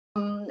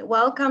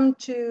Welcome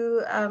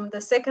to the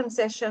second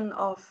session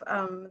of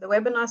the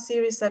webinar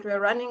series that we're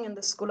running in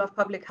the School of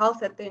Public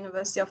Health at the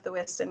University of the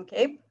Western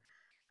Cape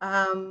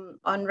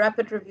on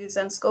rapid reviews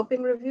and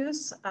scoping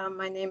reviews.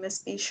 My name is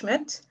Bea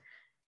Schmidt.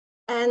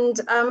 And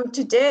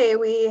today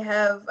we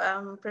have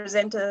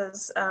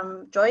presenters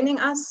joining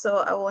us, so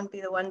I won't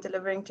be the one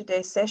delivering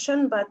today's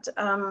session, but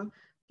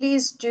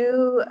please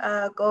do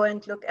go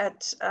and look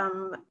at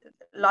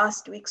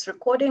last week's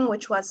recording,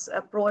 which was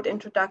a broad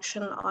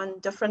introduction on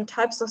different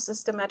types of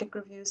systematic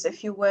reviews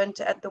if you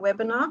weren't at the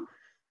webinar.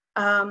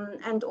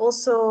 And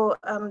also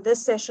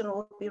this session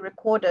will be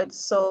recorded,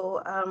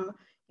 so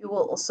you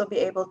will also be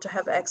able to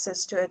have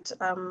access to it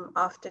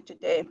after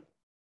today.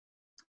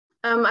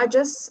 I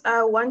just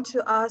want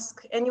to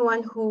ask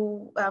anyone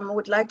who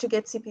would like to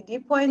get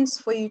CPD points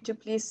for you to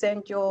please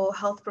send your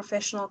Health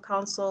Professional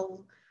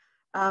Council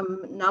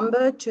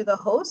number to the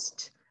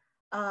host.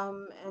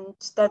 And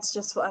that's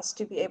just for us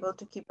to be able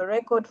to keep a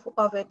record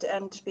of it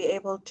and to be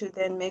able to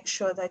then make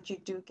sure that you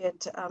do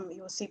get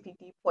your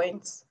CPD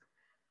points.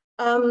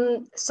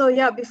 So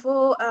yeah,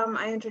 before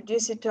I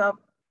introduce you to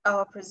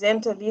our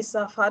presenter,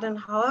 Lisa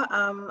Vadenhauer,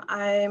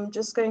 I'm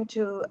just going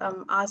to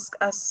ask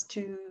us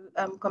to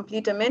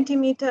complete a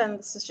Mentimeter, and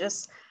this is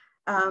just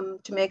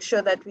to make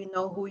sure that we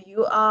know who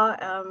you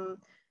are.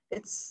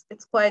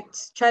 It's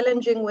quite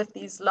challenging with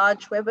these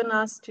large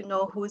webinars to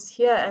know who's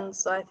here, and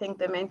so I think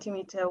the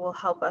Mentimeter will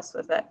help us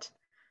with that.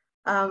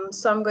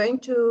 So I'm going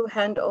to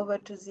hand over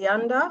to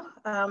Zianda,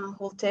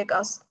 who'll take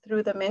us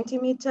through the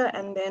Mentimeter,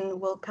 and then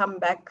we'll come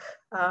back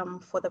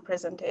for the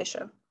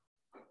presentation.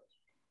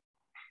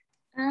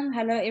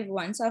 Hello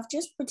everyone, so I've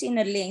just put in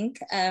a link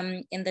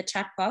in the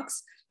chat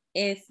box.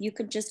 If you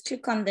could just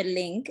click on the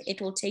link,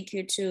 it will take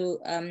you to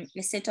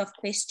a set of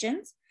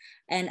questions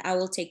and I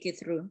will take you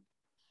through.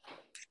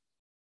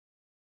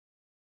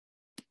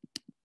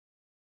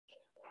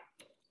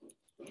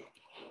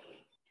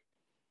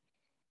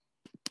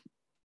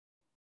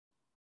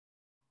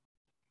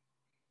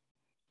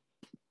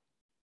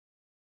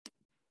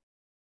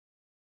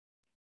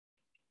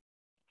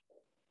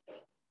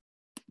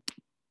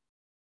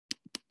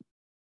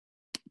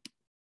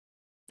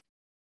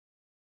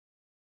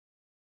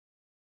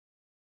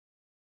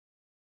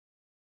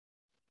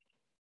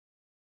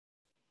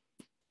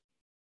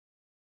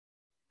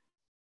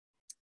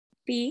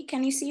 B,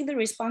 can you see the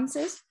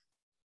responses?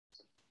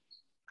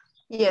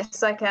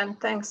 Yes, I can,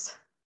 thanks.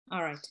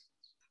 All right.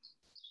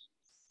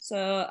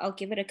 So I'll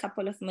give it a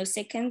couple of more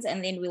seconds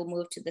and then we'll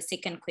move to the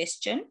second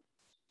question.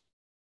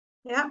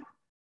 Yeah.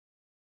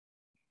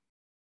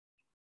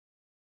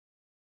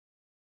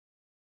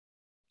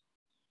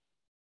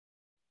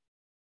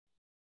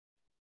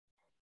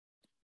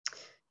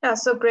 Yeah,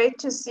 so great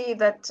to see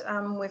that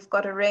we've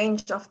got a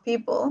range of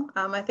people.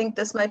 I think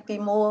this might be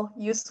more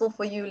useful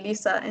for you,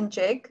 Lisa and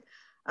Jake.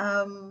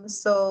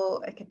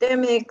 So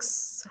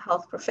academics,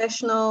 health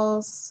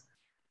professionals,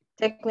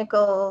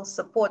 technical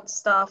support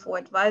staff or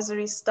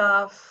advisory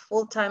staff,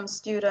 full-time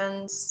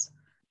students,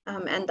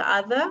 and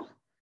other.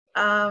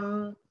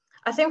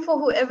 I think for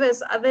whoever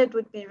is other, it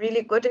would be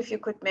really good if you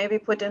could maybe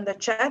put in the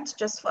chat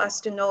just for us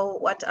to know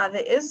what other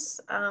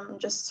is,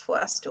 just for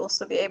us to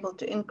also be able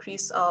to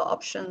increase our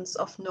options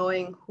of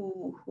knowing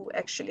who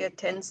actually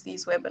attends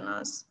these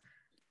webinars.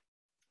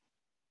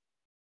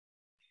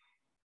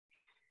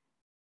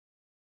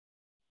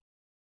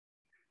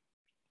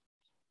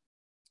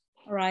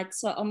 All right,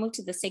 so I'll move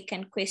to the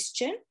second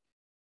question. Are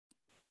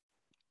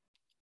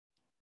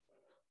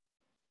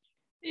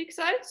you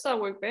excited to start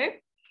work, babe?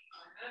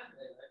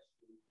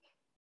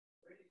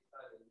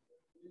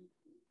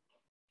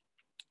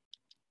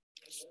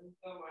 So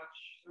much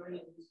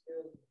learning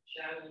skills,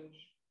 challenge,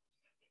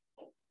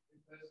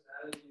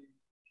 personality.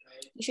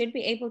 You should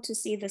be able to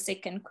see the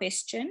second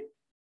question.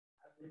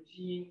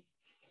 Routine.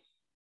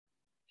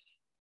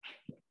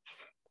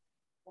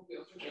 Probably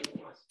also good for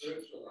my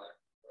spiritual life.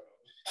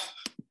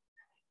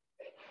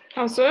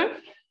 How so?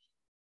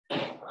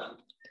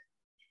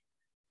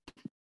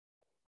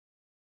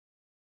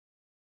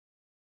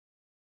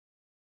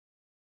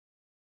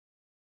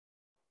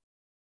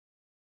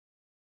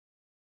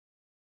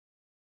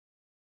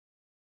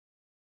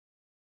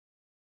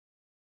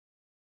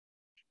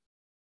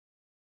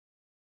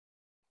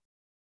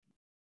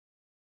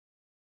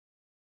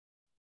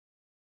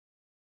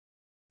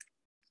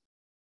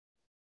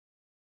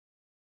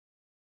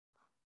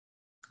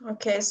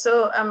 Okay,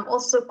 so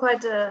also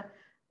quite a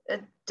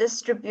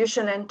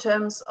distribution in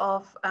terms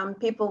of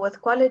people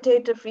with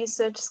qualitative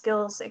research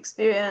skills,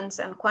 experience,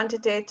 and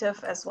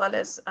quantitative, as well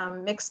as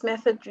mixed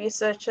method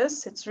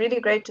researchers. It's really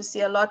great to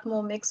see a lot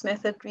more mixed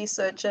method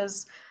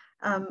researchers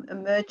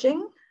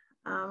emerging.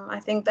 I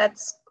think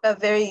that's a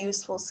very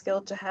useful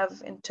skill to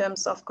have in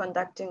terms of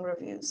conducting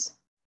reviews.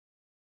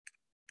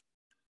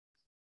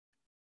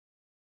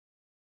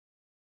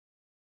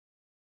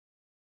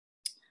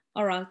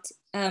 All right,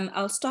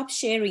 I'll stop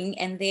sharing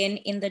and then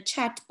in the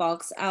chat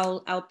box,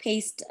 I'll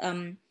paste,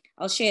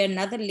 I'll share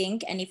another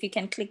link, and if you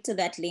can click to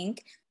that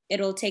link,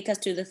 it'll take us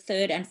to the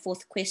third and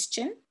fourth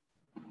question.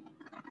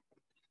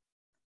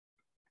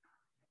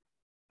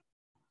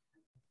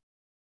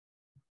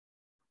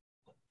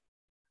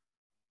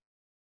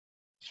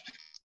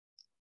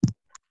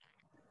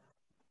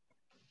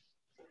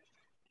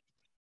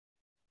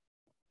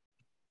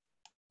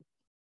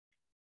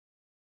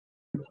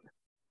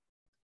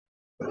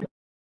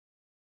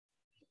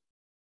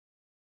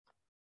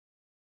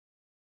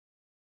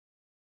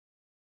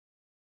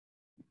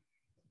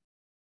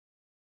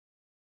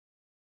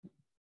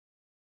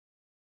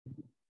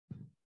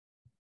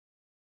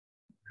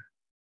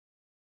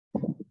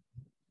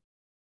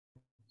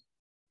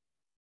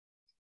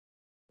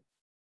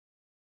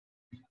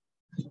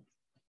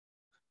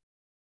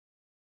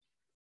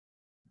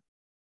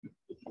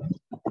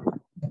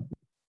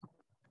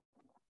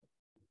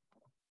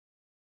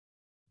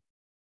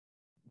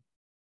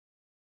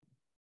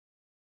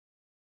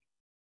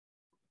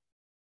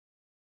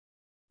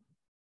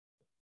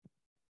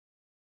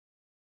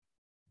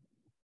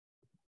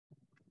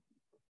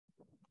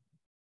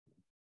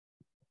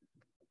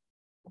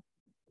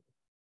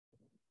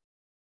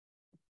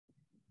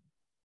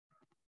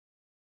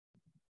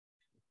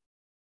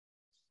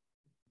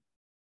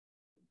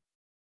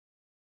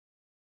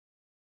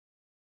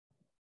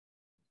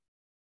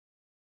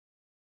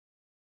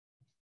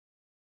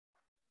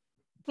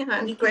 Yeah,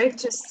 and great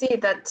to see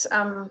that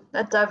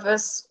that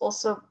diverse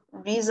also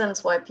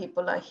reasons why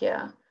people are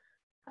here.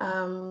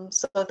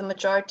 So the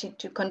majority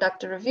to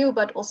conduct a review,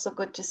 but also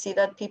good to see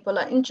that people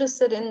are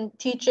interested in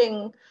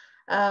teaching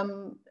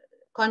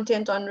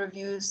content on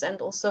reviews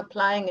and also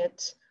applying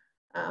it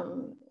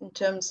in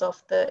terms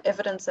of the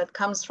evidence that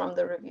comes from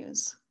the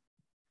reviews.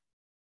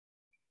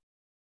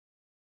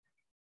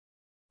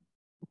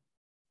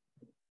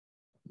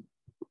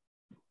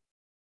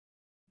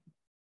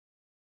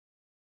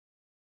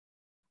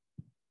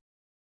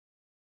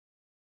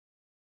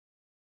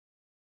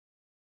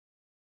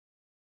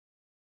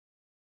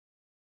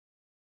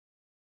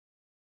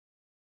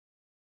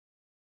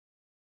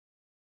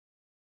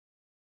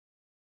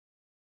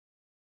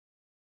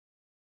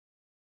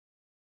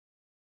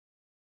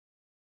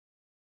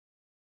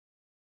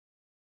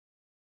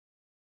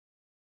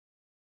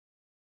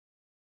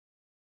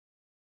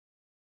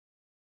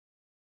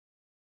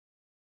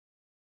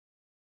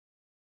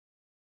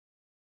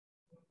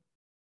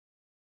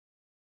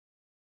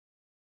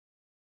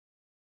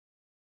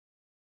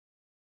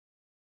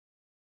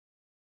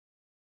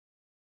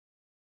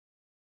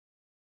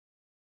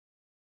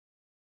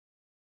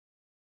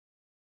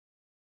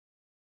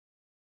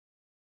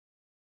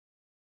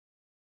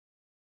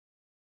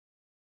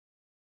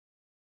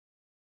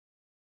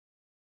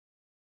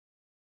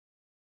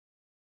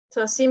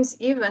 So it seems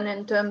even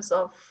in terms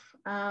of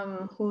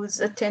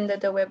who's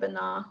attended a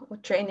webinar or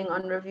training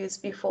on reviews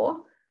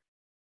before.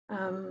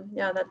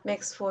 Yeah, that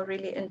makes for a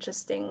really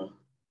interesting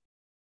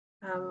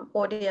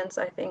audience,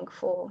 I think,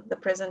 for the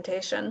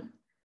presentation.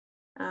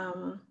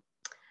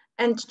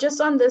 And just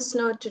on this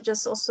note, to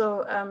just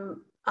also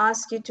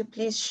ask you to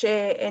please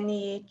share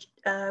any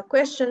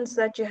questions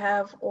that you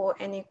have or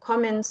any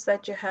comments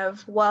that you have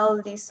while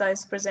Lisa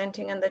is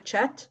presenting in the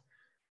chat.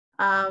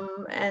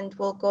 And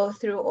we'll go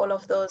through all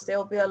of those. There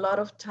will be a lot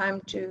of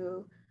time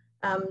to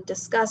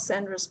discuss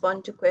and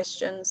respond to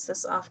questions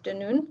this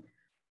afternoon.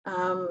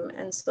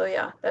 And so,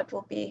 yeah, that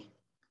will be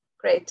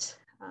great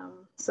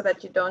so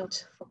that you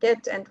don't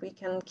forget and we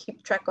can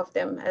keep track of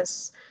them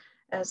as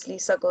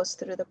Lisa goes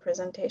through the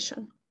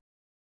presentation.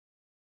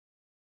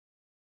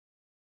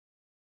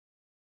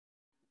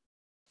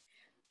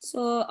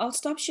 So I'll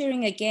stop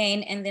sharing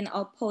again and then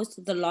I'll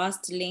post the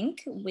last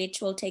link,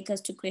 which will take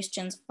us to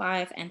questions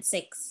 5 and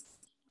 6.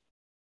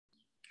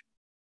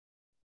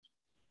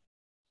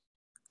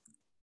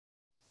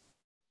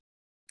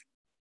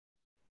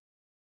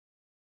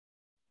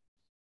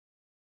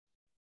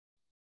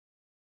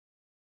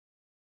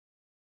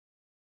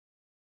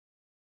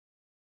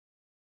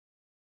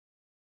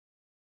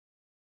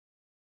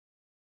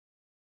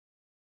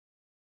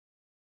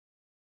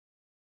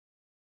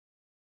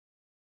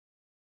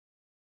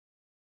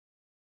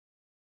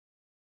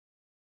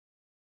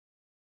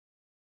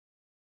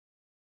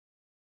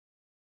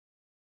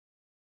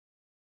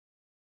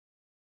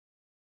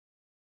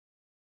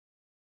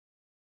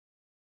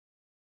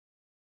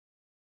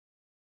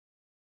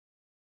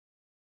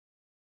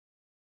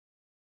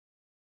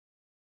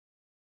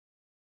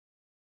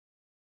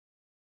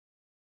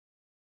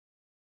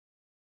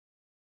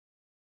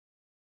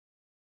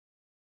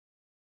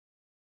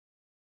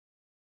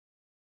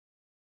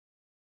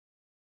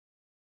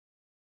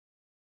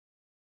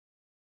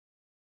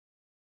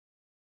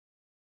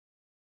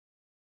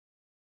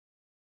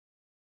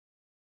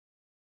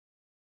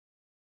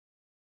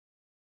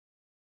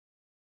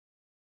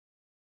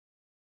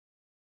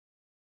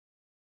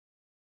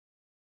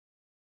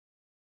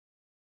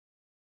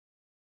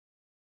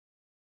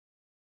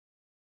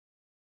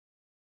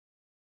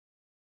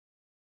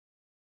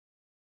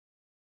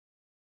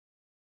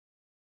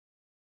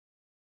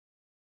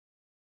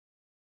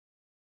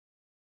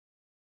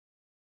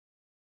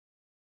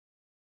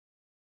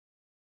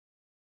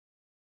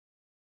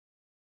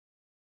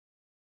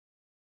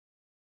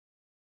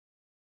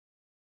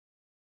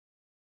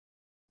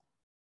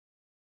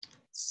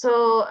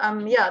 So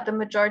yeah, the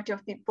majority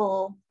of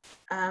people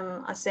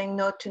are saying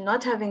no to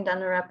not having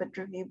done a rapid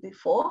review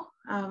before.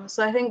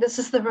 So I think this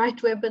is the right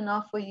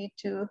webinar for you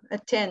to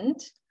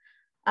attend.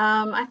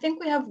 I think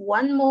we have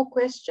one more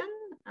question,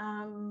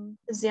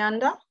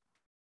 Zianda.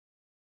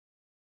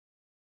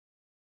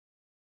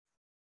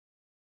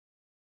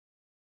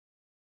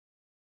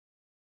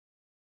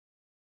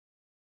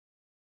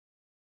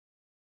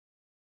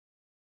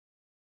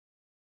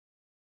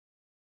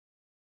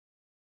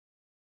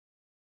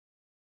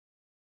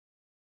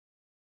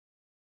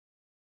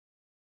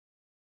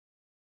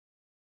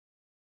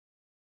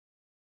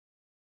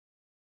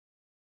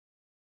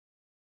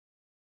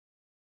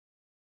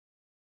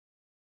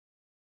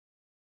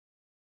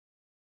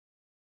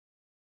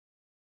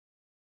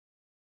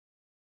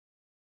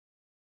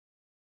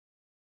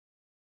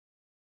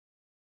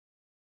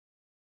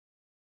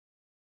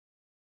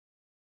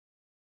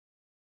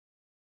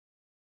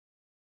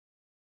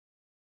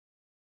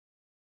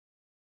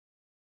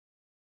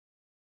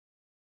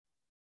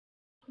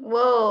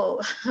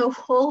 Whoa, a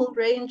whole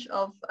range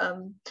of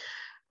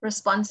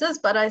responses,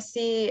 but I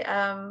see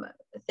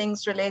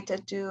things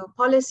related to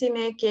policy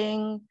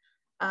making,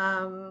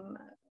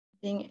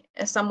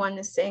 someone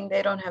is saying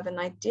they don't have an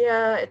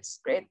idea. It's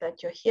great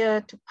that you're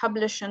here to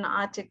publish an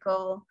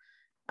article,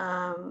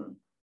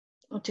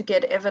 to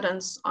get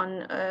evidence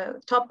on a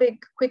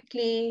topic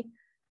quickly.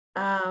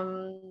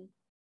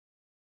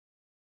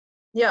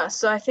 Yeah,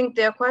 so I think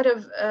there are quite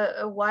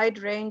a wide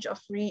range of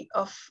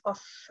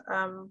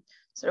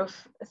sort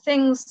of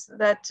things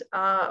that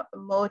are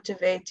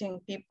motivating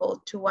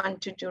people to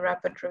want to do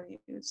rapid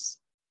reviews.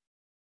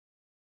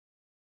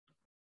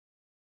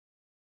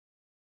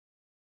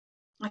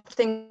 I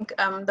think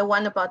the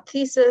one about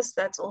thesis,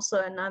 that's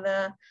also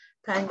another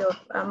kind of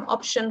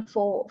option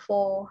for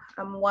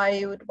why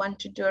you would want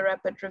to do a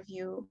rapid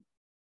review.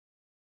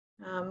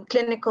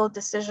 Clinical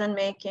decision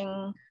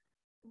making.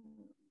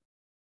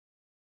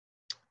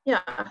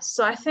 Yeah,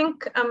 so I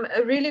think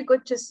really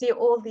good to see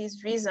all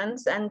these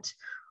reasons, and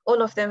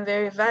all of them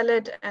very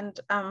valid, and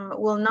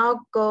we'll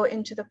now go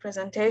into the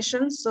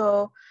presentation.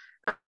 So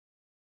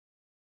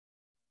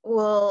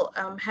we'll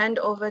hand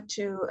over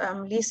to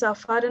Lisa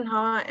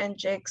Fadenhauer and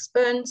Jake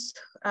Spurns,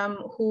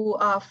 who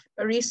are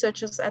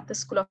researchers at the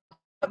School of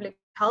Public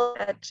Health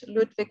at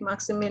Ludwig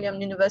Maximilian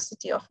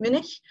University of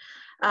Munich.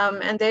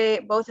 And they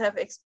both have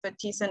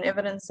expertise in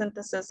evidence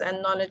synthesis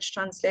and knowledge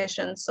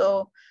translation.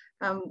 So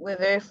we're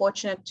very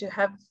fortunate to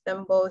have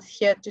them both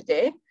here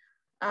today.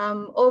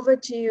 Over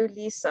to you,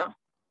 Lisa.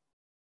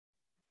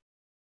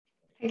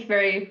 Thank you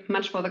very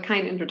much for the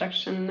kind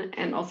introduction,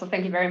 and also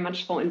thank you very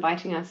much for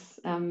inviting us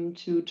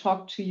to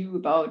talk to you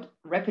about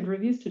rapid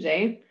reviews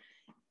today.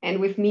 And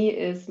with me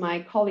is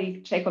my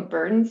colleague Jacob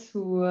Burns,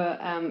 who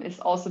is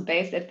also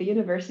based at the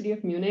University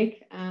of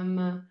Munich.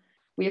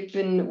 We have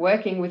been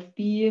working with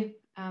B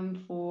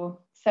for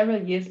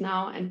several years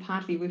now, and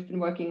partly we've been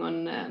working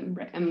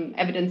on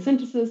evidence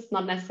synthesis,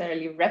 not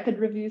necessarily rapid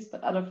reviews,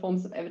 but other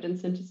forms of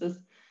evidence synthesis,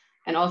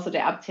 and also the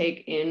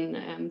uptake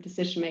in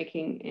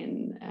decision-making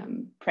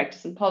in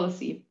practice and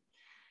policy.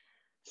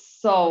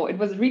 So it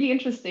was really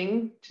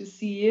interesting to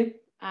see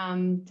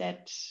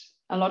that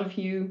a lot of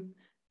you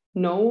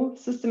know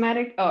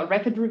systematic or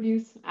rapid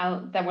reviews.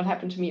 That will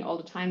happen to me all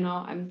the time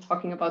now. I'm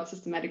talking about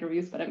systematic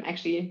reviews, but I'm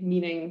actually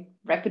meaning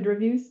rapid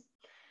reviews.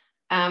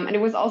 And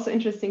it was also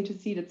interesting to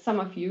see that some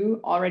of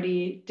you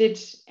already did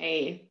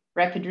a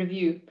rapid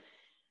review,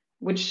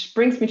 which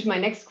brings me to my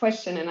next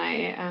question. And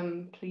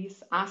I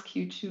please ask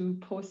you to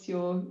post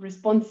your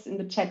response in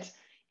the chat.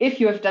 If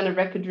you have done a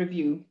rapid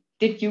review,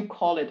 did you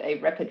call it a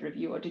rapid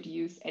review, or did you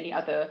use any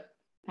other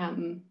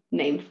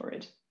name for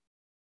it?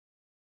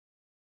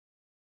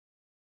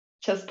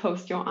 Just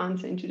post your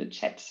answer into the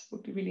chat. It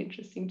would be really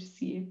interesting to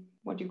see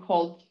what you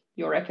called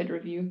your rapid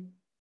review.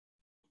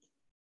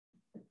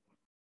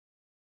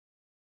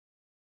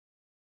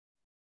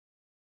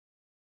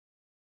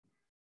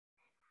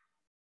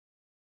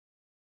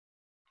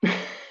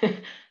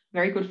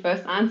 Very good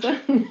first answer.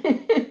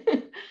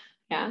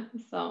 Yeah,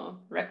 so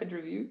rapid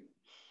review.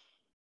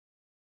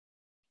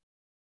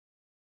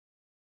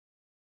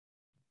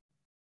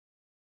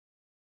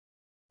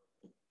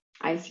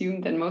 I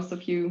assume that most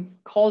of you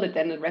called it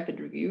then a rapid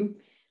review,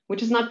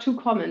 which is not too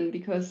common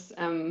because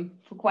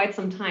for quite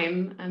some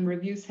time rapid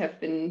reviews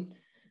have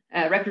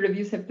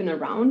been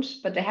around,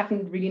 but they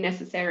haven't really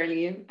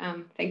necessarily,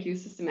 thank you,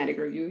 systematic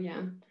review,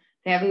 yeah.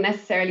 They haven't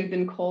necessarily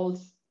been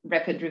called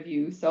rapid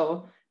review.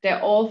 So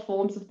they're all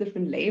forms of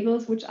different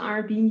labels which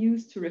are being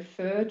used to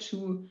refer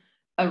to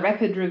a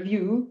rapid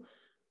review.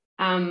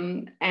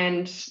 And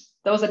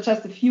those are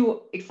just a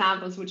few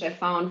examples which I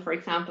found. For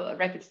example, a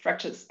rapid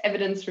structures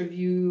evidence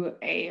review,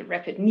 a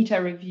rapid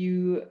meta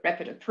review,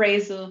 rapid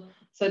appraisal.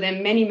 So there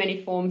are many,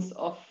 many forms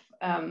of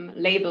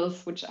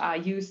labels which are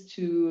used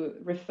to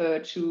refer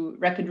to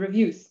rapid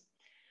reviews.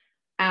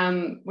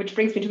 Which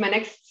brings me to my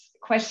next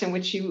question,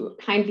 which you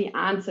kindly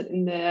answered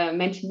in the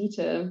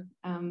Mentimeter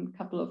a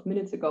couple of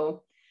minutes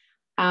ago.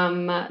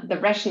 The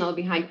rationale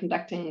behind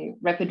conducting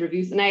rapid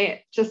reviews. And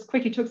I just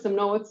quickly took some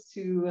notes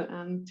to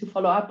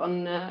follow up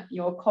on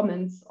your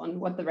comments on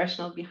what the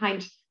rationale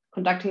behind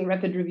conducting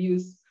rapid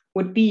reviews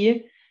would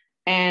be.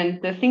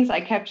 And the things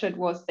I captured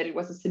was that it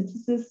was a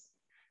synthesis,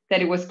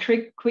 that it was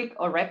quick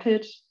or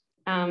rapid.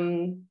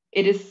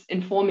 It is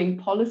informing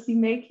policy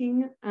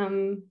making.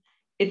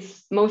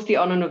 It's mostly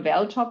on a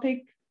novel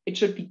topic. It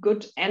should be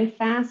good and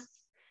fast.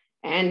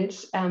 And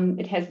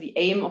it has the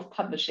aim of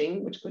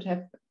publishing, which could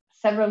have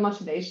several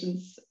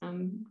motivations,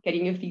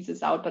 getting your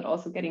thesis out, but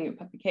also getting your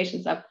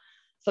publications up.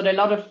 So there are a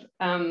lot of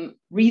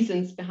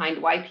reasons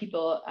behind why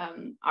people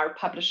are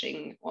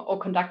publishing or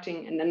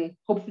conducting and then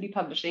hopefully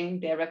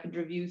publishing their rapid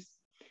reviews.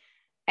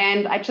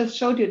 And I just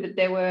showed you that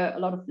there were a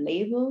lot of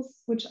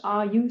labels which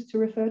are used to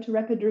refer to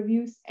rapid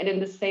reviews. And in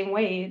the same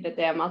way that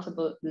there are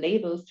multiple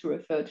labels to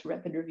refer to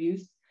rapid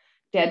reviews,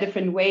 there are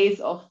different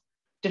ways of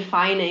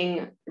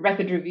defining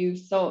rapid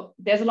reviews. So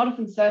there's a lot of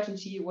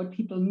uncertainty what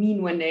people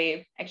mean when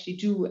they actually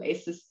do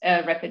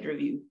a rapid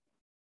review.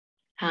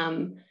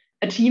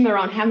 A team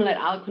around Hamel et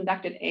al.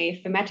 Conducted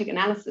a thematic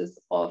analysis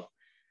of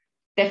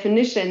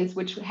definitions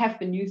which have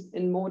been used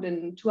in more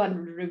than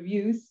 200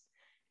 reviews.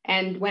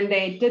 And when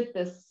they did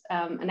this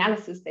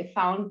analysis, they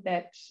found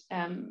that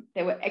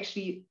there were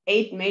actually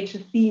 8 major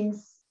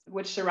themes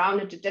which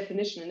surrounded the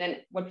definition, and then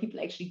what people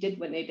actually did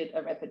when they did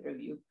a rapid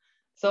review.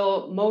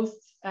 So most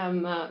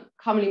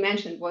commonly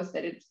mentioned was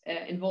that it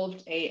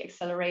involved a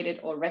accelerated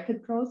or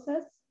rapid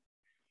process.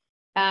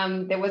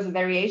 There was a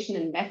variation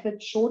in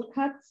method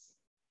shortcuts.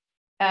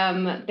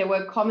 There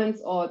were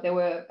comments, or there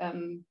were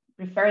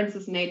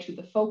references made to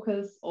the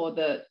focus or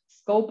the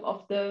scope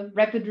of the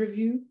rapid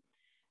review.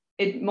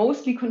 It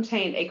mostly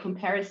contained a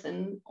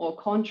comparison or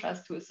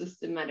contrast to a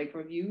systematic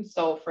review.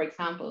 So for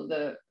example,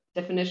 the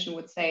definition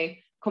would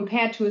say,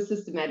 compared to a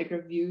systematic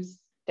reviews,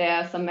 there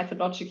are some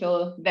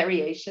methodological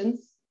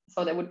variations.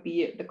 So there would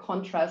be the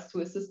contrast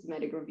to a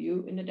systematic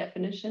review in the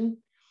definition.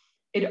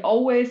 It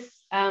always,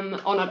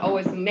 or not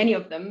always, many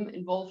of them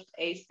involved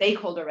a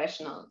stakeholder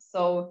rationale.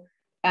 So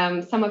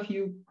some of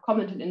you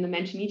commented in the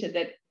Mentimeter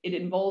that it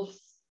involves,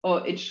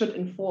 or it should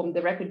inform,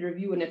 the rapid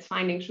review and its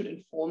findings should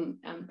inform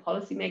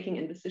policymaking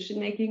and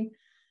decision-making.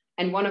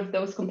 And one of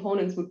those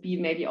components would be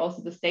maybe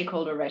also the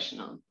stakeholder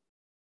rationale.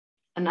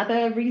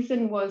 Another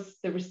reason was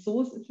the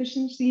resource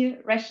efficiency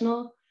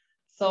rationale.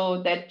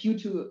 So that due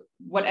to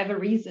whatever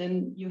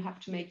reason you have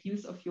to make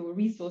use of your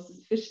resources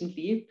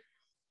efficiently.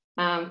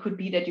 Could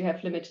be that you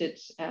have limited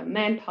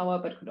manpower,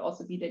 but could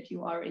also be that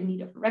you are in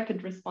need of a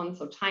rapid response,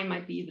 so time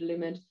might be the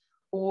limit,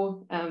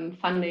 or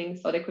funding.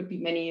 So there could be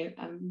many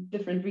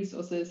different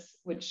resources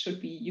which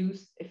should be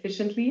used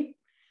efficiently.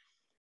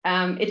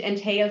 It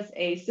entails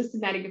a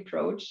systematic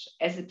approach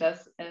as it does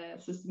a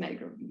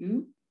systematic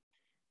review.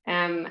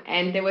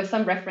 And there were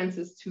some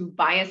references to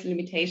bias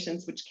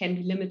limitations which can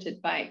be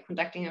limited by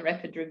conducting a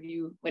rapid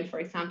review when, for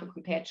example,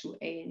 compared to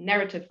a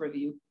narrative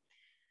review.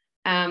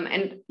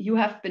 And you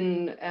have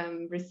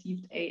been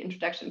received an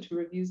introduction to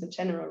reviews in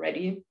general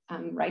already,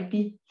 right,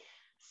 B?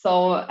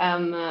 So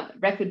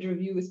rapid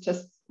review is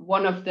just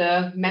one of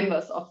the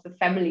members of the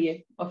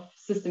family of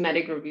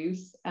systematic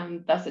reviews.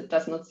 Thus, it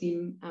does not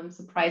seem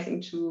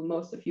surprising to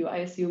most of you, I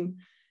assume,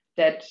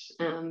 that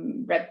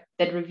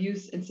that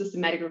reviews and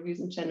systematic reviews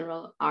in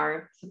general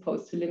are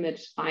supposed to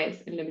limit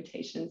bias and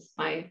limitations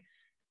by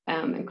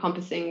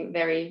encompassing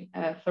very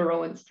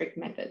thorough and strict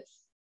methods.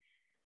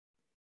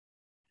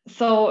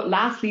 So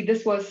lastly,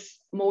 this was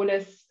more or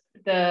less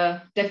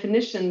the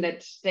definition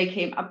that they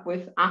came up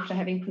with after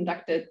having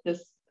conducted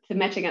this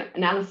thematic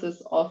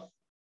analysis of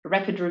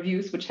rapid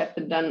reviews, which have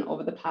been done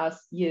over the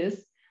past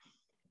years.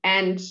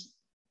 And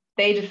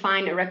they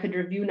define a rapid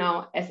review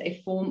now as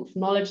a form of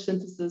knowledge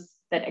synthesis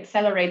that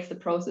accelerates the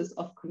process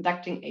of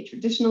conducting a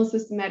traditional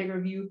systematic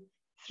review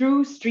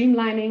through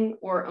streamlining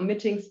or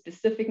omitting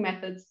specific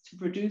methods to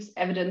produce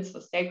evidence for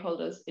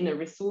stakeholders in a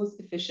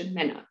resource-efficient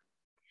manner.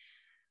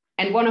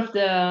 And one of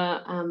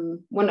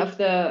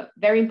the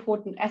very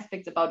important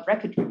aspects about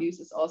rapid reviews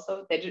is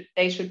also that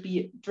they should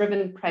be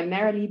driven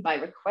primarily by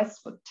requests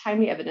for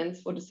timely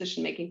evidence for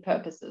decision-making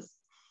purposes,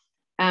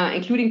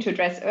 including to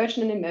address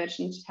urgent and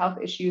emergent health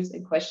issues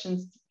and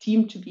questions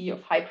deemed to be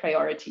of high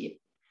priority.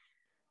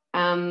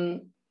 I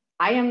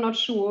am not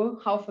sure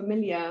how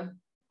familiar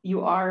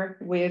you are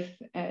with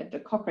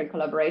the Cochrane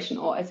collaboration,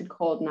 or as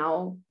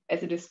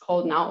it is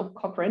called now,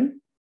 Cochrane.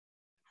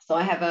 So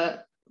I have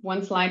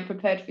one slide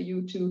prepared for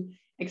you to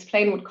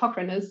explain what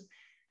Cochrane is.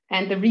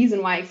 And the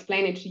reason why I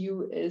explain it to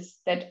you is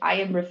that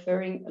I am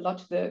referring a lot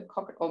to the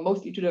Cochrane, or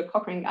mostly to the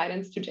Cochrane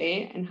guidance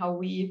today, and how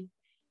we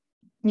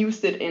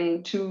used it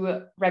in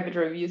 2 rapid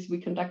reviews we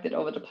conducted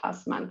over the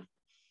past month.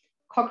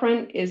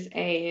 Cochrane is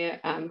a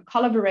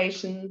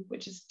collaboration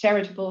which is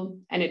charitable,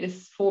 and it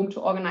is formed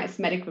to organize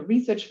medical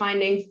research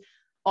findings,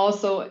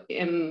 also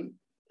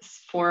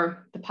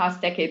for the past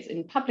decades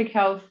in public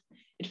health.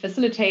 It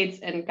facilitates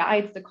and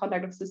guides the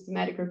conduct of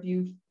systematic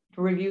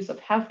reviews of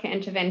healthcare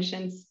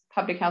interventions,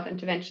 public health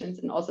interventions,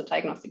 and also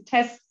diagnostic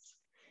tests.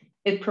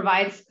 It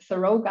provides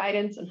thorough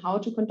guidance on how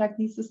to conduct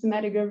these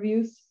systematic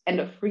reviews,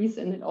 and of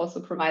reason, it also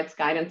provides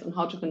guidance on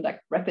how to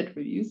conduct rapid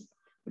reviews,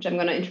 which I'm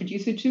going to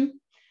introduce you to.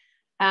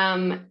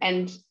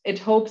 And it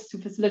hopes to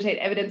facilitate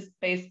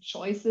evidence-based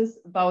choices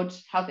about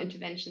health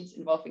interventions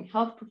involving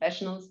health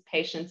professionals,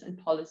 patients, and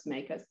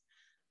policymakers.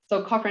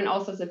 So Cochrane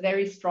also has a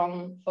very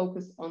strong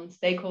focus on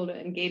stakeholder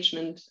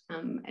engagement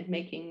and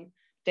making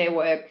their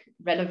work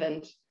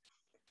relevant.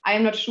 I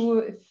am not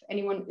sure if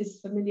anyone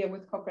is familiar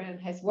with Cochrane and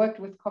has worked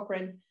with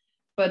Cochrane,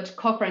 but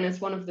Cochrane is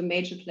one of the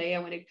major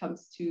players when it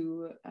comes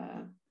to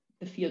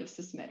the field of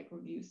systematic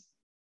reviews.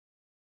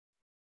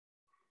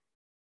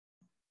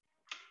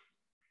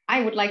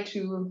 I would like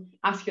to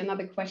ask you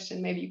another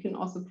question. Maybe you can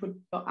also put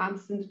your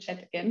answers in the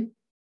chat again.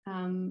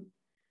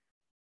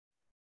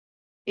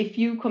 If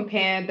you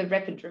compare the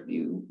rapid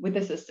review with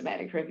the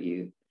systematic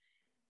review,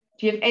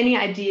 do you have any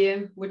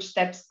idea which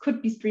steps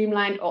could be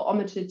streamlined or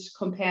omitted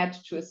compared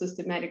to a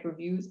systematic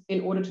review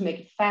in order to make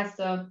it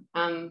faster,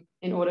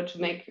 in order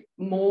to make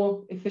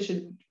more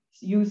efficient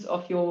use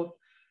of your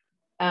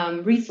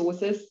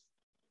resources?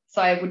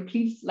 So I would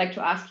please like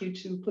to ask you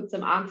to put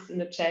some answers in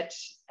the chat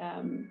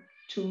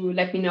to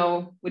let me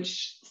know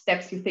which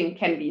steps you think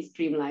can be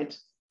streamlined.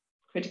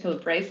 Critical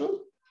appraisal.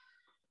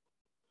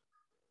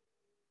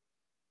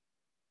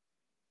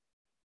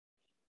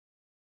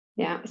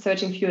 Yeah,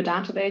 searching fewer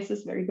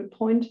databases, very good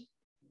point.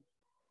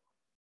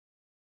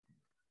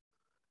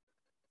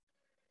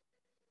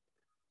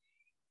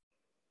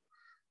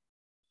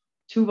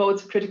 Two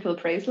votes for critical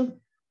appraisal.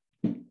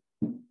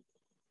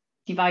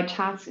 Divide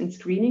tasks in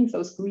screening,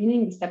 so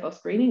screening, the step of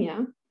screening,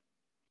 yeah.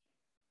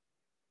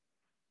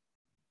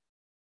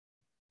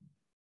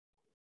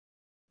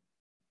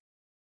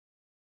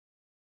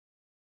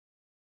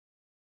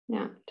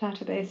 Yeah,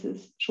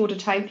 databases, shorter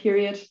time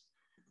period,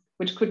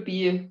 which could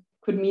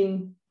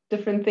mean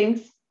different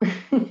things.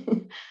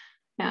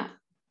 Yeah.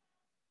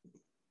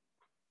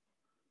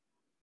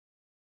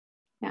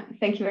 Yeah,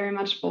 thank you very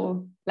much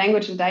for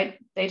language and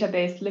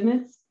database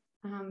limits.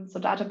 So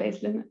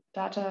database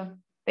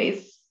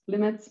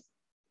limits,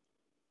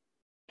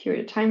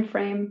 period time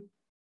frame.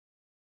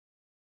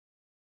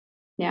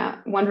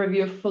 Yeah, one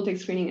review of full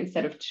text screening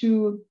instead of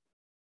two.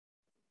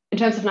 In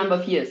terms of number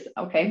of years,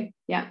 okay,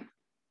 yeah.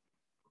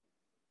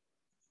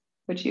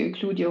 Would you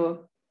include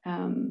your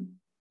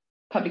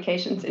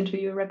publications into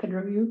your rapid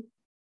review?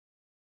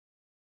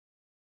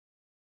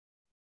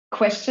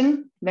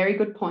 Question, very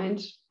good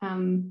point.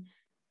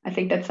 I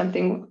think that's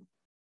something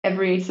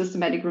every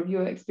systematic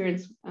reviewer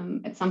experienced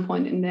at some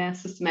point in their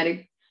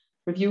systematic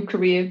review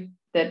career,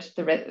 that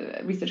the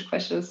research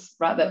question is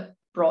rather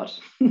broad.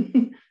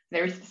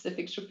 Very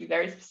specific, should be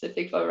very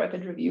specific for a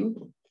rapid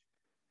review.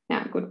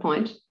 Yeah, good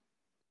point.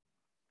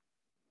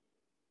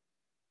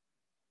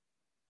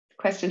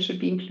 Question should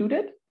be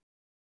included.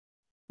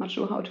 Not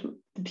sure how to,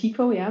 the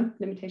PICO, yeah,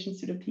 limitations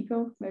to the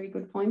PICO, very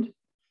good point.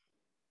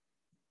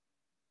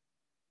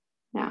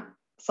 Yeah,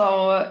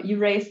 so you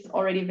raised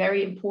already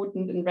very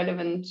important and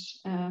relevant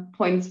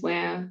points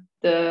where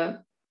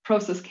the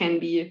process can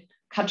be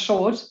cut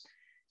short.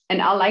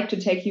 And I'd like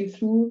to take you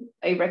through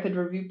a rapid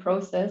review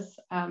process,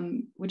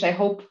 which I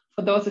hope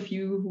for those of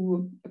you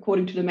who,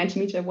 according to the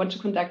Mentimeter, want to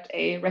conduct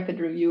a rapid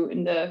review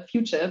in the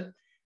future,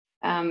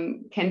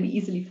 can be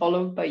easily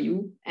followed by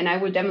you. And I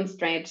will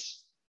demonstrate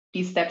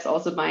these steps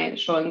also by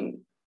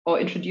showing or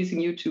introducing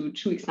you to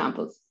two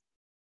examples.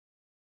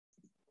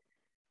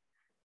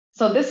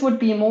 So this would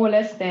be more or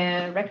less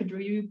the rapid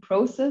review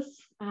process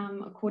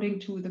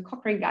according to the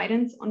Cochrane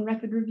guidance on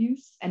rapid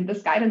reviews. And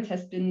this guidance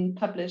has been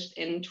published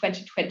in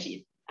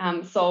 2020.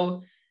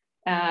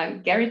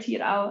 Garrity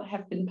et al.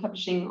 Have been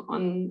publishing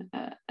on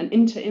an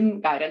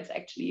interim guidance,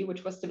 actually,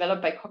 which was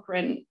developed by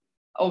Cochrane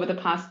over the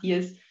past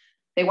years.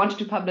 They wanted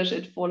to publish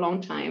it for a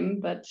long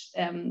time, but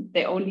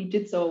they only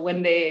did so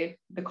when the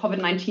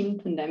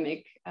COVID-19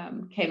 pandemic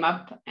came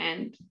up,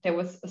 and there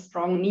was a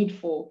strong need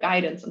for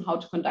guidance on how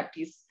to conduct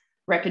these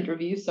rapid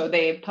reviews. So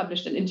they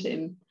published an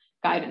interim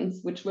guidance,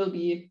 which will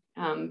be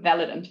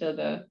valid until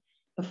the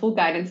full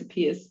guidance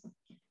appears.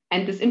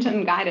 And this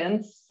interim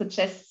guidance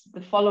suggests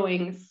the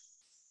following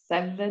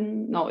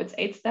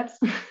 8 steps,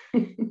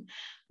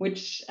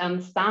 which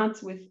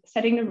starts with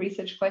setting the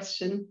research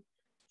question,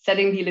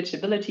 setting the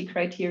eligibility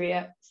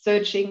criteria,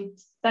 searching,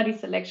 study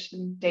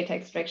selection, data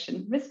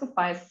extraction, risk of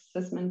bias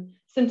assessment,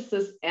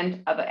 synthesis,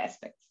 and other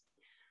aspects.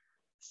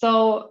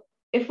 So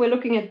if we're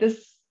looking at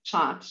this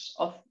chart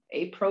of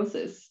a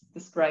process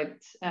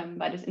described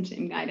by this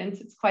interim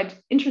guidance, it's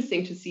quite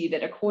interesting to see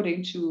that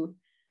according to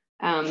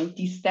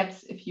these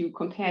steps, if you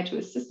compare to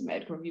a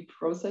systematic review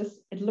process,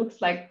 it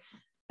looks like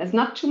there's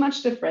not too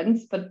much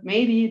difference, but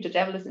maybe the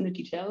devil is in the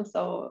detail.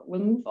 So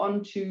we'll move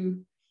on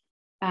to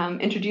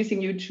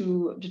introducing you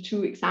to the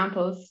two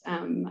examples.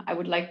 I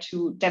would like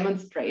to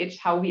demonstrate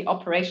how we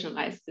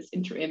operationalize this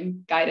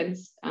interim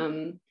guidance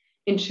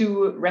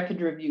into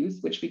rapid reviews,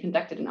 which we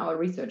conducted in our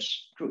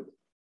research group.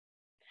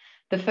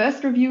 The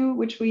first review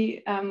which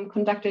we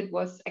conducted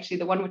was actually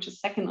the one which is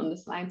second on the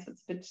slide, so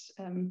it's a bit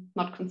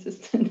not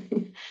consistent.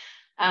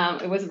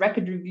 It was a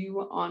rapid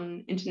review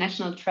on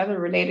international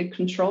travel-related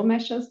control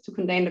measures to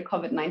contain the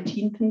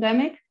COVID-19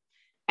 pandemic.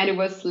 And it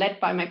was led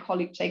by my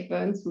colleague, Jake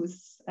Burns,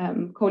 who's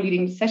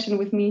co-leading the session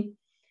with me.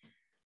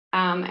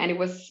 And it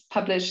was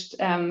published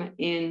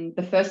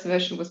the first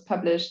version was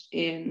published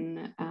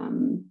in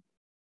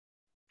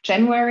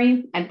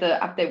January, and the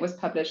update was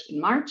published in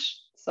March.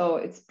 So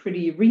it's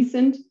pretty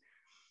recent.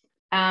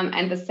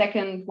 And the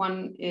second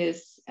one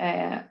is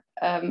a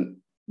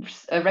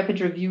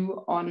rapid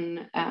review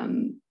on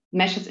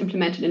measures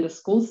implemented in the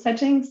school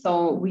setting.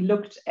 So we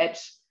looked at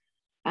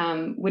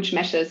which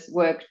measures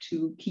work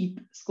to keep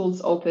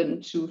schools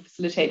open to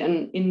facilitate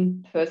an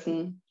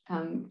in-person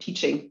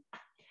teaching.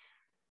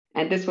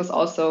 And this was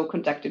also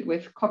conducted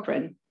with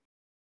Cochrane.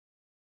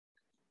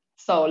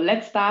 So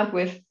let's start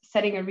with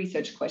setting a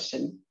research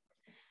question.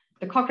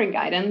 The Cochrane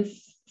guidance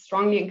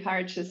strongly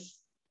encourages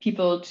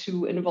people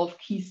to involve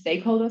key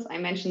stakeholders. I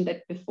mentioned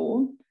that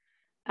before.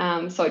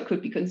 So it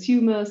could be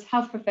consumers,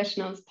 health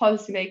professionals,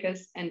 policymakers,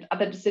 and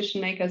other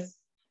decision makers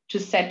to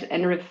set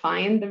and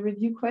refine the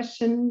review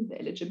question, the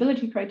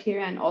eligibility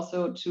criteria, and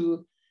also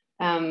to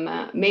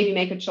maybe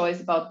make a choice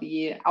about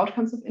the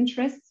outcomes of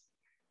interest.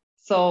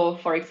 So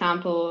for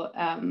example,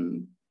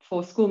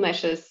 for school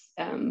measures,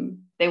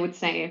 they would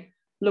say,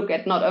 look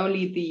at not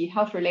only the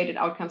health-related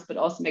outcomes, but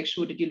also make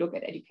sure that you look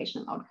at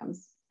educational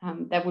outcomes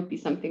that would be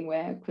something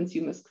where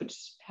consumers could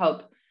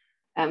help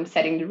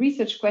setting the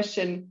research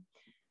question.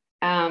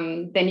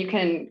 Then you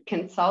can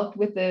consult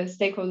with the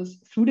stakeholders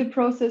through the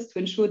process to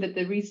ensure that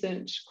the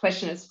research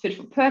question is fit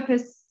for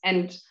purpose,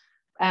 and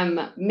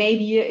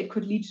maybe it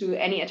could lead to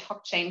any ad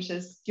hoc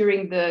changes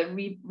during the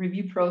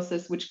review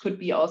process, which could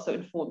be also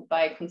informed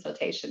by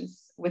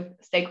consultations with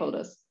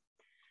stakeholders.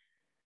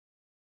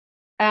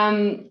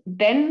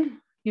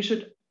 Then you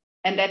should,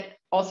 and that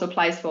also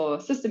applies for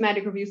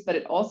systematic reviews, but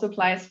it also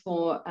applies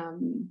for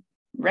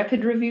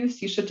rapid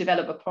reviews. You should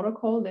develop a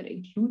protocol that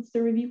includes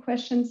the review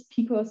questions,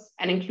 PICOs,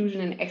 and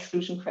inclusion and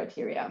exclusion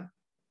criteria.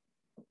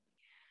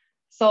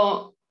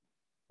 So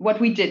what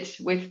we did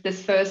with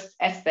this first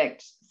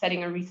aspect,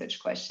 setting a research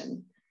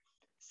question.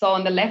 So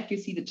on the left, you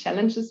see the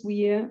challenges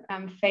we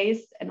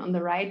faced, and on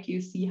the right, you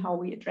see how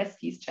we address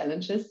these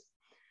challenges.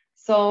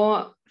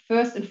 So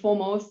first and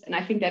foremost, and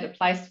I think that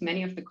applies to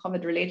many of the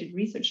COVID-related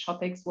research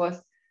topics,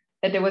 was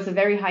that there was a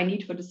very high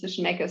need for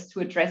decision makers to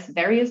address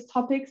various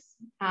topics.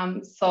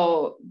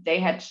 So they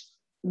had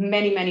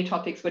many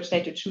topics which they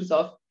had to choose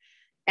of,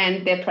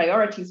 and their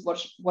priorities,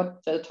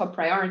 what the top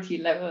priority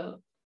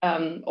level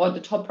or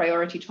the top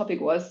priority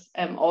topic was,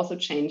 also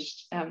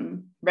changed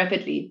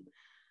rapidly.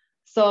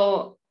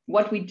 So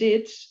what we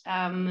did,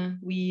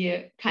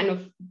 we kind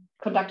of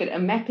conducted a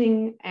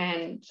mapping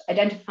and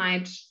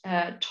identified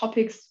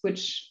topics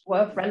which were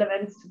of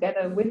relevance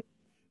together with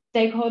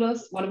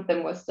stakeholders. One of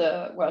them was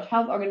the World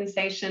Health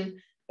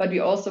Organization, but we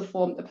also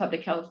formed a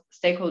public health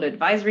stakeholder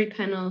advisory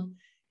panel,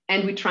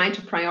 and we tried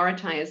to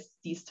prioritize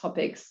these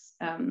topics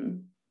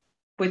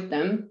with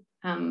them.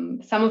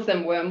 Some of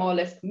them were more or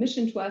less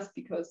commissioned to us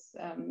because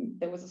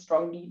there was a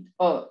strong need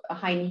or a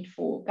high need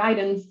for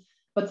guidance,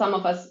 but some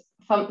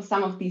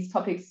of these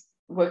topics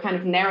were kind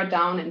of narrowed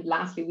down, and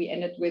lastly we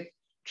ended with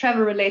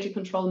travel-related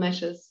control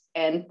measures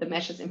and the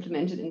measures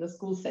implemented in the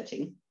school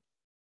setting.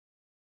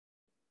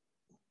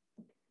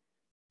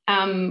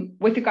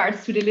 With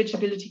regards to the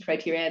eligibility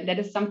criteria, and that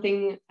is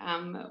something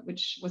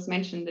which was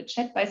mentioned in the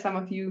chat by some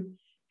of you,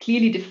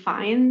 clearly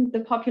define the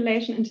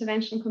population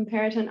intervention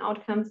comparator and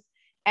outcomes,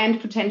 and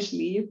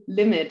potentially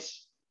limit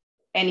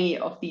any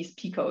of these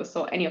PICOs,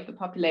 so any of the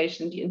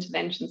population, the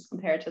interventions,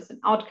 comparators, and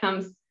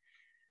outcomes.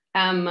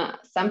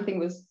 Something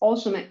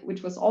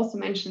which was also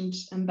mentioned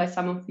by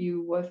some of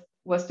you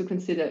was to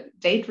consider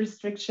date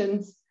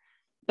restrictions.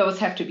 Those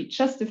have to be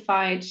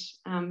justified.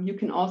 You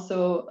can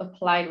also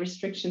apply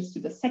restrictions to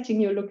the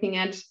setting you're looking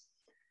at.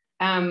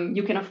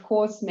 You can, of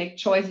course, make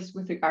choices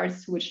with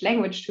regards to which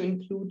language to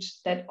include.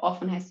 That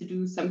often has to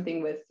do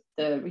something with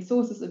the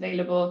resources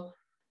available.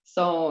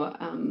 So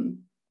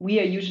we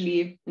are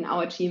usually, in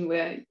our team,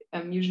 we're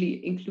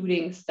usually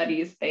including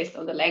studies based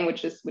on the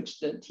languages which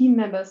the team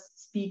members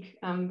speak,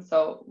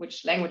 so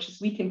which languages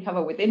we can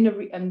cover within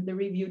the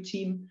review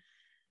team,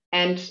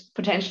 and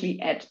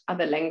potentially add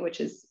other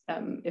languages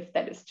if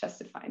that is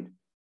justified.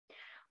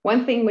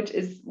 One thing which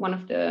is one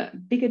of the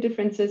bigger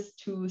differences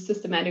to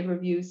systematic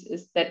reviews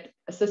is that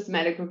a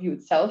systematic review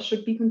itself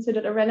should be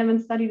considered a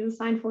relevant study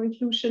design for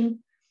inclusion.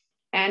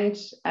 And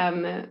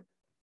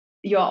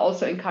you are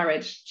also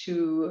encouraged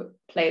to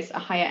place a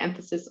higher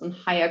emphasis on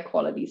higher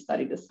quality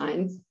study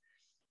designs,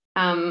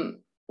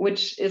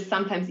 which is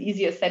sometimes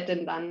easier said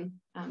than done,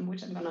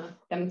 which I'm gonna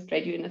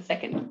demonstrate you in a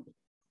second.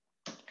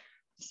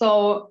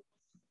 So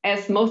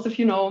as most of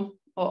you know,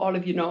 or all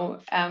of you know,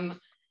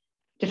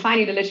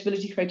 defining the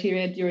eligibility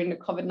criteria during the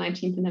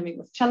COVID-19 pandemic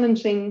was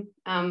challenging.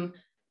 The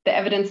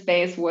evidence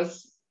base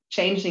was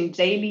changing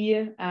daily.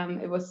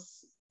 It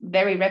was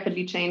very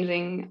rapidly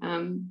changing.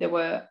 There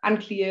were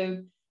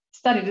unclear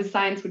study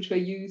designs which were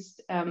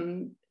used.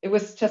 It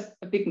was just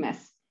a big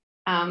mess.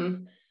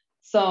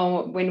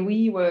 So when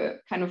we were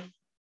kind of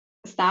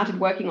started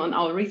working on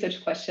our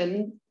research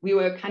question, we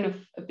were kind of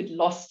a bit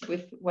lost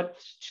with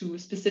what to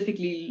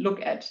specifically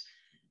look at.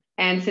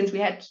 And since we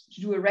had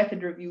to do a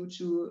rapid review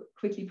to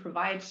quickly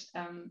provide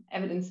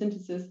evidence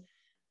synthesis,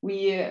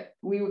 we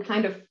were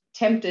kind of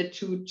tempted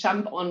to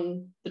jump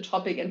on the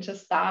topic and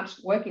just start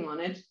working on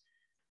it.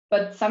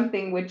 But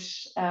something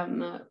which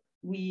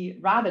we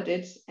rather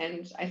did,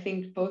 and I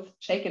think both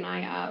Jake and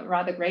I are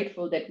rather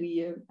grateful that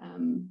we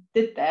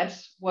did that,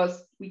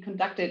 was we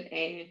conducted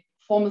a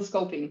formal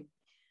scoping.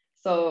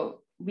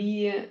 So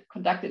we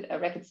conducted a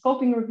rapid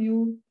scoping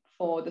review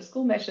for the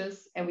school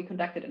measures, and we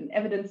conducted an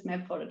evidence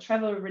map for the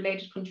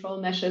travel-related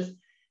control measures,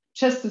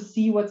 just to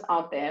see what's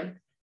out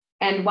there.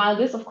 And while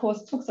this, of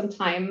course, took some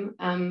time,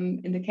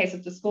 in the case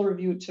of the school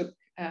review, it took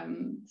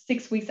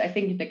 6 weeks. I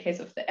think in the case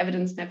of the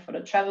evidence map for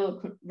the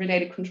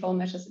travel-related control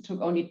measures, it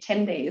took only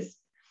 10 days.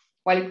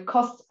 While it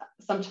cost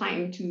some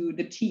time to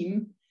the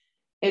team,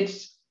 it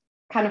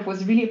kind of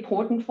was really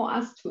important for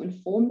us to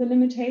inform the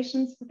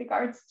limitations with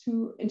regards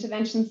to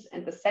interventions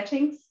and the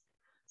settings.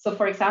 So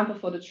for example,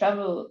 for the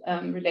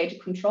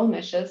travel-related control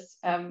measures,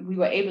 we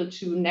were able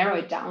to narrow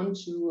it down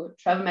to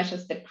travel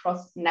measures that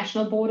cross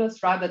national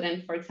borders rather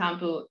than, for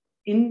example,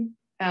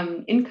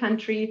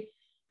 in-country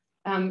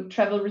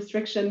travel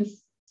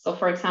restrictions. So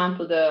for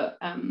example, the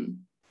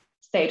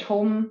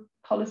stay-at-home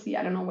policy,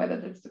 I don't know whether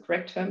that's the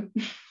correct term,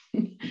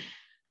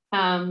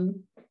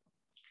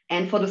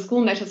 And for the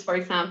school measures, for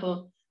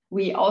example,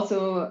 we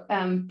also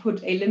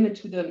put a limit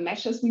to the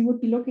measures we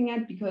would be looking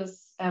at,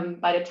 because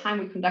by the time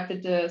we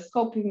conducted the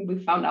scoping,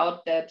 we found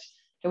out that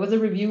there was a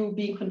review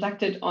being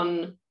conducted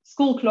on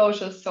school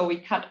closures. So we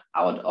cut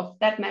out of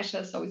that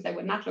measure. So we said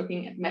we're not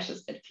looking at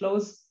measures that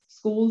close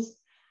schools,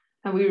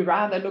 and we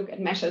rather look at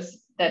measures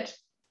that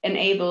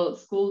enable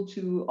school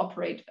to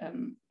operate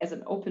as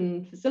an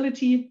open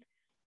facility,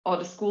 or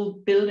the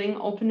school building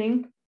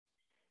opening.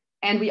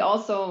 And we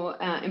also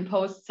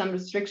imposed some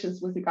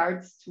restrictions with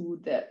regards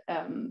to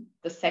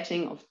the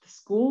setting of the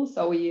school.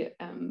 So we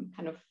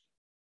kind of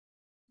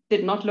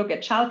did not look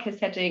at childcare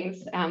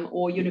settings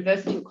or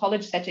university or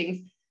college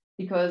settings,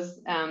 because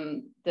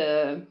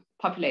the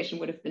population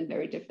would have been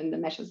very different. The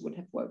measures would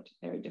have worked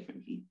very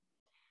differently.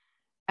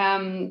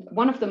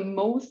 One of the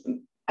most,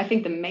 I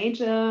think, the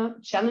major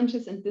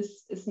challenges, and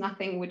this is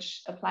nothing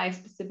which applies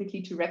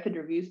specifically to rapid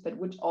reviews, but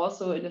which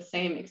also in the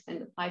same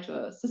extent apply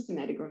to a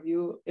systematic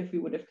review if we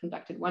would have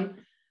conducted one,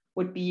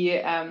 would be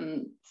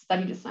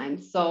study design.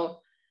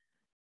 So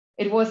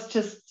it was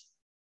just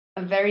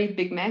a very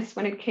big mess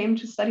when it came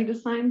to study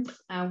designs.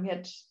 We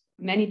had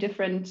many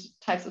different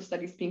types of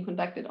studies being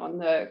conducted on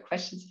the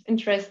questions of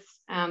interests.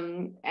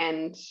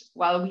 And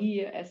while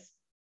we, as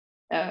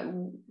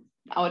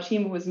our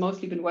team who has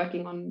mostly been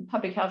working on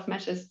public health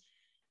measures,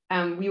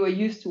 we were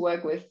used to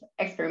work with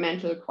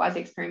experimental,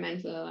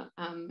 quasi-experimental,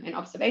 and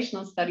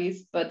observational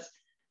studies, but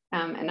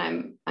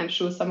and I'm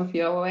sure some of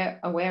you are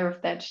aware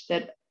of that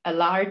a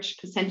large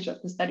percentage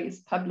of the studies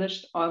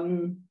published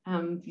on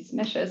these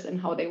measures and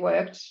how they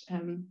worked.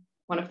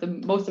 One of the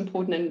most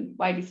important and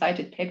widely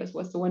cited papers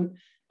was the one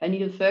by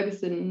Neil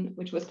Ferguson,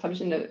 which was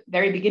published in the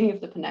very beginning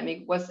of the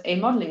pandemic, was a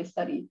modeling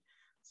study.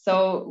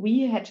 So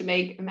we had to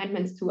make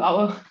amendments to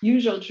our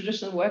usual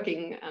traditional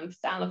working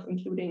style of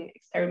including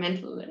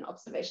experimental and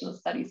observational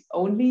studies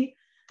only.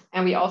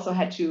 And we also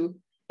had to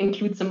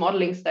include some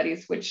modeling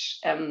studies, which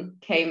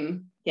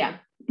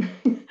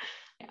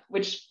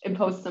which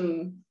imposed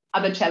some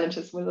other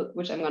challenges,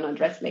 which I'm going to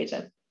address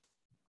later.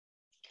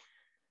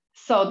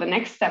 So the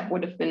next step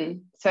would have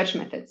been search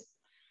methods.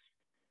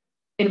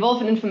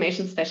 Involve an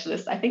information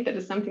specialist. I think that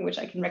is something which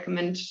I can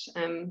recommend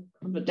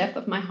from the depth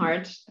of my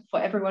heart for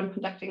everyone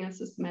conducting a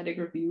systematic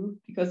review,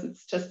 because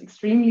it's just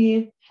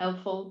extremely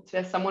helpful to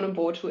have someone on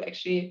board who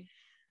actually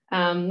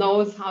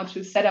knows how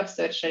to set up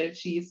search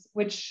strategies,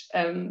 which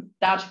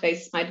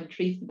database might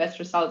retrieve the best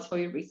results for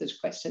your research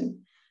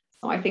question.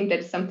 So I think that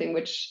is something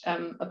which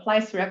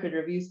applies to rapid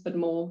reviews, but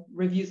more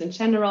reviews in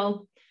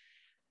general.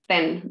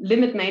 Then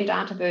limit main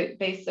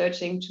database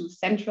searching to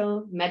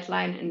Central,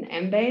 Medline, and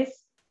Embase.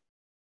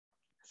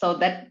 So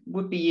that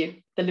would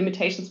be the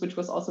limitations, which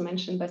was also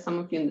mentioned by some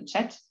of you in the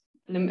chat,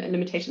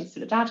 limitations to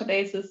the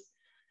databases.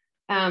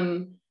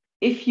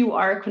 If you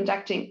are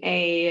conducting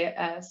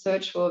a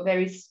search for a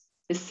very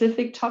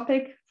specific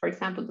topic, for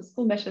example, the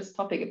school measures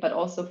topic, but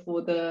also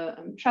for the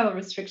travel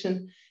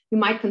restriction, you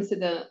might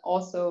consider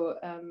also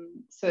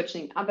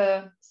searching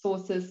other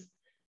sources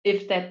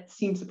if that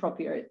seems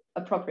appropriate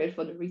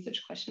for the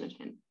research question at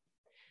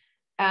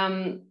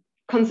hand.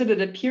 Consider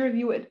the peer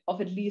review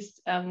of at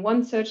least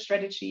one search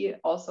strategy,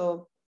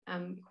 also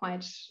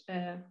quite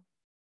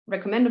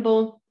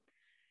recommendable.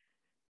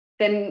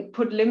 Then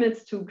put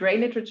limits to gray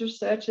literature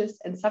searches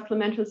and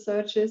supplemental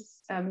searches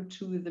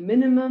to the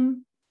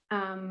minimum.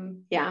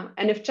 And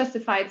if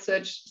justified,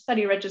 search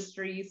study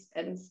registries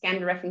and scan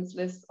the reference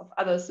list of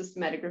other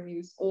systematic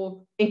reviews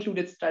or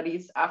included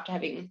studies after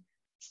having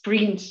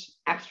screened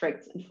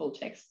abstracts in full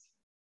text.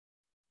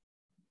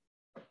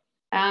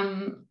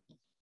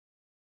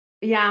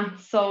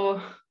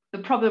 So the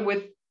problem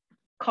with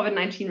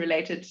COVID-19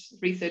 related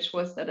research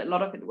was that a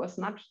lot of it was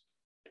not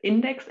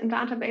indexed in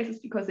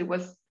databases because it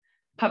was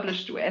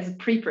published as a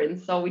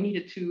preprint. So we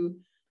needed to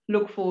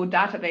look for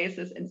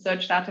databases and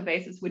search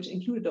databases which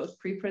included those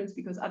preprints,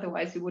 because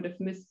otherwise you would have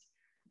missed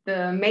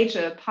the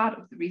major part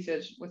of the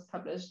research was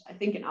published. I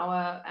think in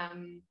our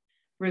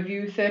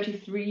review,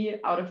 33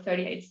 out of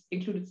 38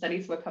 included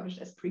studies were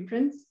published as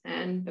preprints,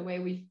 and the way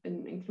we've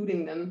been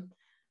including them,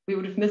 we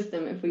would have missed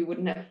them if we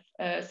wouldn't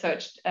have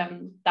searched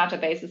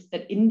databases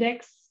that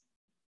index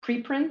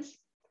preprints.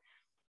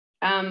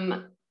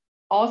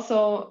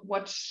 Also,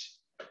 what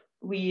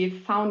we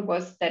found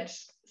was that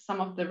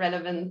some of the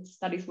relevant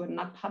studies were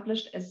not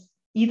published as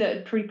either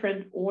a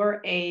preprint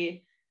or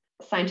a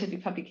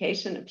scientific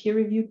publication, a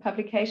peer-reviewed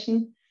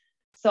publication.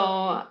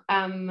 So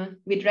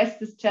we addressed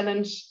this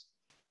challenge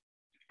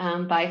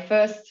by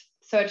first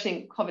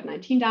searching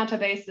COVID-19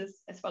 databases,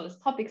 as well as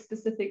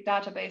topic-specific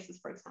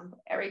databases, for example,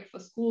 ERIC for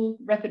school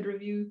rapid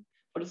review,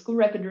 for the school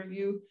rapid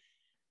review,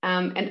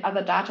 and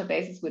other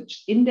databases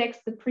which index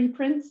the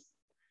preprints.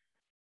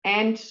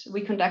 And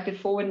we conducted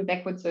forward and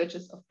backward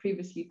searches of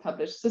previously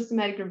published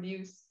systematic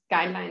reviews,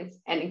 guidelines,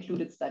 and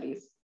included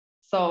studies.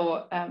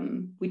 So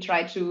we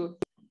try to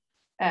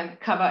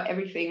cover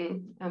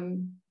everything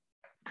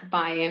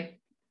by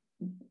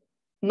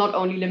not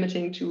only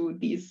limiting to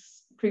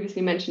these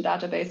previously mentioned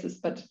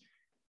databases, but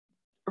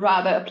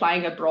rather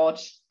applying a broad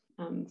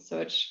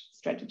search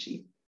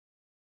strategy.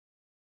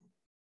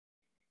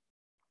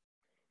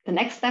 The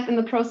next step in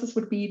the process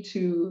would be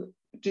to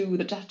do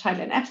the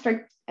title and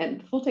abstract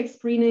and full text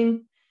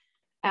screening.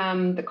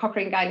 The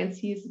Cochrane guidance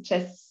here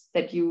suggests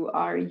that you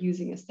are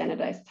using a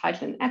standardized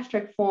title and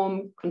abstract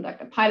form,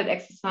 conduct a pilot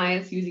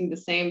exercise using the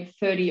same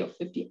 30 or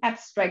 50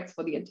 abstracts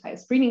for the entire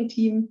screening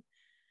team,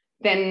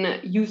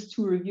 then use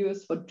 2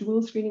 reviewers for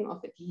dual screening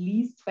of at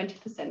least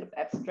 20% of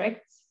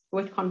abstracts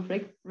with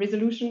conflict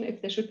resolution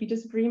if there should be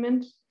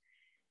disagreement,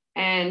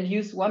 and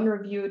use 1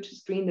 reviewer to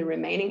screen the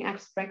remaining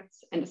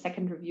abstracts and a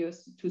second reviewer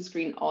to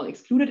screen all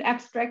excluded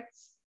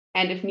abstracts,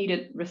 and if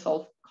needed,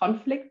 resolve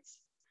conflicts.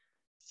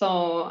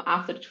 So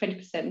after the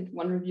 20%,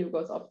 1 reviewer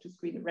goes off to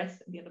screen the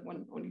rest, and the other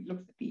one only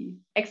looks at the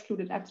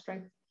excluded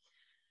abstracts.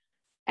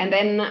 And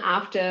then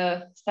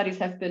after studies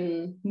have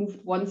been moved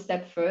 1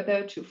 step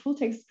further to full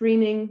text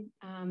screening,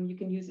 you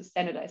can use a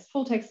standardized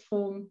full text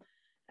form,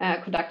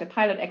 conduct a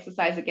pilot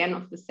exercise again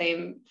of the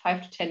same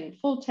 5 to 10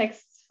 full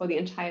texts for the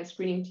entire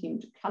screening team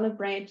to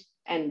calibrate,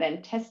 and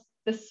then test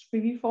this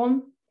review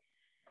form.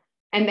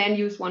 And then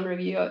use 1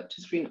 reviewer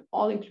to screen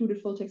all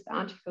included full text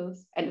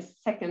articles and a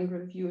second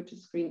reviewer to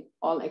screen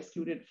all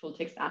excluded full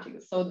text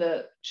articles. So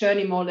the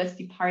journey more or less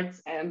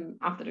departs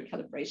after the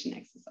calibration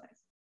exercise.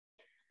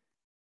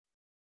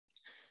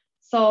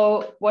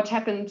 So what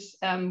happened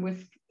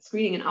with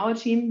screening in our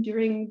team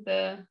during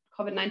the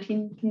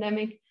COVID-19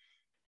 pandemic?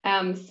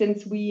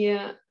 Since we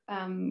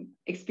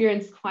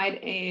experienced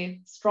quite a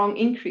strong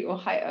increase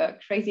or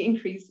crazy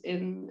increase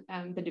in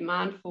the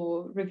demand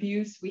for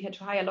reviews, we had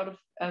to hire a lot of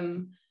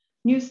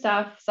new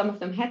staff. Some of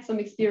them had some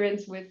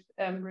experience with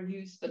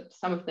reviews, but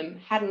some of them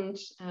hadn't.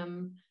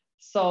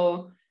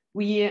 So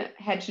we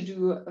had to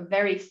do a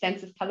very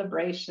extensive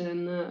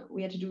calibration.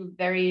 We had to do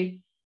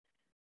very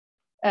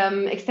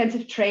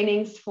extensive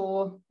trainings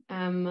for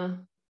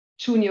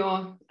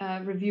junior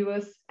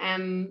reviewers.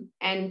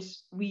 And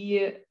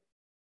we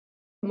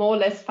more or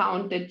less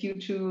found that due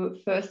to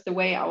first the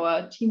way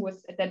our team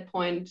was at that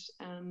point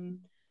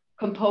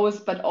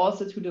composed, but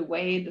also to the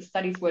way the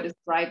studies were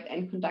described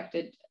and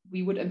conducted,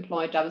 we would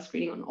employ double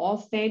screening on all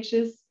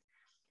stages.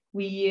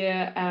 We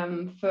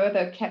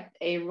further kept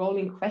a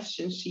rolling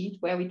question sheet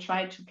where we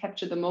tried to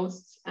capture the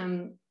most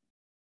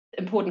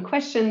important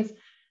questions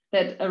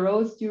that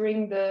arose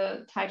during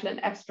the title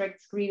and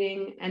abstract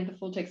screening and the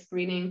full text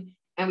screening.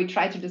 And we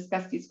tried to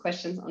discuss these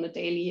questions on a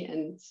daily,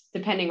 and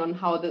depending on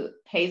how the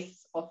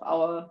pace of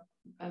our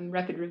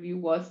rapid review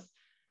was,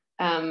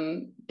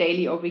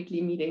 daily or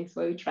weekly meetings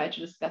where we try to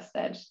discuss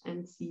that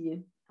and see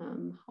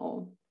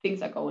how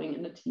things are going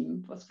in the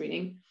team for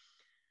screening.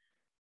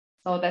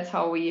 So that's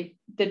how we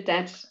did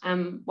that.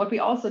 What we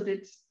also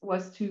did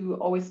was to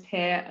always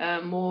pair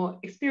a more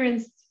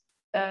experienced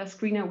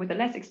screener with a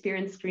less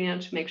experienced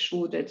screener to make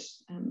sure that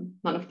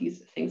none of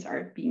these things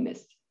are being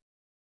missed.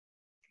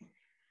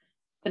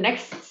 The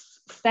next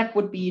step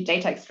would be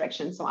data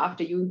extraction. So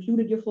after you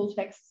included your full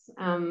texts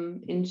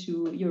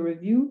into your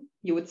review,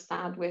 you would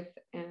start with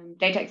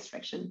data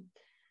extraction.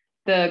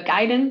 The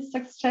guidance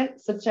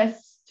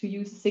suggests to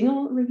use a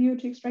single reviewer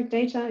to extract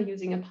data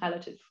using a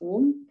piloted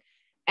form.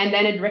 And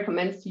then it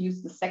recommends to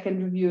use the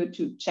second reviewer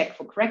to check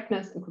for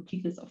correctness and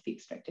completeness of the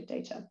extracted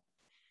data.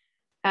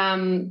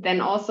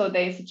 Then also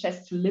they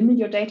suggest to limit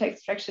your data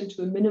extraction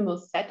to a minimal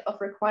set of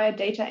required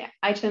data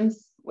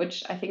items,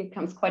 which I think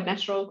comes quite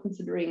natural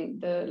considering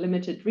the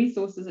limited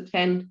resources at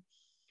hand,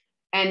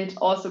 and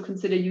also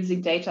consider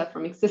using data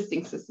from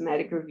existing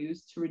systematic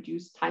reviews to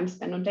reduce time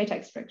spent on data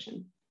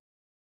extraction.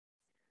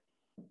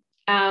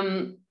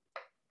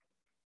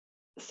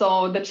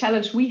 So the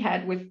challenge we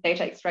had with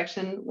data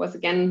extraction was,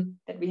 again,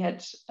 that we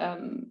had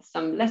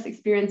some less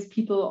experienced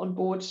people on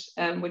board,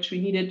 which we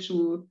needed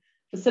to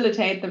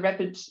facilitate the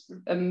rapid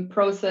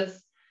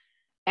process.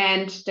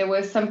 And there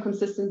were some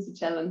consistency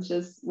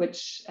challenges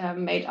which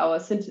made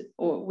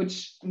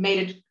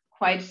it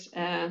quite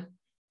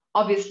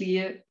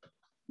obviously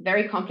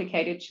very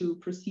complicated to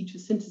proceed to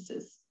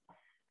synthesis.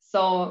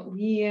 So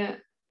we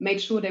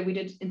made sure that we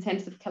did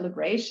intensive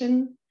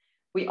calibration.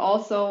 We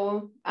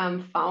also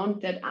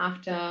found that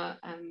after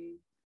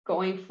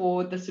going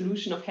for the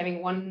solution of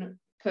having one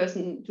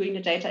person doing the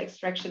data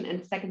extraction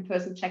and the second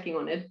person checking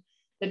on it,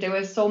 that there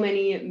were so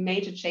many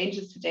major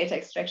changes to data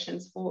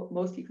extractions for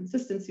mostly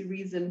consistency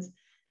reasons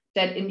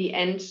that in the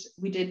end,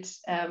 we did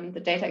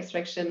the data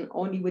extraction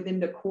only within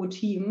the core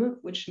team,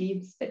 which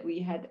means that we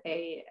had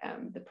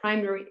the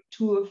primary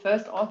 2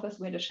 first authors.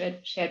 We had a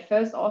shared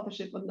first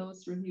authorship on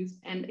those reviews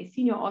and a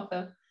senior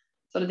author.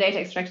 So the data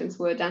extractions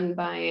were done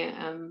by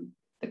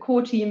the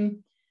core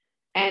team,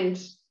 and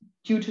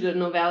due to the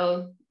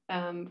novel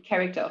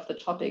character of the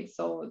topic,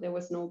 so there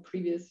was no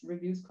previous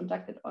reviews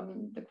conducted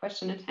on the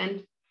question at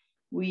hand,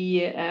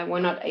 we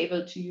were not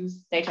able to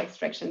use data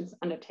extractions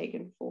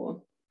undertaken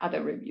for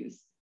other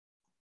reviews.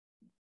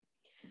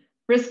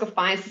 Risk of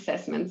bias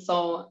assessment.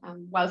 So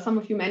while some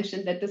of you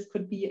mentioned that this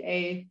could be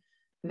a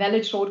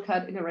valid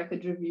shortcut in a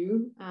rapid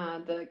review,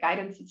 the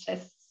guidance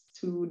suggests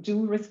to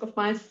do risk of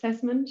bias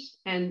assessment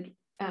and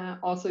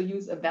also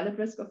use a valid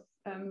risk of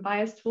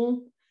bias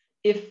tool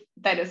if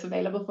that is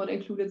available for the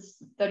included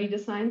study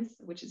designs,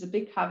 which is a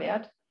big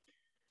caveat.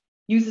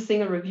 Use a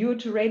single reviewer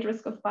to rate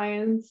risk of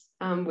bias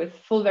with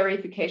full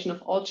verification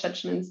of all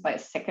judgments by a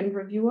second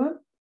reviewer.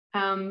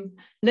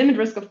 Limit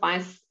risk of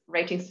bias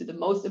ratings to the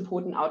most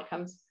important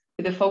outcomes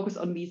with a focus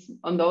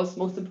on those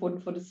most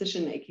important for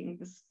decision making.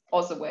 This is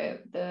also where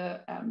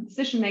the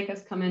decision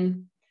makers come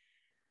in.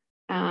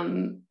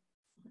 And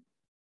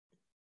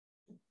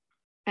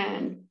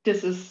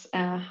this is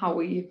how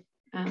we,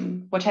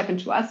 what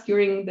happened to us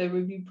during the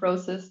review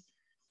process.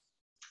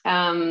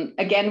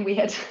 Again, we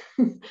had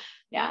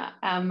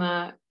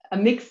a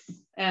mix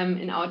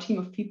in our team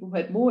of people who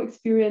had more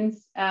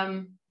experience.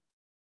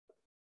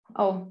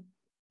 Oh,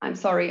 I'm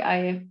sorry,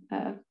 I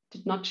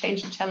did not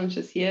change the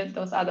challenges here.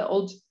 Those are the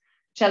old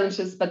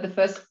challenges, but the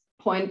first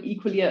point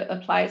equally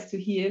applies to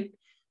here.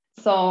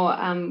 So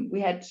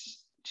we had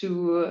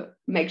to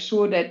make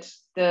sure that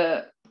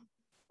the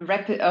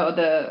risk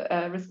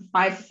of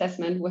bias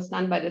assessment was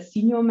done by the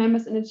senior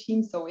members in the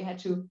team. So we had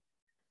to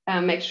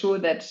make sure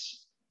that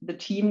the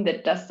team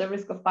that does the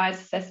risk of bias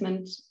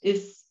assessment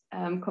is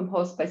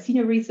composed by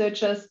senior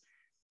researchers.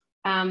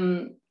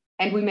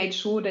 And we made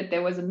sure that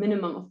there was a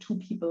minimum of 2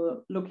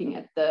 people looking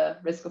at the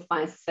risk of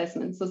bias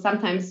assessment. So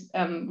sometimes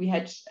we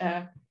had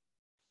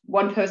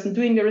one person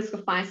doing the risk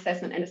of bias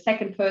assessment and a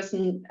second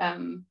person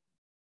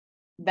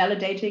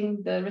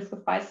validating the risk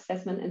of bias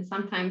assessment. And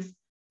sometimes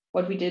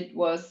what we did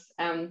was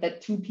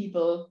that 2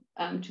 people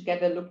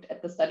together looked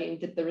at the study and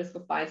did the risk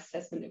of bias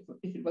assessment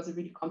if it was a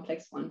really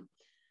complex one.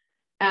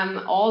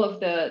 All of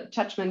the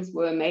judgments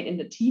were made in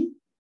the team.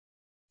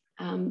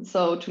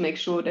 So to make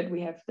sure that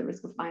we have the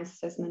risk of bias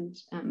assessment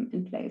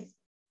in place.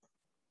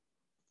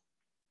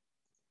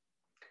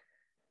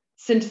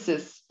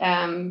 Synthesis.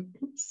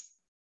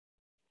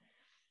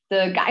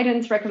 The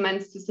guidance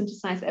recommends to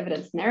synthesize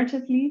evidence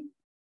narratively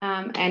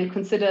and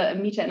consider a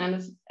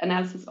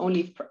meta-analysis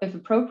only if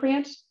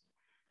appropriate.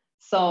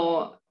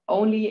 So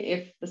only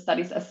if the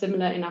studies are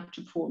similar enough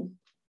to form.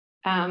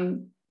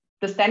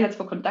 The standards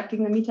for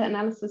conducting the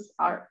meta-analysis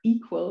are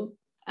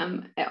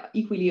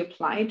equally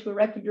applied to a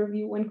rapid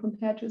review when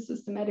compared to a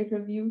systematic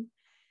review.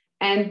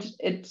 And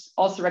it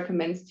also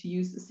recommends to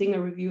use a single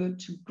reviewer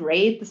to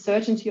grade the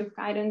certainty of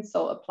guidance,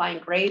 so applying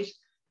grade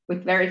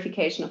with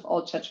verification of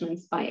all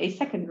judgments by a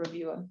second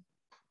reviewer.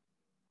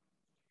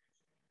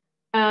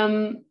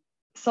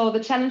 So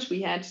the challenge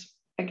we had,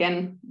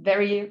 again,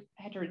 very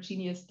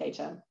heterogeneous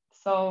data.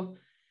 So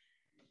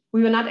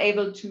we were not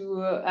able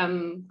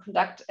to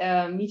conduct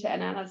a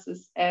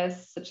meta-analysis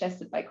as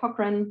suggested by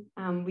Cochrane.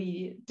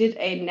 We did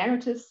a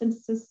narrative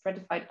synthesis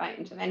stratified by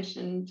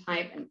intervention,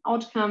 type, and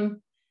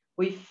outcome.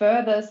 We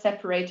further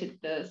separated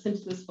the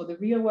synthesis for the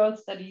real-world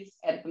studies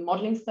and the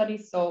modeling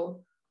studies.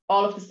 So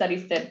all of the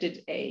studies that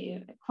did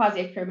a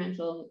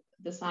quasi-experimental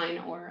design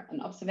or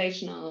an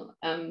observational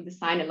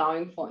design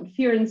allowing for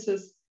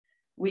inferences,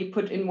 we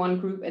put in one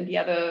group, and the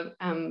other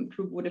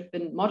group would have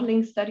been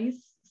modeling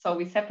studies. So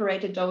we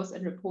separated those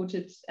and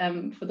reported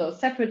for those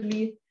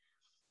separately.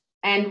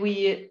 And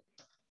we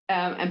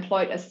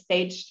employed a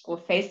staged or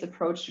phased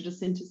approach to the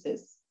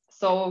synthesis.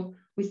 So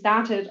we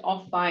started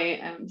off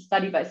by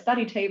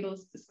study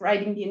tables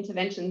describing the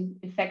intervention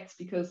effects,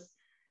 because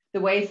the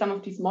way some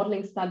of these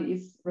modeling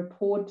studies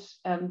report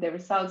their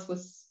results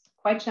was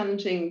quite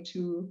challenging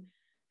to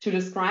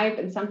describe.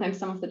 And sometimes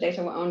some of the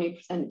data were only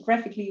presented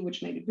graphically,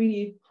 which made it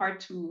really hard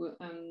to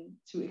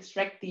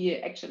extract the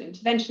actual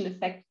intervention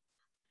effect.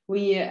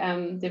 We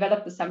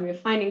developed the summary of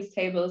findings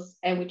tables,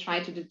 and we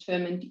tried to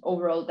determine the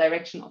overall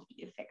direction of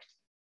the effect.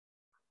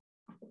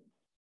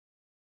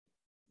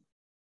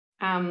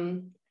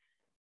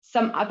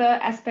 Some other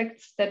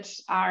aspects that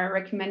are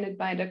recommended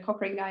by the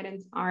Cochrane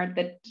guidance are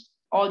that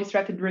all these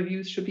rapid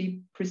reviews should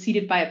be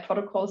preceded by a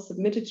protocol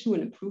submitted to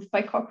and approved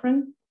by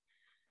Cochrane.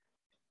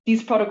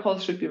 These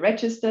protocols should be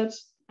registered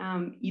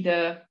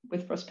either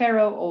with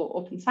Prospero or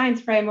Open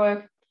Science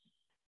Framework.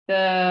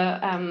 The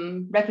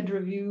rapid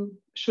review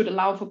should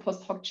allow for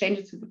post hoc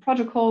changes to the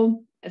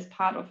protocol as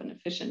part of an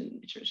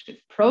efficient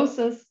iterative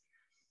process.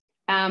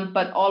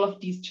 But all of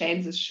these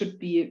changes should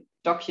be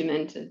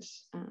documented,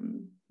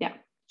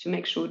 to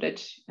make sure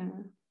that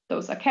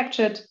those are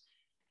captured.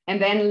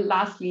 And then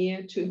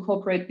lastly, to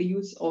incorporate the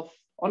use of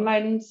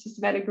online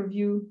systematic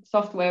review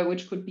software,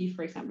 which could be,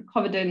 for example,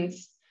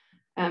 Covidence,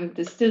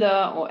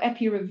 Distiller, or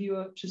Epi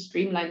Reviewer, to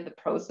streamline the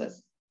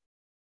process.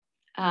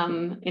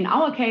 In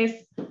our case,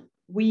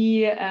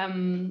 we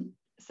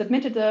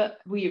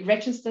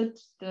registered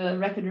the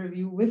rapid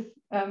review with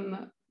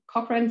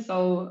Cochrane.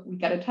 So we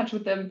got in touch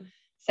with them,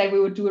 said we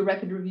would do a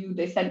rapid review.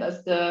 They sent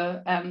us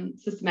the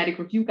systematic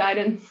review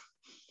guidance,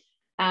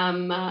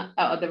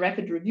 or the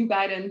rapid review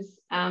guidance.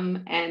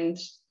 And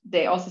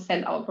they also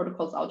sent our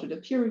protocols out to the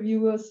peer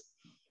reviewers.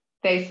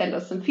 They sent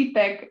us some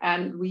feedback,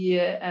 and we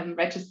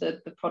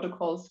registered the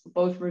protocols for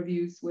both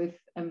reviews with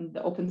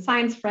the Open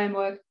Science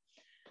Framework.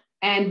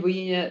 And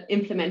we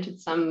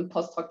implemented some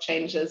post hoc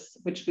changes,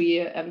 which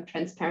we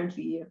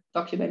transparently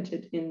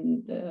documented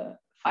in the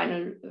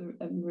final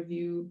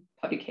review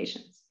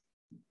publications.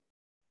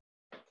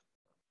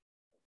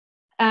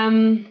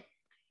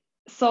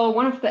 so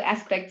one of the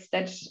aspects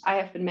that I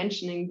have been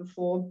mentioning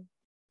before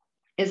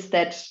is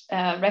that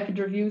rapid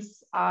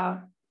reviews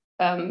are,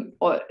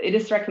 or it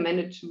is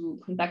recommended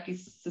to conduct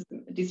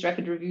these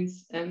rapid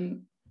reviews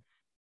in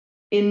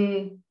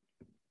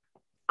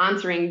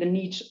answering the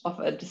need of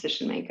a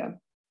decision maker.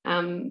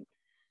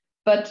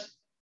 But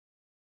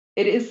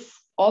it is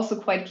also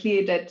quite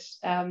clear that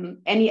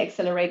any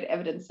accelerated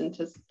evidence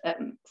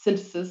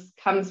synthesis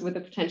comes with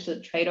a potential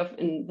trade-off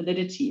in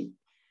validity.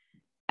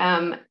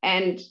 And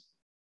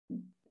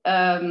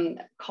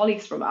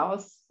colleagues from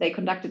ours, they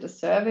conducted a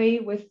survey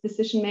with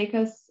decision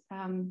makers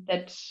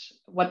that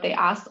what they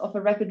asked of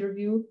a rapid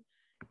review.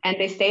 And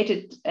they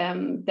stated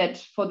that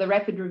for the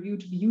rapid review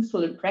to be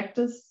useful in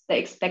practice, they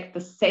expect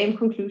the same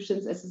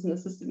conclusions as in a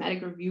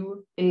systematic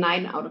review in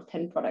 9 out of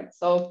 10 products.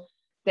 So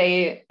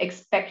they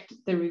expect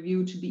the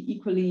review to be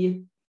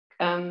equally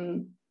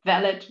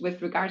valid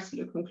with regards to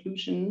the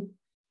conclusion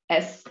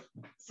as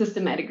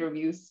systematic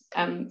reviews.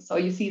 So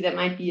you see there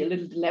might be a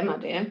little dilemma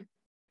there.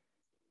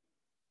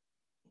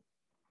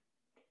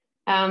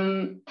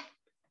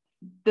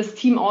 This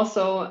team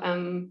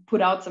also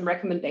put out some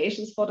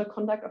recommendations for the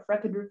conduct of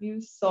rapid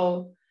reviews.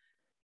 So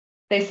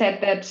they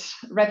said that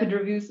rapid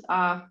reviews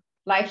are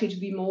likely to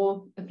be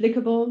more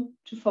applicable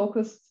to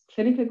focused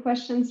clinical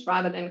questions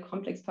rather than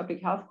complex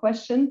public health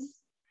questions.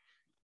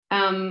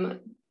 It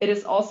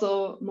is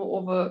also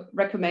moreover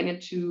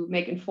recommended to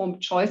make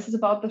informed choices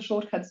about the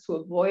shortcuts to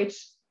avoid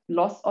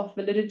loss of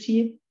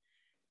validity,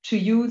 to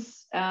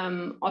use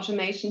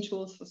automation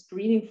tools for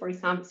screening, for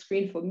example,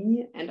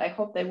 Screen4Me, and I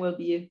hope there will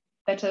be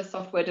better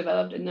software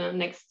developed in the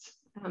next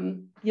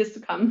years to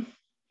come.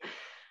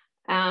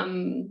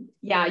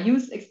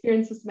 Use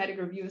experienced systematic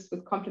reviewers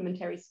with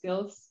complementary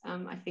skills.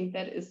 I think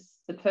that is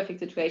the perfect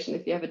situation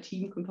if you have a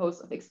team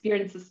composed of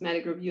experienced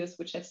systematic reviewers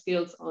which have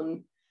skills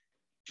on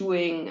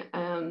doing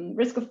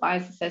risk of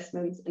bias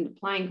assessments and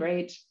applying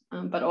grade,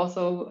 but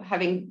also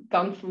having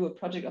gone through a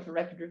project of a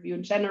rapid review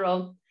in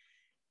general.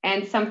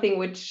 And something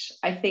which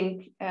I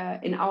think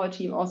in our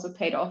team also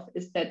paid off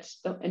is that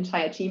the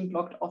entire team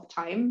blocked off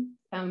time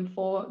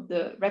for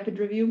the rapid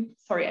review.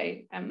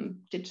 Sorry, I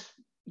did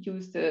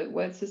use the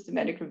word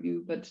systematic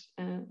review, but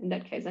in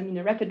that case, I mean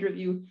a rapid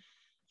review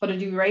for the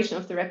duration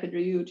of the rapid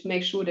review to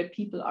make sure that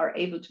people are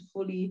able to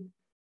fully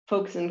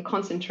focus and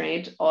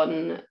concentrate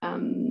on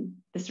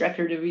this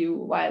rapid review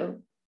while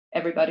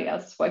everybody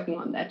else is working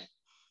on that.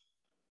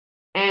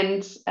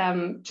 And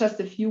just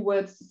a few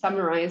words to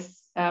summarize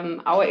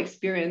our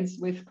experience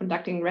with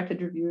conducting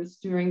rapid reviews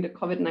during the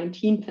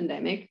COVID-19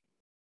 pandemic.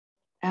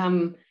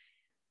 And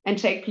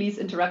Jake, please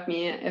interrupt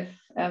me if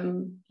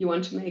you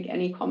want to make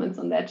any comments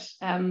on that.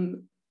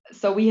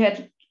 So we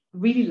had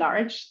really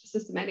large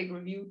systematic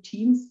review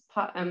teams,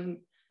 some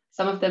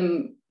of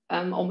them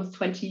almost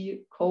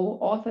 20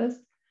 co-authors.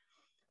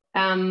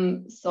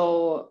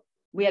 So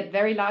we had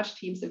very large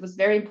teams. It was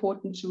very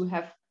important to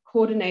have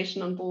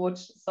coordination on board.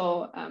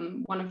 So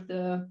one of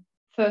the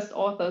first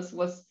authors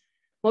was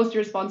mostly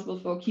responsible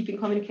for keeping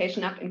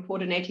communication up and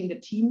coordinating the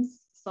teams.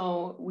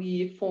 So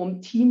we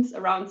formed teams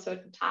around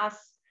certain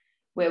tasks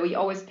where we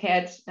always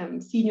paired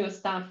senior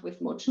staff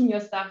with more junior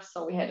staff.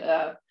 So we had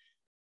a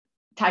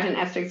title and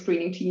abstract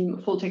screening team,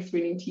 a full text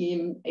screening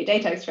team, a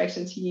data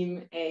extraction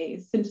team,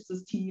 a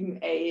synthesis team,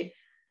 a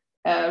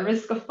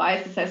risk of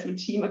bias assessment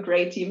team, a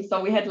grade team.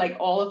 So we had like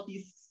all of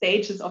these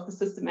stages of the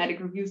systematic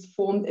reviews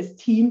formed as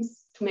teams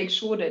to make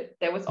sure that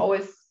there was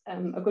always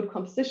a good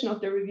composition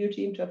of the review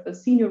team, to have the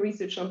senior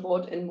research on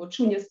board and more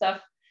junior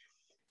stuff.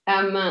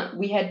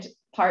 We had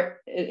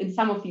in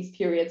some of these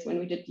periods when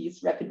we did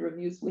these rapid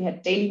reviews, we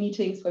had daily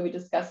meetings where we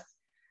discussed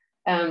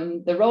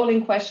the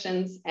rolling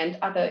questions and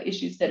other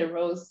issues that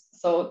arose.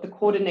 So the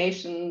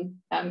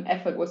coordination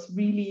effort was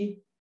really,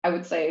 I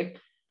would say,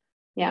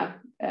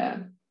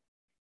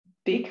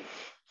 big.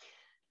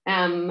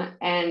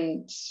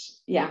 And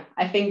yeah,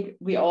 I think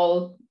we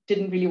all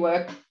didn't really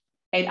work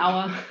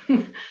 8-hour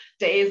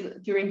days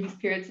during these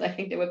periods. I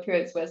think there were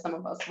periods where some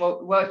of us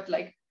worked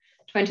like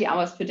 20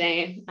 hours per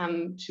day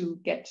to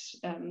get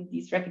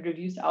these rapid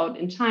reviews out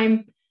in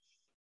time.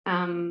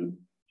 And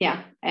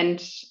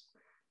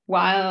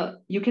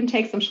while you can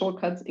take some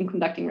shortcuts in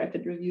conducting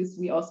rapid reviews,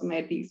 we also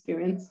made the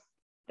experience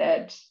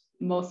that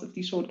most of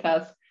these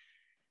shortcuts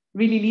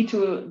really lead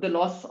to the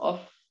loss of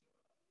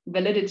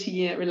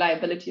validity,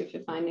 reliability of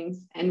your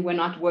findings, and were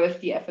not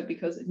worth the effort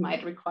because it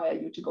might require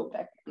you to go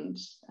back and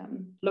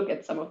look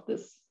at some of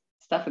this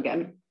stuff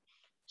again.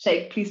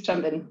 Jake, please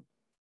jump in.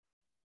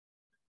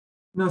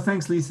 No,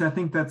 thanks, Lisa. I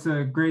think that's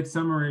a great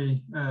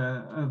summary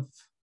and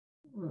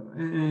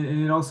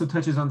it also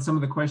touches on some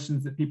of the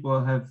questions that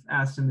people have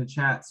asked in the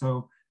chat.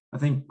 So I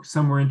think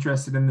some were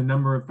interested in the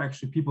number of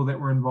actually people that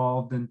were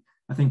involved, and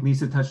I think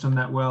Lisa touched on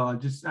that well.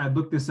 I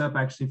looked this up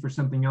actually for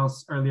something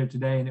else earlier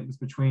today, and it was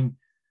between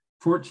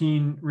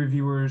 14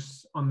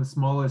 reviewers on the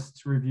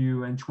smallest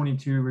review and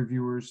 22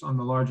 reviewers on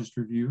the largest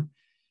review.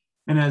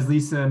 And as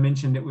Lisa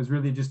mentioned, it was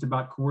really just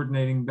about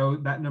coordinating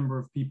that number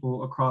of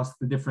people across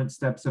the different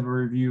steps of a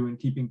review and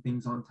keeping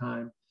things on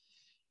time.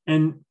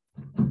 And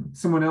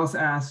someone else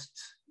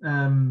asked,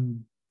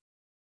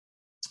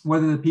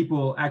 whether the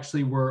people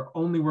actually were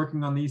only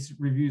working on these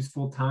reviews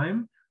full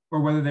time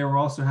or whether they were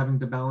also having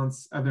to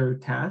balance other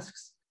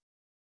tasks.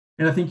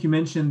 And I think you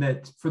mentioned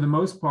that for the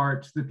most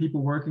part, the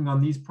people working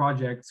on these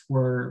projects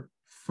were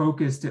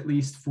focused at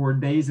least for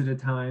days at a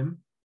time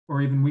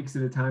or even weeks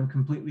at a time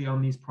completely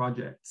on these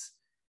projects.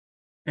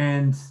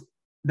 And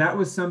that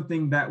was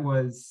something that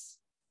was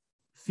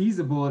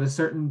feasible at a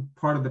certain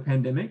part of the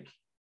pandemic.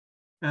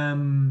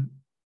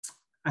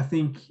 I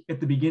think at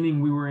the beginning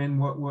we were in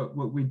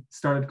what we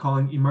started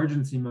calling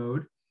emergency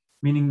mode,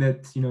 meaning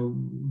that, you know,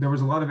 there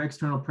was a lot of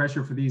external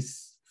pressure for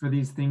these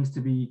things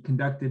to be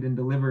conducted and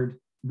delivered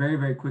very,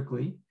 very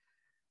quickly.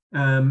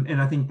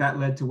 And I think that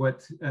led to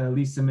what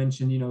Lisa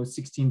mentioned, you know,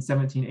 16,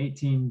 17,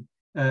 18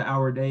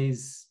 hour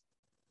days.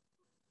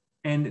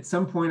 And at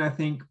some point, I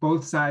think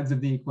both sides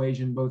of the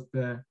equation, both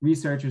the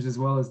researchers as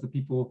well as the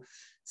people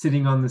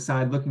sitting on the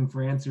side looking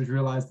for answers,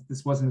 realized that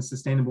this wasn't a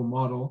sustainable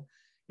model.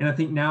 And I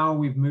think now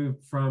we've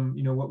moved from,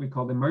 you know, what we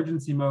call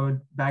emergency mode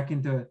back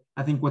into,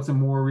 I think, what's a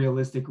more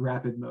realistic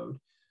rapid mode.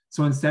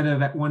 So instead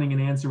of wanting an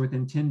answer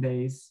within 10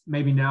 days,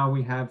 maybe now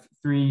we have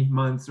 3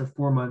 months or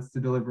 4 months to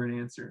deliver an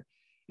answer.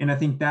 And I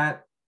think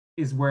that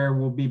is where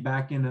we'll be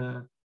back in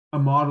a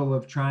model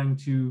of trying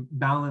to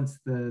balance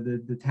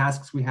the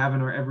tasks we have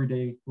in our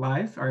everyday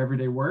life, our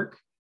everyday work,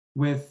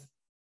 with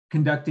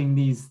conducting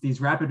these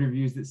rapid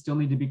reviews that still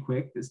need to be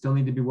quick, that still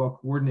need to be well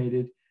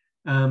coordinated,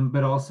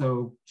 but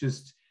also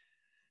just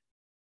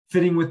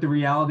fitting with the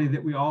reality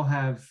that we all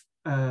have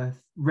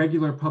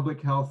regular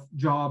public health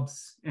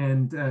jobs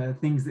and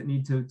things that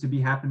need to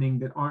be happening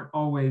that aren't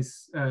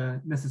always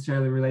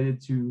necessarily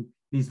related to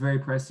these very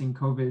pressing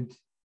COVID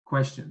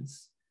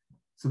questions.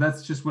 So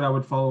that's just what I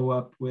would follow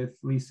up with,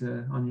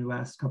 Lisa, on your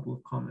last couple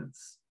of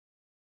comments.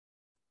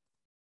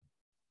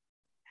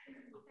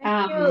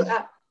 Thank you.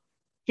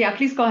 Yeah,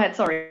 please go ahead,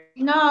 sorry.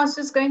 No, I was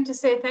just going to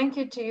say thank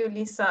you to you,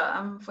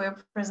 Lisa, for your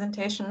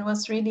presentation. It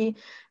was really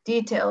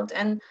detailed.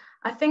 And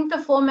I think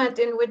the format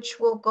in which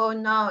we'll go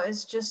now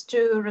is just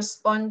to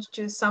respond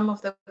to some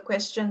of the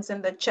questions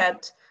in the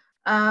chat.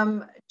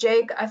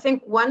 Jake, I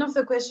think one of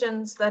the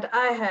questions that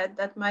I had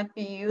that might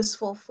be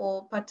useful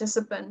for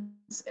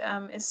participants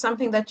is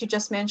something that you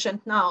just mentioned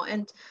now.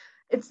 And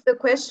it's the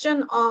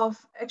question of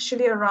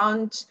actually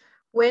around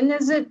when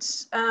is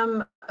it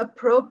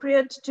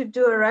appropriate to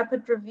do a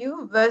rapid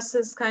review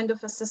versus kind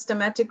of a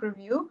systematic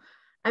review?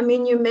 I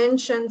mean, you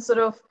mentioned sort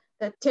of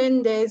the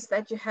 10 days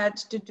that you had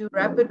to do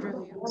rapid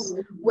reviews.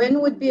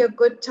 When would be a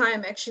good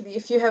time actually,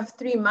 if you have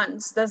 3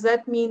 months? Does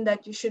that mean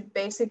that you should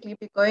basically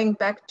be going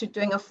back to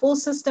doing a full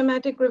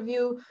systematic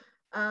review?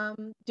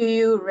 Do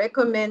you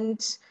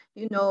recommend,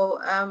 you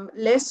know,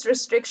 less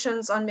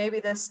restrictions on maybe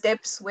the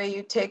steps where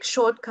you take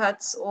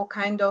shortcuts or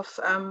kind of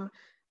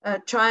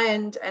try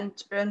and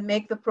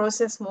make the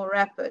process more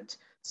rapid?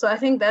 So I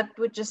think that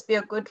would just be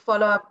a good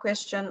follow-up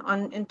question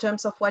on in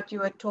terms of what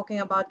you were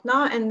talking about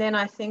now. And then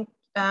I think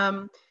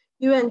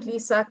you and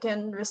Lisa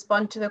can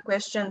respond to the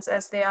questions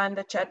as they are in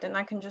the chat, and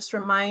I can just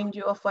remind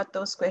you of what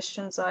those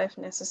questions are if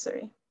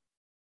necessary.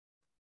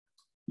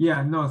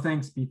 Yeah, no,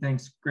 thanks, B.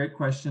 Thanks. Great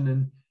question.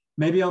 And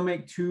maybe I'll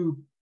make 2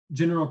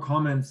 general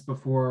comments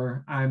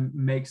before I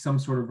make some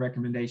sort of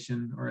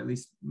recommendation or at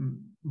least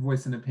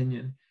voice an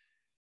opinion.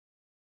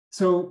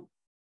 So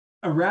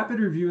a rapid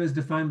review as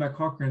defined by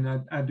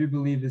Cochrane, I do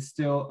believe is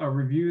still a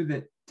review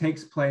that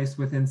takes place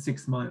within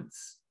 6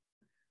 months.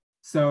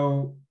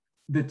 So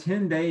the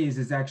 10 days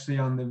is actually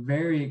on the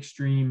very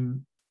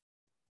extreme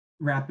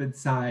rapid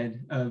side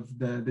of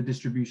the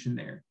distribution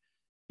there.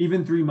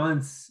 Even 3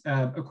 months,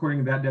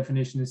 according to that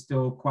definition, is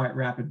still quite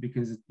rapid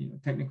because, you know,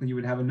 technically you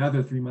would have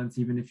another 3 months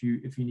even if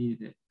you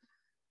needed it.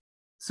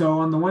 So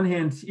on the one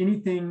hand,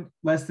 anything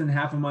less than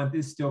half a month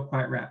is still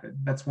quite rapid.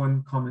 That's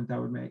one comment I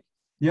would make.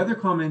 The other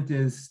comment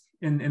is,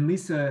 and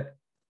Lisa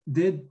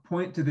did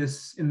point to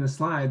this in the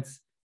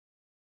slides,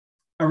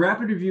 a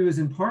rapid review is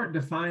in part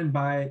defined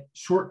by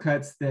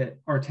shortcuts that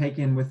are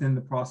taken within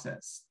the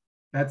process.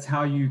 That's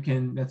how you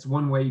can, that's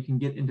one way you can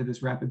get into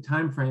this rapid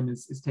time frame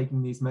is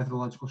taking these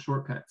methodological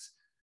shortcuts.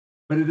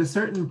 But at a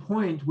certain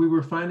point, we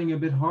were finding it a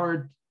bit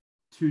hard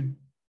to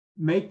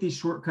make these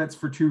shortcuts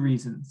for 2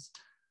 reasons.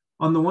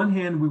 On the one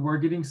hand, we were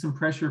getting some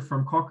pressure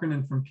from Cochrane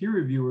and from peer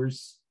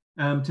reviewers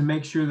to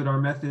make sure that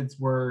our methods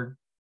were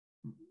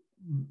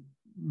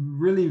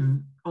really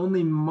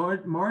only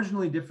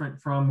marginally different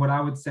from what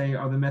I would say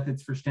are the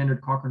methods for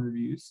standard Cochrane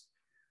reviews.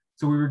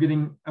 So we were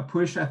getting a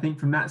push, I think,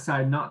 from that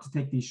side not to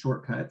take these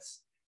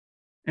shortcuts.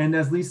 And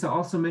as Lisa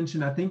also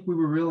mentioned, I think we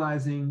were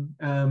realizing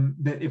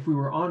that if we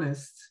were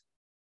honest,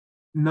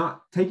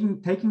 not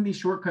taking these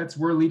shortcuts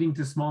were leading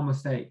to small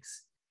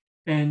mistakes.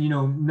 And, you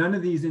know, none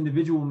of these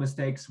individual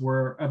mistakes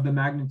were of the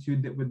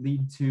magnitude that would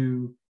lead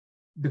to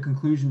the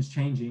conclusions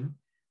changing.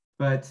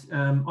 But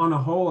on a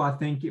whole, I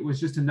think it was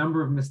just a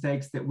number of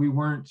mistakes that we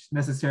weren't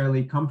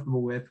necessarily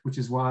comfortable with, which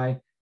is why,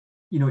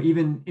 you know,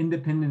 even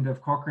independent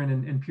of Cochrane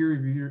and peer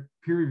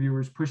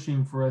reviewers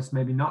pushing for us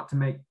maybe not to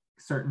make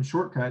certain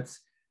shortcuts,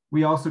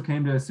 we also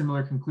came to a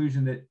similar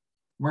conclusion that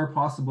where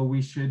possible,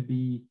 we should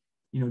be,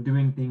 you know,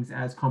 doing things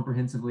as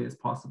comprehensively as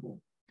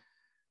possible.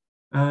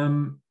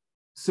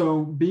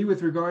 So B,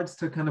 with regards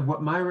to kind of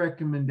what my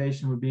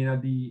recommendation would be, and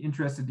I'd be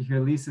interested to hear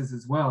Lisa's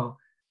as well.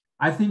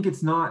 I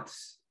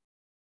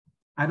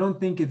don't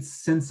think it's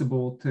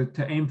sensible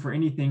to aim for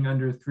anything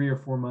under 3 or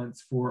 4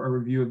 months for a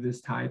review of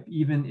this type,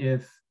 even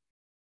if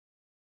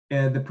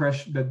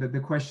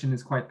the question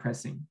is quite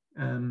pressing.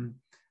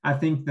 I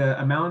think the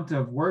amount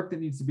of work that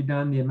needs to be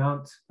done, the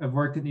amount of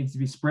work that needs to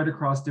be spread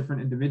across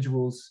different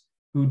individuals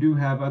who do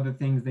have other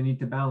things they need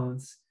to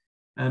balance,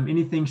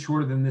 anything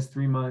shorter than this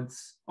 3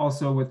 months,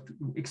 also with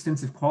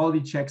extensive quality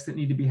checks that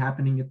need to be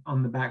happening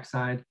on the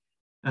backside,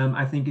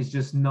 I think is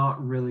just not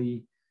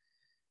really,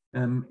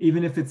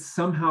 even if it's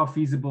somehow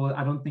feasible,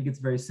 I don't think it's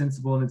very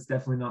sensible, and it's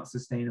definitely not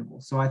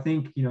sustainable. So I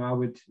think, I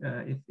would,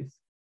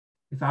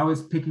 if I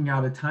was picking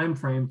out a time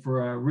frame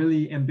for a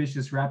really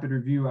ambitious rapid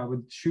review, I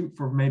would shoot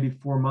for maybe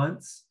 4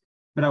 months,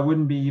 but I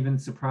wouldn't be even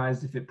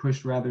surprised if it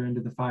pushed rather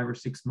into the 5 or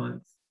 6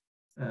 month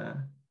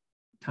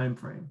time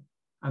frame.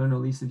 I don't know,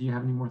 Lisa, do you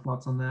have any more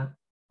thoughts on that?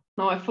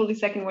 No, I fully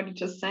second what you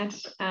just said.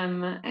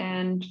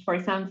 And for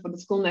example, for the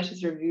school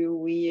measures review,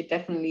 we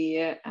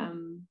definitely,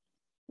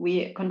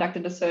 we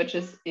conducted the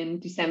searches in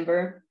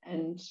December,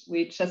 and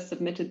we just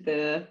submitted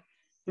the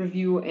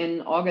review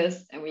in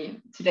August.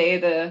 And today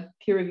the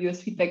peer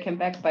reviewers feedback came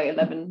back by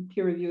 11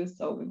 peer reviews.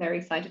 So we're very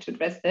excited to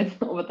address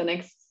that over the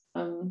next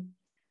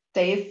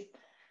days.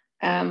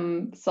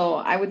 So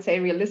I would say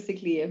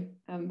realistically,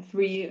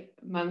 3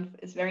 months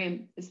is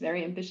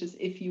very ambitious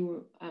if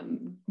you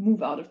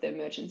move out of the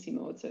emergency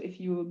mode. So if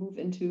you move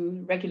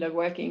into regular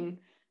working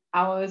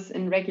hours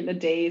and regular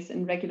days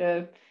and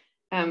regular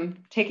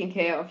taking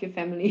care of your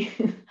family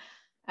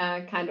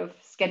kind of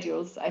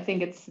schedules, I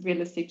think it's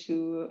realistic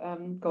to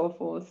go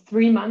for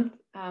 3 months.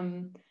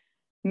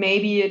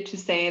 Maybe to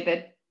say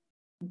that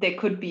there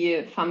could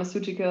be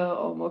pharmaceutical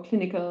or more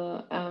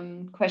clinical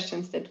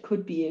questions that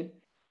could be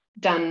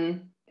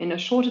done in a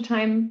shorter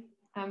time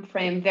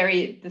frame,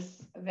 very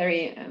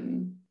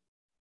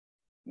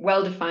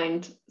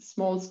well-defined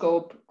small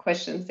scope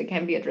questions that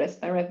can be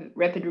addressed by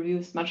rapid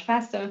reviews much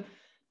faster.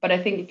 But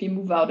I think if you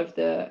move out of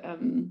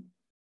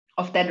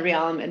that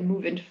realm and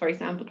move into, for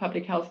example,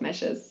 public health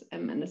measures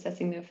and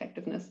assessing the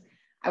effectiveness,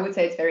 I would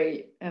say it's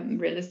very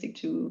realistic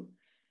to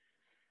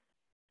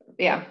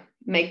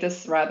make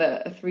this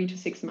rather a 3 to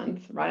 6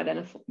 month rather than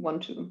a 1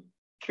 to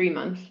 3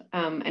 month.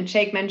 And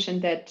Jake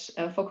mentioned that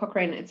for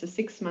Cochrane, it's a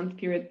 6 month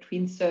period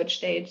between search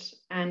date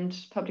and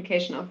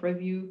publication of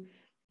review.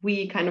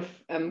 We kind of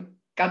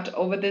got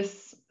over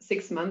this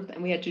 6 months,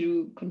 and we had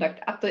to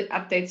conduct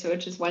update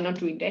searches while not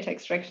doing data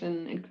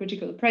extraction and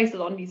critical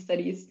appraisal on these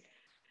studies.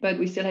 But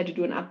we still had to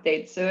do an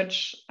update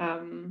search.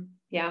 And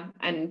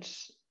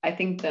I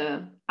think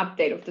the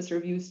update of this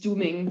review is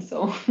dooming.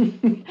 So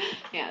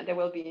there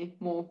will be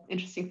more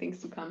interesting things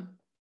to come.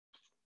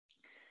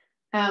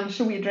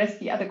 Should we address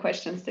the other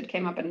questions that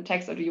came up in the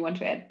text, or do you want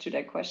to add to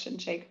that question,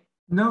 Jake?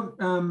 No,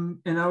 and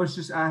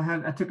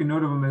I took a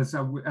note of them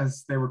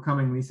as they were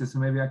coming, Lisa, so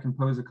maybe I can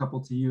pose a couple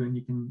to you and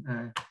you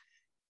can,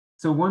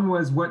 so one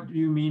was, what do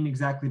you mean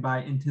exactly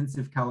by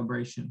intensive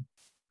calibration?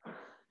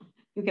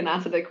 You can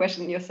answer that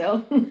question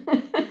yourself.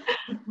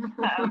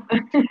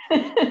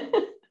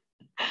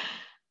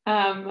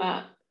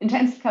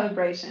 Intensive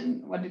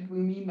calibration, what did we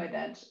mean by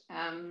that?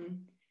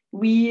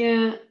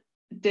 We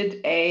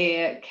did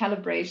a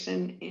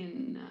calibration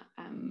in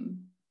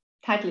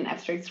title and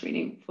abstract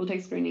screening, full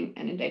text screening,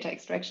 and in data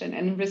extraction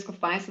and in risk of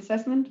bias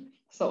assessment.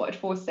 So at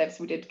 4 steps,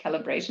 we did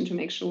calibration to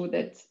make sure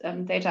that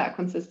data are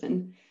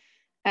consistent.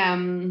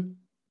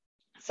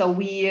 So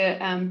we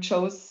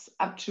chose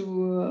up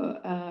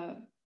to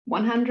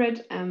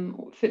 100,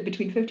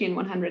 between 50 and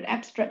 100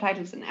 abstract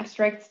titles and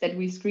abstracts that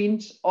we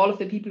screened all of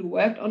the people who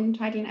worked on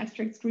title and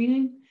abstract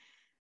screening.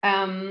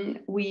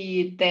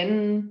 We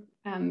then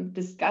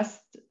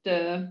discussed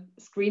the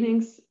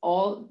screenings,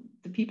 all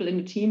the people in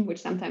the team,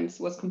 which sometimes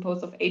was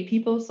composed of 8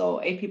 people.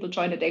 So 8 people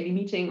joined a daily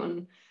meeting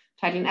on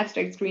title and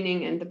abstract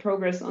screening and the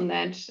progress on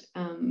that.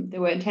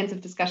 There were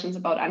intensive discussions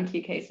about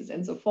unclear cases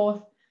and so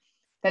forth.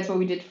 That's what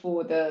we did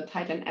for the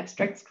title and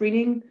abstract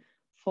screening.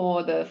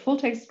 For the full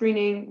text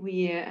screening,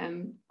 we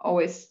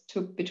always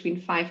took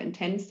between 5 and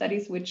 10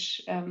 studies,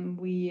 which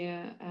we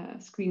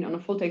screened on a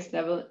full text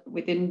level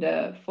within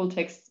the full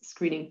text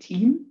screening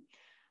team,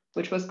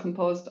 which was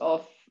composed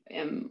of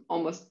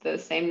almost the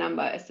same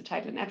number as the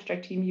title and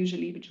abstract team,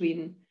 usually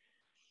between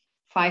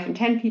 5 and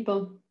 10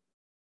 people,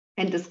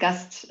 and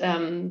discussed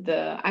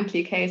the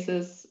unclear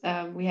cases.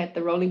 We had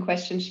the rolling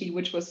question sheet,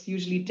 which was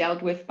usually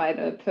dealt with by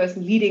the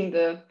person leading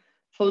the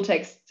full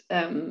text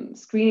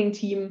screening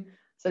team.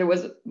 So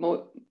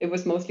it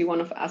was mostly one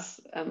of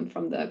us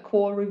from the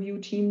core review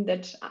team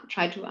that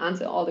tried to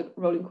answer all the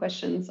rolling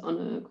questions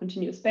on a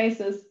continuous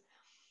basis.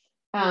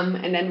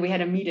 And then we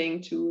had a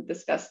meeting to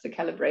discuss the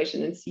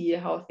calibration and see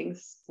how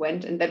things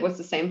went. And that was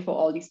the same for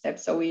all these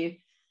steps. So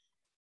we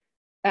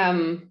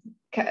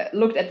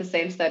looked at the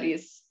same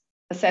studies,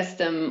 assessed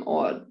them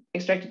or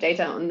extracted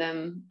data on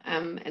them,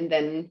 and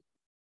then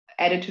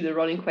added to the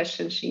rolling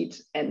question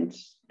sheet and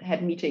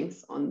had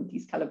meetings on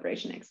these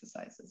calibration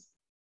exercises.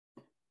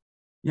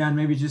 Yeah, and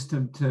maybe just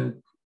to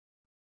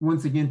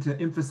once again, to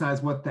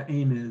emphasize what the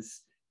aim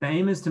is. The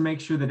aim is to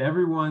make sure that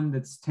everyone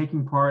that's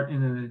taking part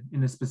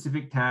in a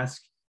specific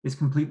task is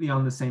completely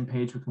on the same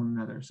page with one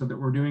another, so that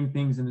we're doing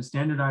things in a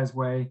standardized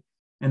way,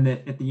 and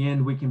that at the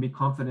end we can be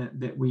confident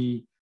that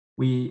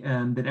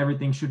that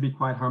everything should be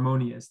quite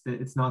harmonious, that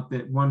it's not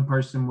that one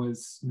person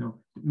was,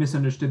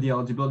 misunderstood the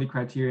eligibility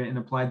criteria and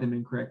applied them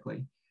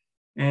incorrectly.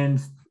 And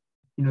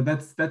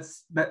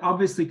that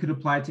obviously could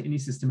apply to any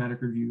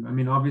systematic review. I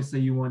mean, obviously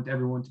you want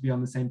everyone to be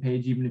on the same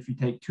page, even if you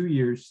take 2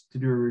 years to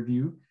do a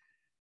review.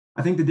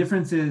 I think the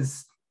difference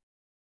is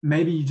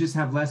maybe you just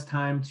have less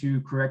time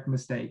to correct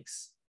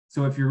mistakes.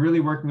 So if you're really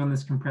working on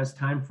this compressed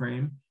time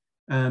frame,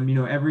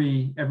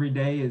 every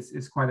day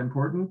is quite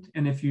important.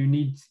 And if you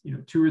need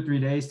 2 or 3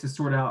 days to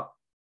sort out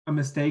a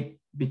mistake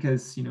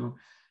because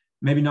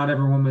maybe not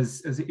everyone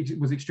was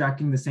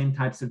extracting the same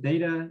types of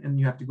data, and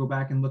you have to go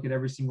back and look at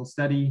every single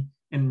study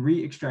and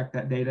re-extract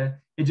that data,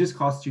 it just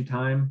costs you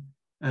time.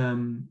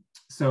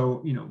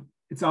 So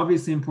it's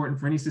obviously important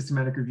for any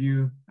systematic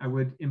review. I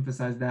would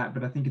emphasize that,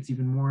 but I think it's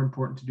even more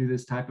important to do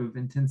this type of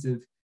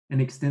intensive and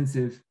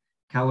extensive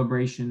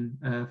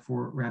calibration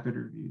for rapid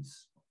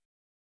reviews.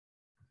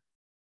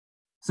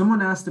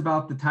 Someone asked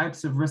about the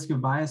types of risk of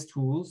bias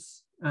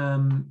tools,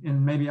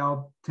 and maybe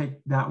I'll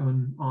take that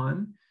one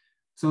on.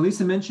 So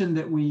Lisa mentioned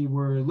that we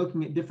were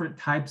looking at different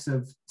types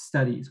of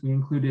studies. We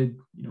included,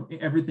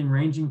 everything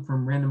ranging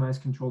from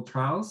randomized controlled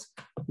trials,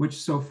 which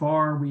so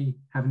far we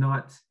have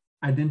not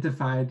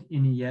identified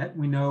any yet.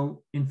 We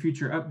know in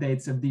future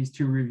updates of these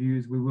 2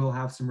 reviews, we will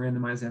have some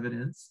randomized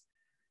evidence,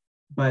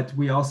 but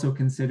we also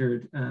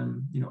considered,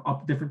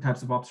 different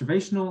types of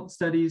observational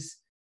studies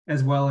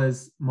as well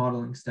as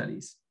modeling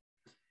studies.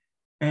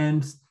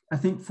 And I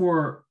think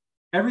for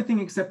everything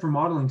except for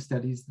modeling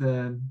studies,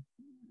 the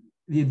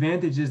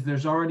advantage is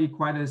there's already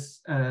quite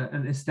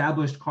an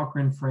established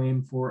Cochrane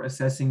frame for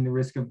assessing the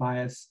risk of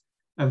bias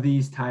of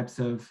these types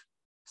of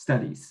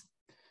studies.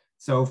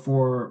 So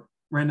for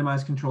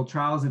randomized controlled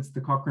trials, it's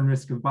the Cochrane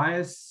Risk of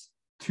Bias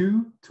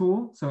 2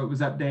 tool. So it was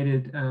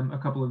updated a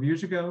couple of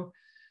years ago.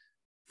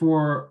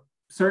 For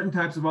certain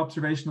types of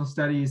observational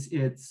studies,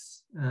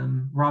 it's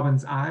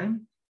Robbins I.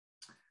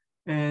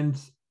 And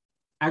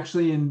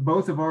actually in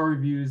both of our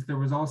reviews, there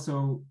was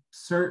also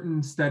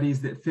certain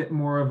studies that fit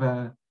more of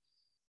a,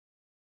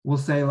 we'll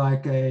say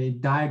like a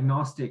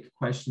diagnostic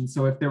question.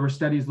 So if there were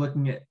studies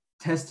looking at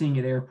testing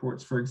at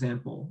airports, for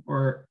example,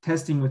 or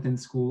testing within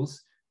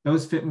schools,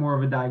 those fit more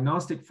of a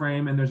diagnostic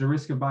frame. And there's a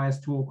risk of bias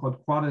tool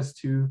called Quadas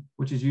 2,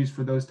 which is used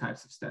for those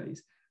types of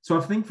studies. So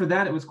I think for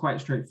that, it was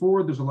quite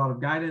straightforward. There's a lot of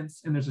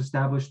guidance and there's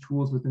established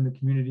tools within the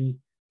community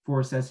for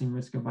assessing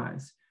risk of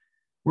bias.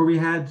 Where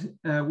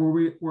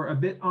we were a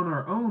bit on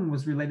our own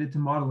was related to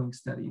modeling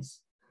studies.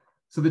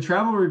 So the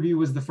travel review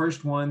was the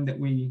first one that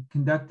we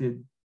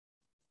conducted.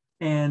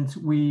 And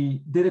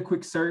we did a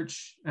quick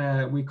search.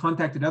 We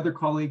contacted other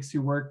colleagues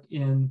who work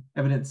in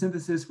evidence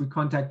synthesis. We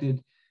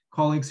contacted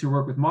colleagues who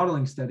work with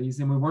modeling studies,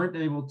 and we weren't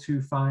able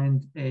to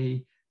find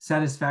a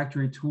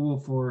satisfactory tool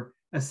for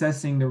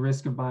assessing the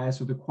risk of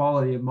bias or the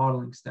quality of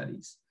modeling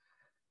studies.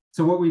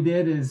 So what we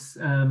did is,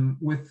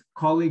 with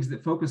colleagues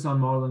that focus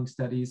on modeling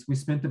studies, we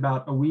spent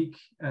about a week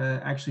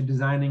actually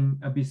designing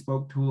a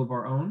bespoke tool of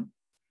our own.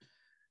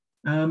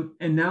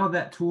 And now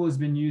that tool has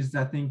been used,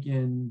 I think,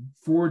 in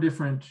 4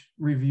 different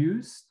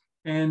reviews.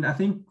 And I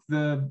think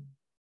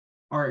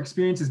our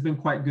experience has been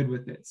quite good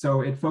with it.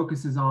 So it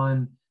focuses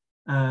on,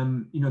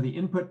 the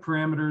input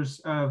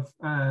parameters of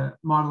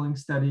modeling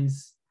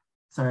studies.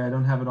 Sorry, I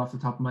don't have it off the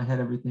top of my head,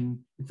 everything.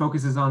 It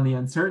focuses on the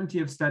uncertainty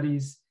of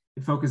studies.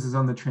 It focuses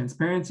on the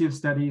transparency of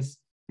studies,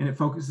 and it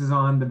focuses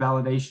on the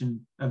validation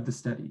of the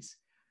studies.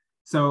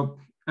 So,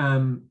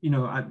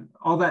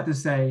 all that to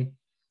say,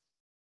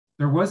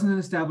 there wasn't an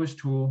established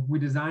tool. We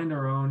designed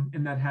our own,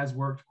 and that has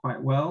worked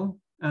quite well.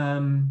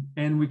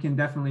 And we can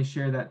definitely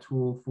share that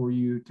tool for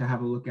you to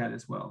have a look at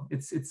as well.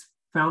 It's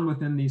found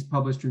within these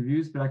published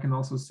reviews, but I can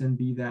also send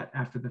B that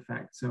after the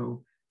fact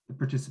so the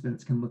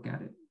participants can look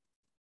at it.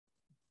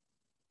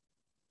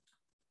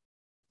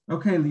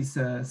 Okay,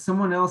 Lisa,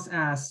 someone else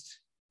asked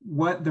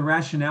what the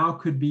rationale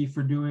could be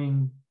for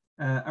doing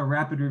a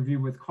rapid review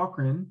with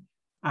Cochrane.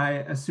 I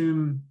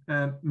assume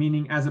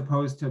meaning as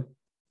opposed to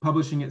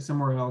publishing it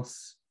somewhere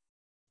else.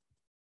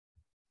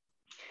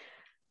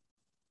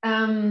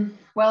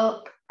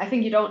 Well, I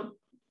think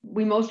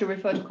we mostly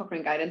refer to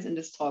Cochrane guidance in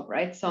this talk,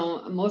 right?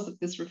 So most of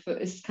this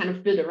is kind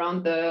of built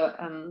around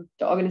the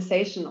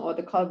organization or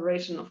the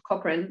collaboration of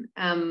Cochrane.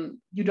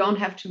 You don't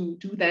have to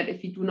do that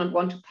if you do not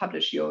want to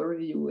publish your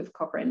review with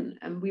Cochrane.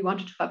 We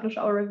wanted to publish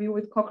our review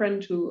with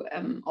Cochrane to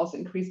also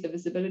increase the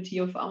visibility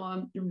of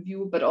our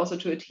review, but also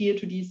to adhere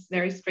to these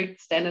very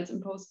strict standards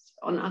imposed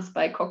on us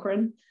by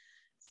Cochrane.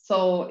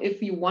 So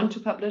if you want to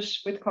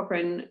publish with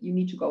Cochrane, you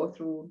need to go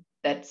through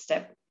that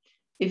step.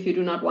 If you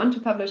do not want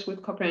to publish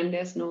with Cochrane,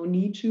 there's no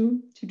need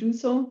to do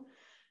so.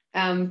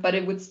 But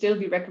it would still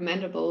be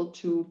recommendable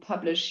to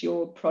publish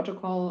your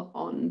protocol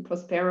on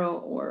Prospero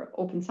or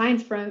Open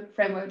Science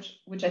Framework,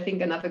 which I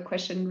think another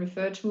question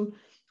referred to,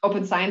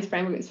 Open Science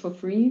Framework is for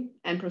free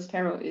and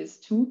Prospero is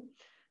too.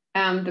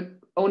 The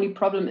only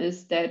problem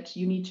is that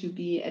you need to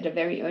be at a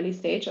very early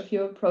stage of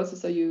your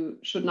process, so you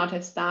should not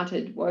have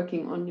started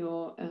working on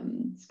your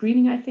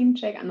screening, I think,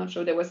 check. I'm not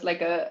sure. There was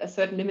like a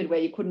certain limit where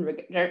you couldn't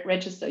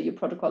register your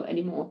protocol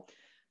anymore.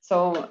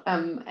 So,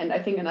 and I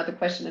think another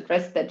question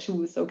addressed that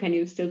too. So can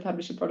you still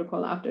publish a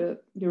protocol after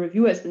your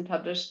review has been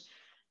published?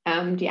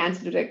 The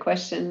answer to that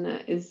question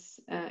is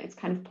it's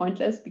kind of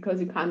pointless, because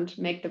you can't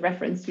make the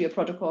reference to your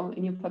protocol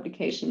in your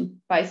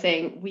publication by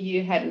saying we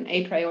had an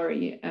a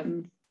priori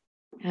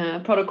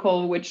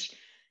protocol which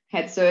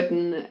had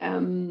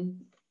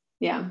certain,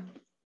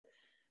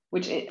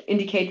 which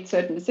indicated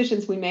certain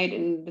decisions we made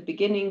in the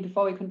beginning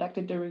before we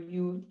conducted the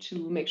review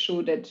to make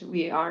sure that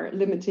we are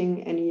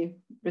limiting any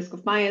risk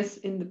of bias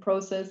in the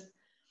process.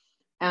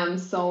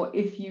 So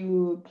if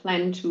you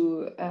plan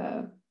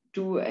to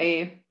do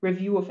a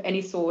review of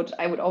any sort,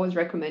 I would always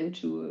recommend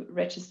to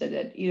register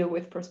that either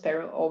with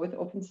Prospero or with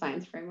Open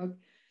Science Framework.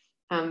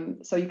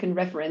 So you can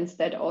reference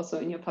that also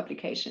in your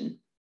publication.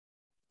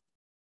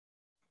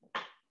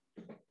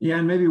 Yeah,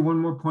 and maybe one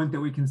more point that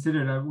we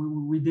considered,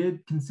 we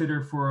did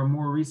consider for a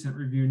more recent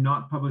review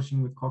not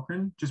publishing with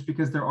Cochrane, just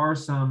because there are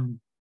some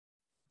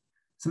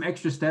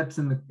extra steps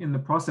in the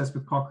process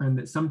with Cochrane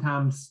that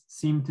sometimes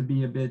seem to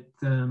be a bit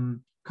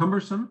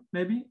cumbersome,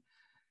 maybe.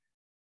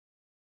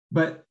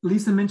 But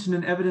Lisa mentioned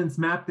an evidence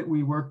map that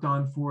we worked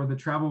on for the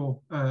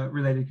travel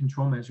related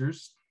control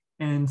measures.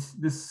 And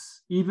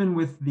this, even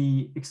with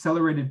the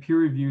accelerated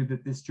peer review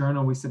that this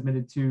journal we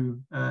submitted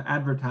to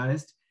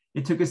advertised,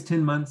 it took us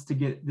 10 months to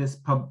get this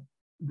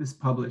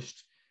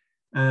published.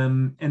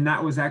 And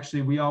that was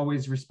actually, we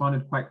always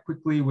responded quite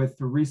quickly with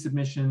the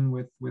resubmission,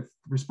 with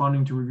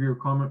responding to reviewer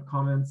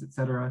comments, et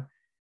cetera.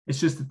 It's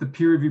just that the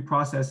peer review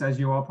process, as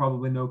you all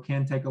probably know,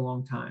 can take a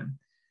long time.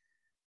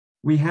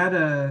 We had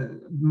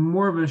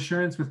more of an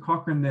assurance with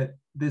Cochrane that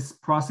this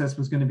process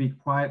was going to be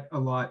quite a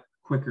lot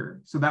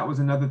quicker. So that was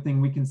another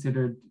thing we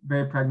considered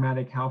very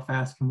pragmatic. How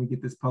fast can we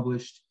get this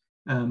published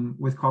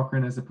with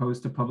Cochrane as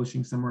opposed to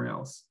publishing somewhere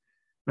else?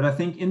 But I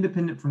think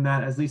independent from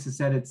that, as Lisa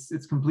said,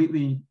 it's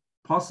completely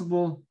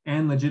possible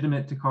and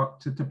legitimate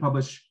to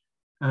publish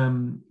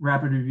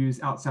rapid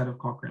reviews outside of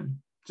Cochrane,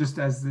 just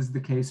as is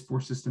the case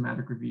for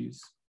systematic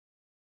reviews.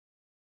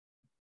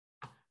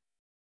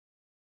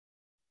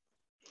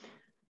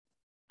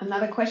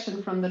 Another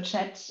question from the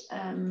chat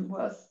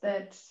was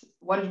that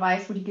what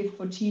advice would you give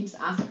for teams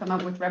asked to come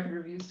up with rapid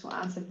reviews to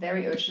answer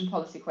very urgent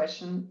policy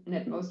questions in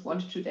at most 1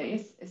 to 2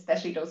 days,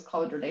 especially those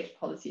COVID-related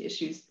policy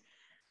issues?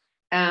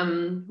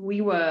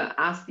 We were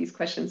asked these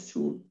questions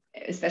too,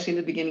 especially in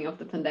the beginning of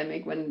the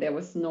pandemic when there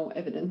was no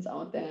evidence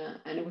out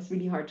there, and it was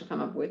really hard to come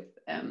up with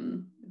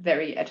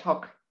very ad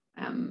hoc,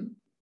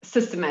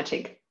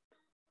 systematic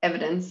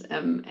evidence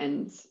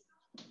and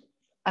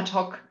ad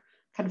hoc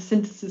kind of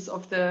synthesis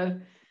of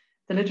the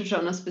literature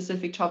on a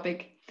specific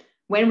topic.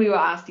 When we were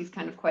asked these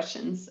kind of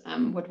questions,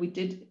 what we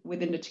did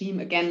within the team,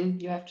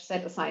 again, you have to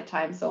set aside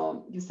time.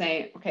 So you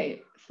say,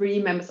 okay,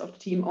 3 members of the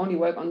team only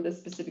work on this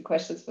specific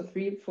questions for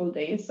 3 full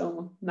days.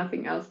 So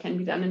nothing else can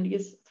be done in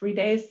these 3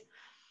 days.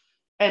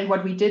 And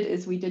what we did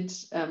is we did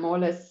more or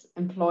less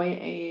employ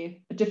a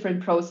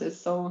different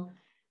process. So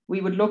we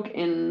would look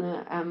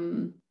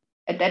in,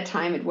 at that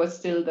time, it was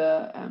still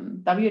the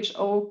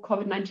WHO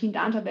COVID-19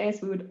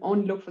 database. We would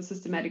only look for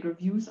systematic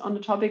reviews on the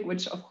topic,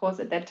 which of course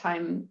at that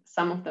time,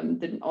 some of them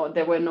didn't, or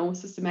there were no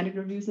systematic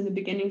reviews in the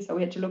beginning. So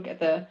we had to look at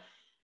the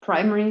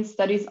primary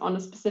studies on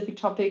a specific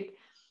topic.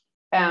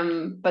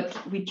 But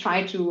we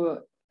tried to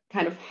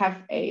kind of have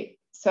a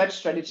search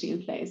strategy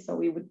in place. So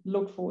we would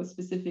look for a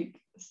specific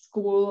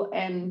school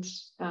and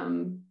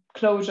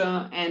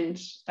closure and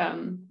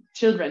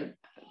children,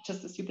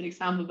 just a stupid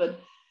example, but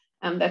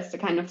that's the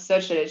kind of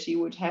search strategy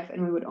we would have,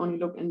 and we would only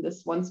look in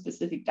this one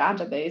specific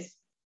database.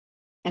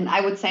 And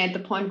I would say at the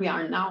point we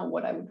are now,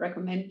 what I would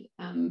recommend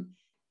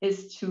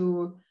is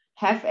to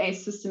have a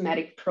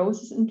systematic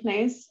process in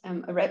place.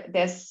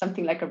 There's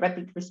something like a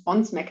rapid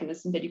response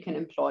mechanism that you can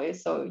employ.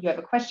 So you have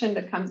a question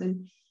that comes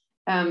in,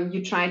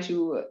 you try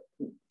to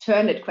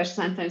turn that question,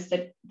 sometimes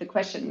that the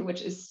question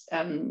which is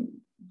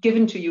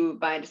given to you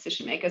by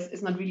decision makers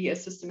is not really a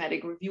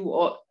systematic review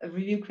or a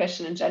review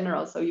question in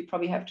general. So you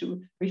probably have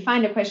to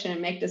refine the question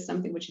and make this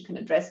something which you can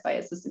address by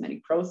a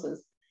systematic process.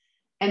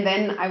 And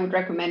then I would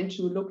recommend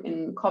to look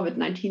in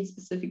COVID-19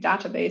 specific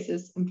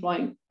databases,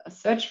 employing a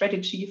search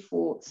strategy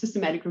for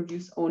systematic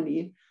reviews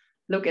only.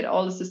 Look at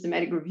all the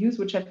systematic reviews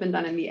which have been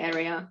done in the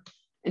area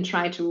and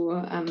try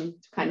to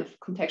kind of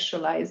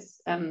contextualize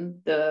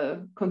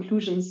the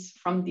conclusions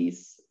from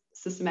these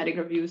systematic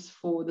reviews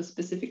for the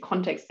specific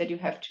context that you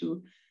have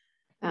to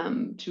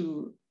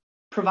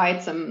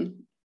provide some,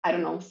 I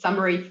don't know,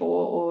 summary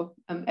for, or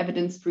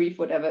evidence brief,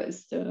 whatever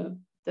is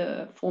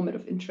the format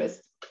of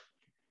interest.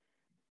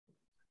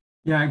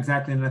 Yeah,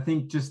 exactly. And I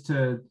think just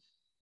to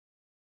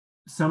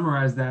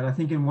summarize that, I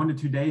think in 1 to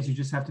 2 days, you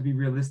just have to be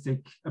realistic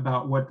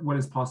about what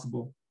is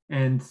possible.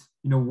 And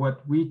you know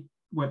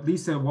what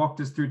Lisa walked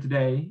us through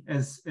today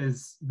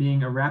as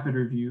being a rapid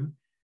review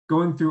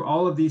going through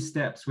all of these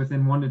steps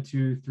within 1 to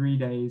 2, 3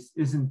 days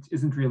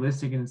isn't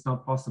realistic, and it's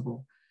not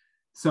possible.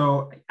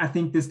 So I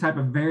think this type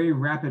of very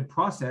rapid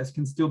process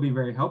can still be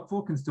very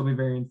helpful, can still be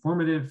very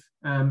informative,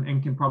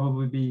 and can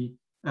probably be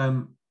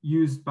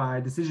used by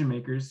decision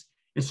makers.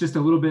 It's just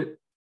a little bit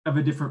of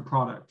a different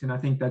product. And I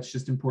think that's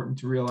just important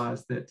to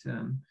realize that,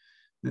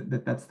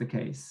 that's the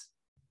case.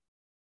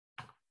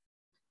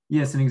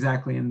 Yes, and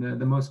exactly. And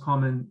the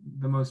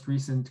most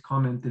recent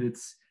comment that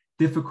it's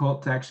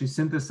difficult to actually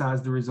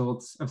synthesize the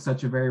results of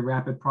such a very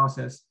rapid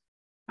process.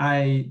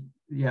 That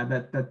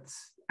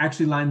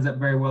actually lines up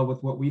very well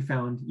with what we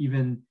found,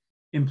 even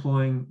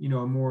employing,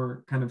 a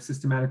more kind of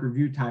systematic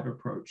review type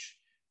approach.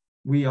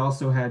 We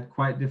also had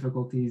quite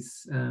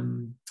difficulties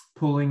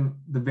pulling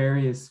the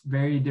various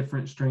very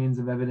different strains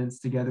of evidence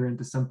together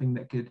into something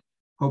that could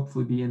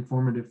hopefully be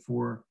informative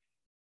for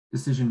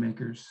decision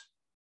makers.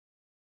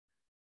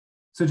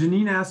 So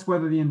Janine asked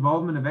whether the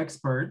involvement of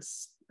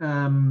experts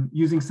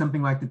using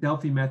something like the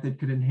Delphi method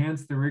could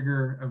enhance the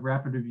rigor of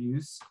rapid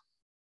reviews,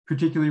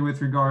 particularly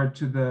with regard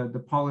to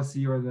the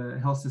policy or the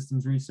health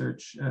systems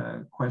research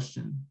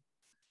question.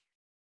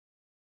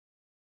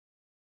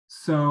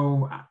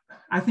 So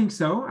I think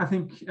so. I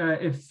think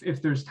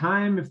if there's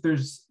time, if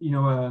there's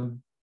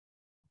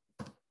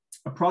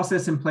a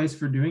process in place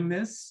for doing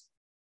this,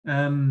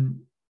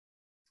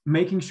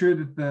 making sure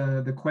that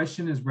the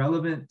question is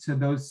relevant to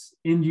those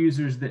end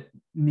users that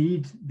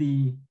need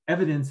the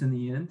evidence in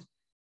the end,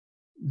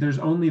 there's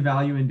only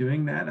value in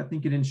doing that. I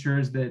think it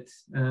ensures that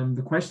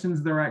the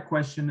question's the right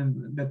question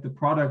and that the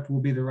product will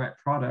be the right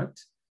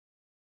product.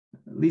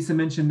 Lisa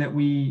mentioned that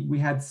we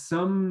had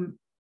some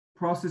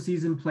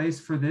processes in place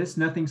for this,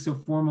 nothing so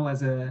formal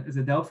as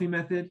a Delphi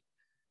method,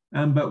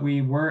 but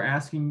we were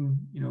asking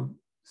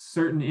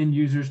certain end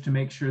users to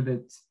make sure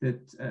that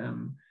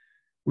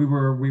we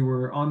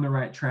were on the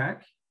right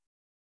track.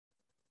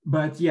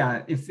 But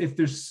yeah, if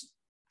there's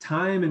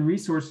time and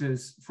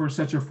resources for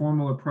such a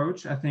formal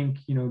approach, I think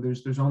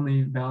there's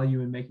only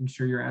value in making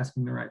sure you're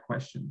asking the right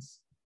questions.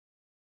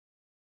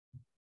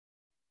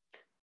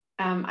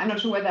 I'm not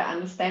sure whether I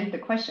understand the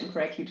question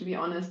correctly, to be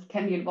honest.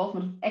 Can the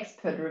involvement of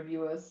expert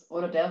reviewers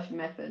or the Delphi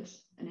method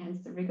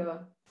enhance the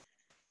rigor?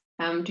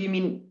 Do you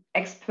mean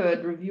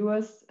expert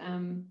reviewers? I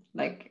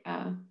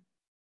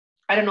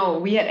don't know,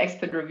 we had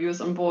expert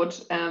reviewers on board,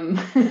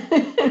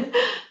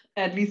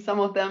 at least some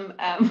of them.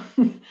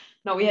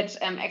 No, we had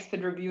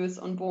expert reviewers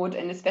on board,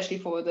 and especially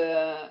for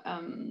the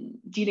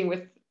dealing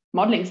with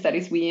modeling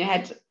studies, we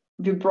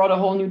brought a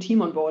whole new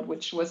team on board,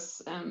 which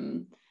was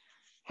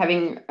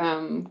having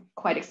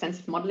quite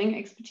extensive modeling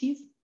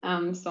expertise.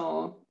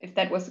 So if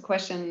that was the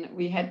question,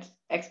 we had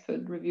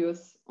expert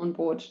reviewers on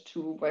board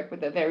to work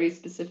with a very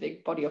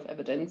specific body of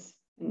evidence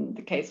in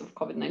the case of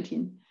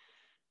COVID-19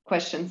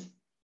 questions,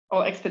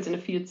 or experts in the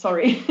field,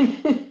 sorry.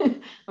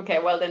 Okay,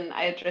 well then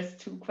I addressed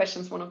 2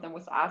 questions. One of them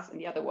was asked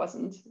and the other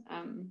wasn't.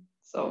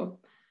 So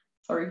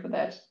sorry for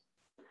that.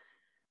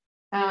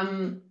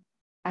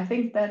 I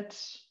think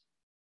that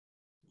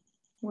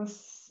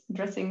was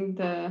addressing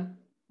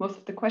most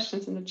of the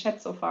questions in the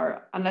chat so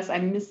far, unless I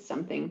missed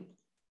something.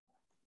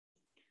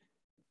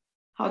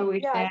 How do we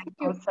share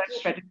our search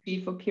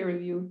strategy for peer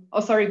review? Oh,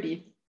 sorry,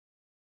 B.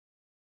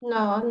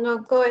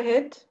 No, go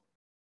ahead.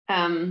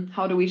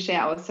 How do we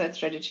share our search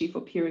strategy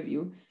for peer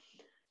review?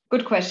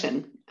 Good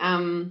question.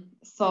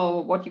 So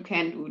what you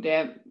can do,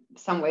 there are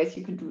some ways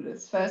you can do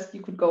this. First,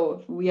 you could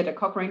go via the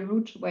Cochrane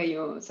route, where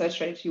your search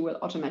strategy will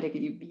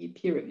automatically be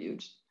peer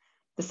reviewed.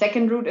 The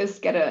second route is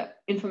get an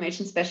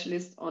information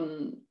specialist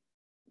on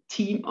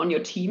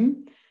your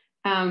team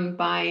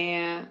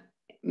by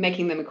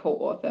making them a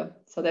co-author.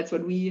 So that's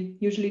what we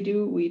usually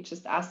do. We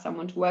just ask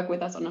someone to work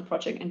with us on a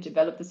project and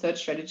develop the search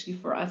strategy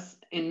for us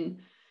and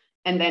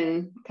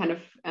then kind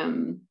of,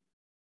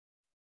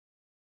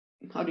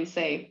 how do you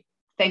say,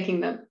 thanking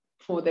them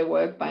for their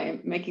work by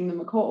making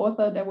them a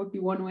co-author. That would be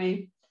one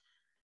way.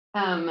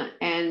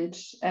 And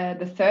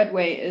the third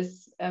way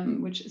is,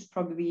 which is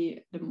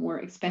probably the more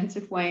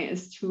expensive way,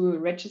 is to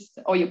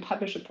register, or you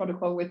publish a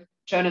protocol with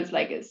journals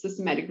like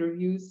Systematic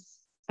Reviews,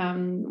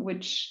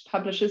 which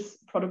publishes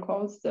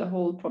protocols. The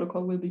whole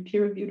protocol will be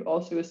peer reviewed,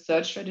 also a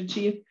search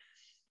strategy.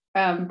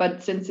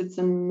 But since it's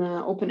an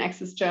open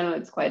access journal,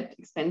 it's quite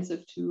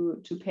expensive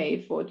to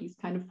pay for these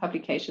kind of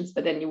publications,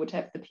 but then you would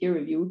have the peer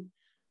review.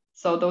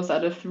 So those are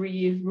the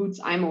 3 routes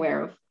I'm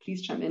aware of.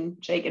 Please chime in,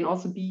 Jake, and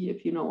also B,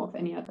 if you know of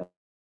any other.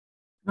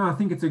 No, I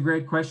think it's a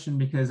great question,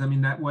 because I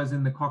mean, that was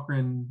in the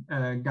Cochrane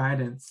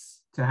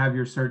guidance to have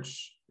your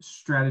search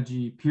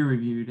strategy peer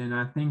reviewed. And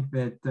I think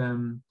that,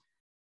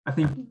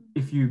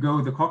 if you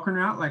go the Cochrane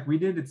route like we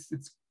did, it's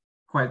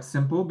quite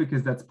simple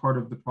because that's part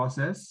of the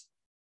process.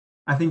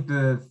 I think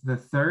the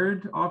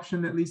third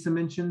option that Lisa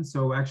mentioned,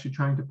 so actually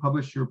trying to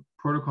publish your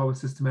protocol with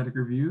systematic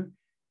review,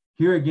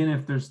 here again,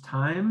 if there's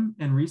time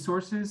and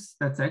resources,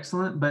 that's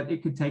excellent, but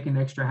it could take an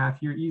extra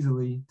half year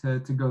easily to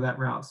go that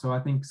route. So I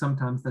think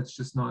sometimes that's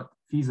just not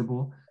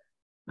feasible.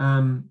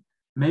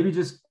 Maybe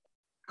just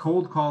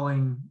cold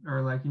calling,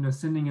 or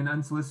sending an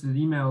unsolicited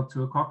email to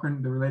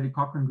the related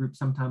Cochrane group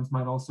sometimes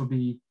might also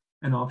be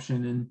an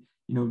option. And,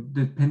 you know,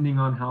 depending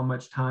on how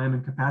much time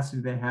and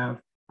capacity they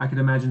have, I could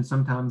imagine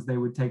sometimes they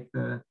would take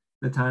the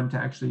time to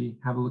actually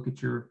have a look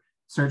at your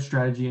search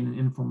strategy in an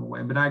informal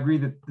way. But I agree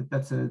that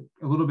that's a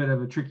little bit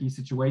of a tricky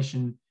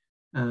situation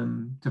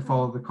to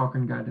follow the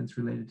Cochrane guidance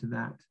related to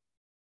that.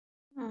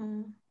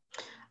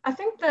 I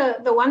think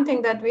the one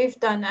thing that we've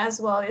done as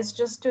well is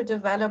just to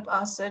develop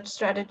our search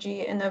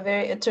strategy in a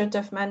very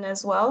iterative manner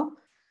as well,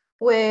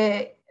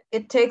 where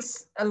it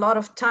takes a lot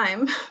of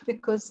time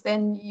because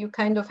then you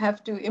kind of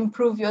have to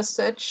improve your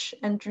search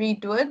and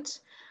redo it.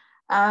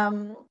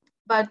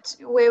 But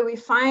where we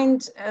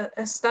find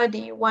a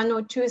study, 1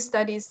 or 2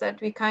 studies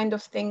that we kind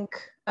of think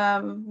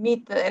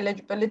meet the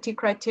eligibility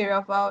criteria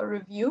of our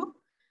review,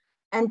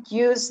 and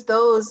use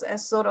those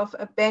as sort of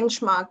a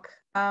benchmark.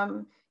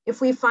 If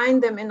we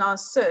find them in our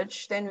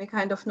search, then we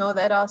kind of know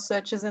that our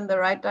search is in the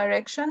right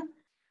direction.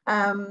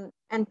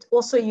 And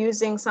also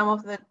using some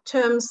of the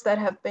terms that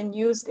have been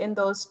used in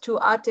those 2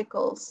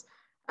 articles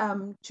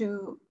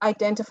to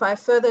identify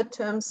further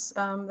terms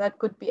that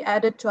could be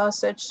added to our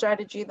search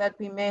strategy that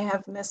we may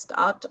have missed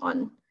out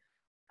on.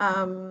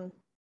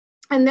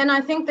 And then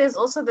I think there's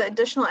also the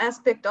additional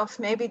aspect of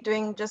maybe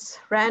doing just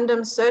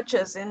random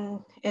searches in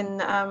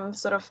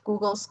sort of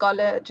Google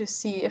Scholar to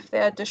see if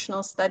there are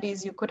additional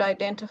studies you could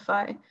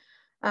identify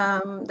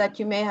that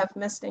you may have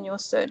missed in your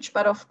search.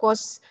 But of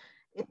course,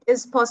 it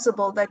is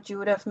possible that you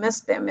would have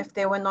missed them if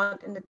they were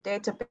not in the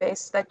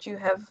database that you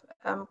have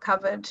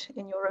covered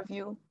in your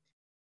review.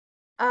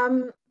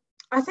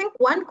 I think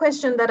one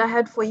question that I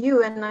had for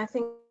you, and I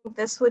think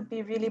this would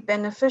be really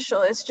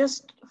beneficial, is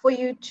just for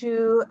you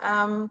to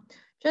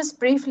just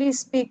briefly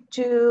speak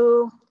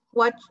to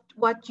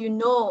what you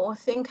know or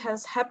think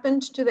has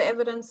happened to the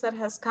evidence that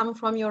has come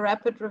from your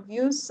rapid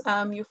reviews.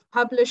 You've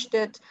published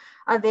it.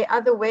 Are there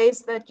other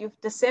ways that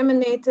you've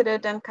disseminated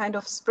it and kind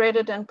of spread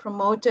it and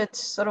promoted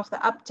sort of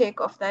the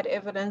uptake of that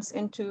evidence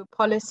into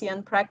policy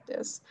and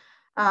practice?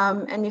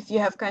 And if you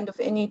have kind of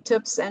any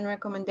tips and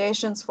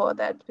recommendations for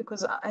that,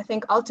 because I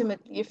think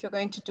ultimately if you're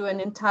going to do an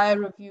entire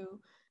review,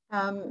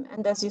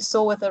 and as you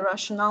saw with the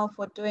rationale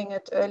for doing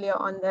it earlier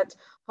on, that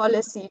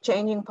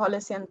changing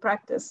policy and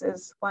practice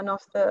is one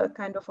of the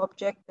kind of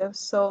objectives.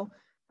 So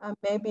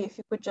maybe if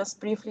you could just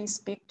briefly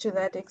speak to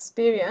that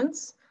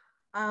experience.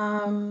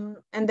 And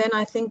then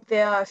I think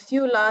there are a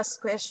few last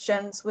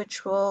questions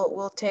which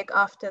we'll take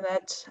after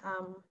that,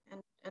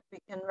 and we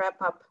can wrap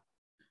up.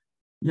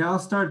 Yeah, I'll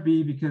start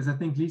B, because I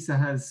think Lisa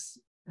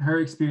her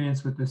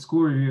experience with the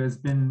school review has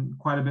been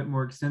quite a bit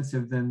more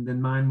extensive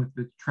than mine with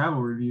the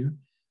travel review.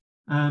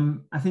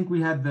 I think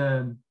we had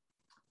the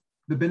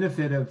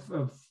benefit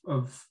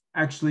of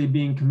actually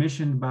being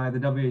commissioned by the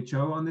WHO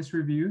on this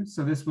review.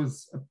 So this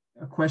was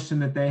a question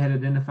that they had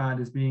identified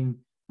as being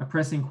a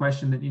pressing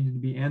question that needed to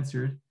be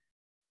answered.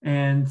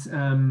 And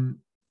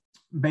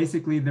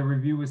basically the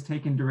review was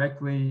taken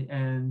directly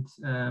and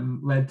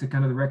led to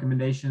kind of the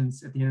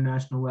recommendations at the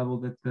international level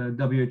that the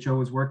WHO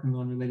was working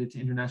on related to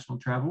international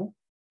travel.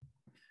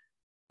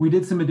 We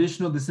did some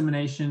additional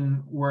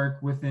dissemination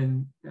work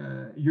within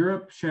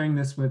Europe, sharing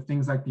this with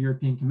things like the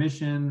European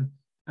Commission,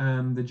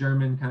 the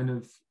German kind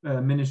of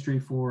ministry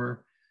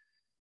for,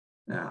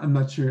 I'm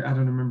not sure, I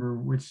don't remember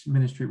which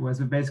ministry it was,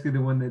 but basically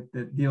the one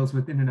that deals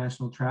with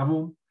international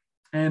travel.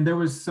 And there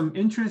was some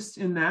interest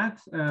in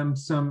that,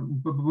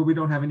 but we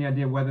don't have any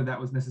idea whether that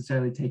was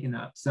necessarily taken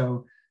up.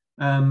 So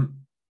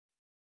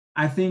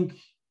I think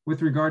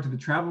with regard to the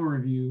travel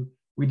review,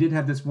 we did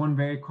have this one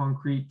very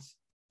concrete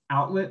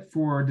outlet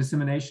for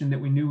dissemination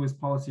that we knew was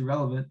policy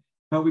relevant,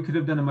 but we could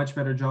have done a much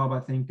better job, I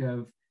think,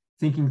 of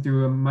thinking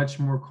through a much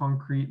more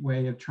concrete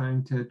way of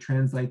trying to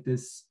translate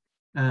this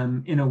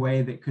in a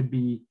way that could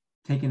be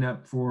taken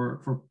up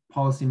for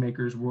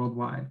policymakers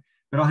worldwide.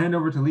 But I'll hand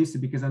over to Lisa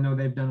because I know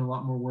they've done a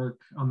lot more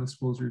work on the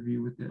school's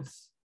review with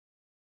this.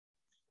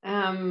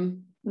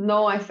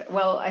 No, I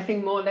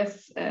think more or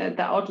less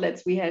the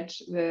outlets we had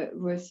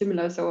were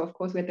similar. So of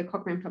course we had the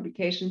Cochrane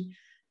publication,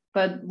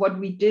 but what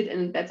we did,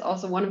 and that's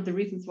also one of the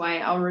reasons why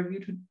our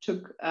review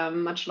took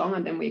much longer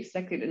than we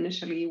expected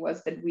initially,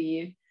 was that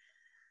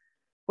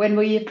when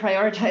we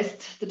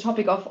prioritized the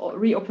topic of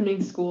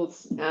reopening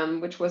schools,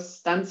 which was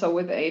done so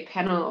with a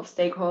panel of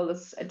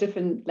stakeholders at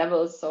different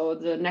levels, so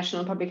the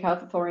National Public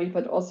Health Authority,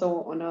 but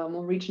also on a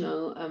more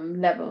regional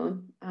level,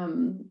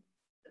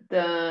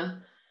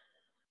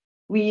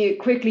 we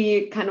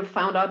quickly kind of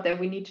found out that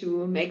we need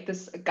to make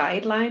this a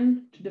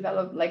guideline, to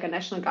develop like a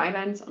national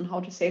guidelines on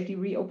how to safely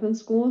reopen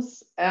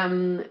schools.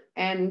 And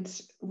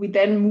we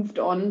then moved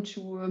on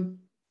to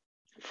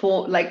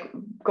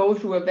go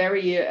through a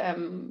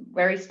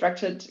very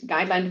structured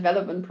guideline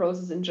development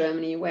process in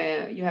Germany,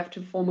 where you have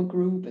to form a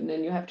group and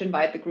then you have to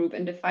invite the group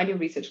and define your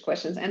research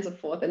questions and so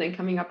forth, and then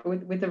coming up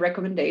with the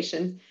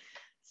recommendations.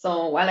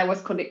 So while I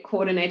was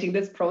coordinating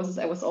this process,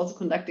 I was also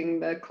conducting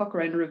the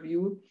Cochrane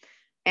review,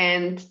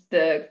 and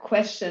the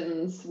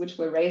questions which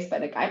were raised by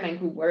the guideline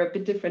group were a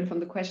bit different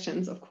from the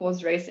questions, of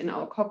course, raised in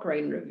our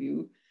Cochrane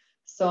review.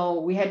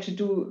 So we had to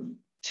do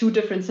two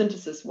different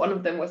syntheses. One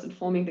of them was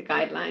informing the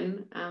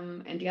guideline,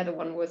 and the other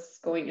one was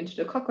going into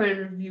the Cochrane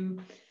review.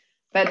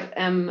 But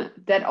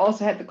that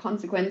also had the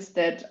consequence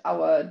that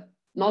our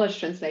knowledge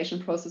translation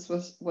process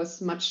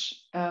was much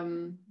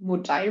more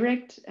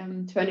direct,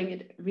 turning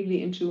it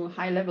really into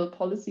high-level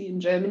policy in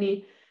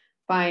Germany.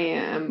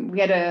 We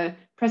had a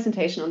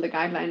presentation on the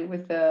guideline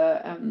with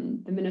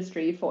the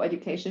Ministry for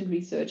Education and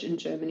Research in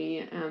Germany,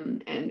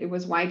 and it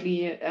was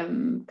widely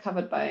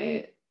covered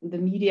by the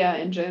media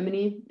in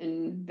Germany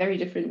in very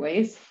different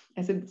ways,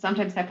 as it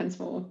sometimes happens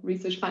for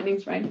research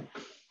findings, right?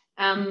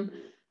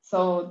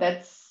 So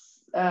that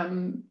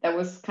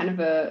was kind of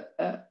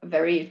a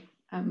very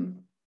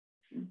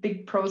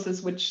big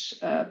process, which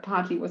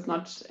partly was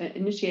not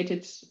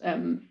initiated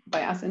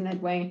by us in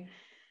that way.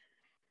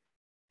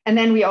 And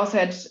then we also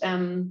had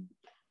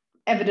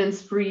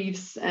evidence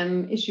briefs,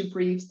 issue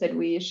briefs that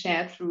we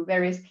shared through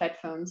various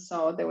platforms.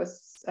 So there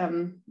was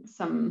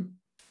some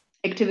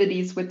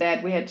activities with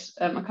that. We had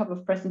a couple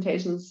of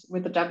presentations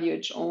with the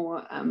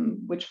WHO,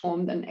 which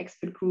formed an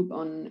expert group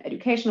on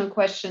educational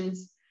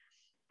questions.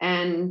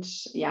 And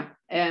yeah,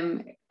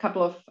 a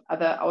couple of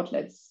other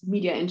outlets,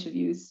 media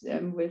interviews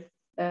with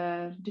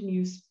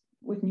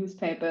with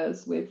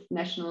newspapers, with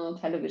national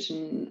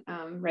television,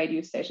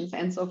 radio stations,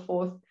 and so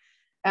forth,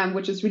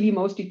 which is really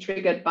mostly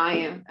triggered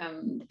by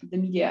the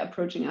media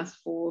approaching us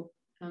for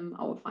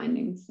our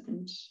findings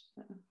and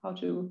what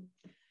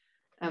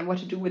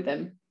to do with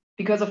them.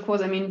 Because of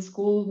course, I mean,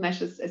 school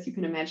measures, as you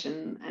can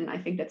imagine, and I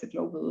think that's a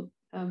global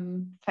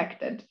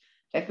fact, that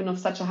they've been of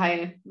such a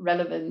high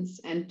relevance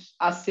and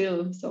are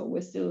still. So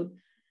we're still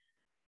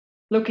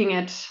looking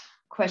at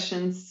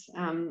questions,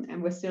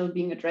 and we're still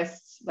being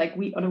addressed like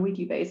on a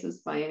weekly basis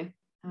by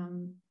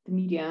the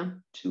media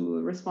to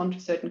respond to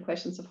certain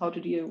questions of how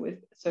to deal with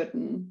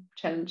certain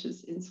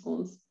challenges in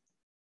schools.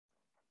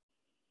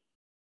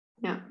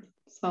 Yeah,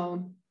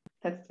 so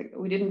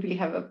we didn't really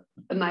have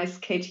a nice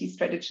KT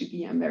strategy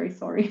B. I'm very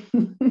sorry.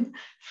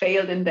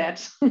 Failed in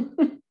that.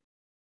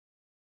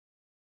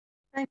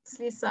 Thanks,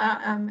 Lisa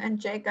and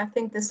Jake. I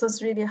think this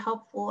was really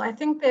helpful. I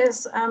think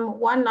there's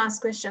one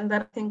last question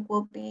that I think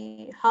will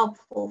be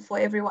helpful for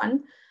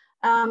everyone.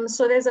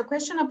 So there's a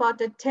question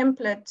about a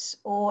template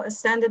or a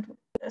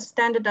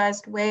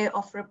standardized way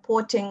of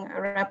reporting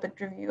a rapid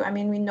review. I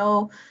mean, we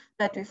know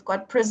that we've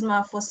got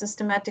Prisma for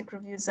systematic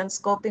reviews and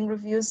scoping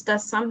reviews.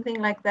 Does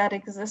something like that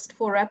exist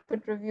for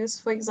rapid reviews,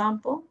 for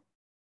example?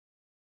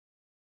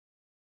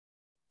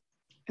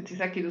 It's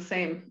exactly the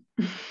same.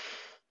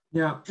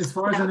 Yeah, as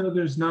far as I know,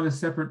 there's not a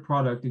separate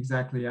product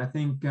exactly. I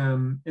think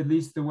at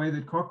least the way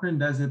that Cochrane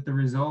does it, the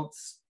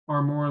results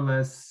are more or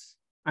less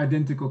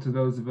identical to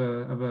those of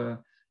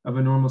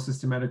a normal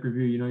systematic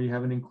review. You know, you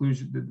have an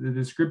inclusion, the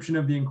description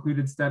of the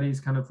included studies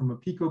kind of from a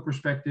PICO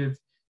perspective.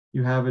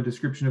 You have a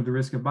description of the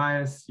risk of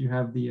bias, you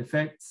have the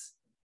effects,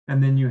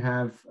 and then you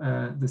have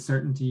the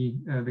certainty,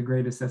 the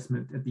grade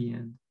assessment at the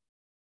end.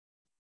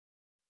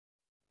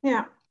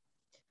 Yeah.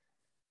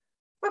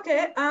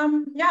 Okay,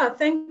 yeah,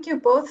 thank you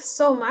both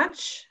so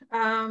much.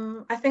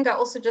 I think I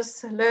also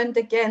just learned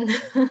again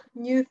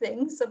new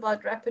things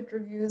about rapid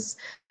reviews,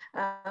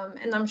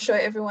 and I'm sure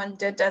everyone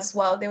did as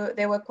well.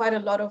 There were quite a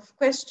lot of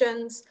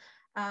questions,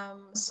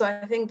 so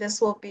I think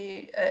this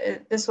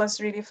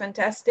was really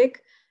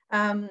fantastic.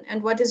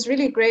 And what is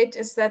really great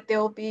is that there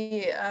will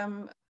be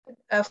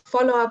a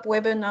follow-up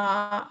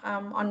webinar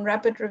on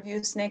rapid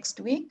reviews next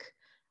week.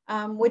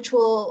 Which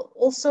will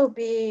also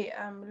be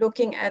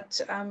looking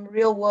at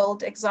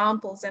real-world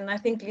examples. And I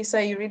think,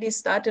 Lisa, you really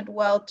started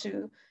well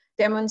to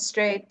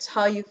demonstrate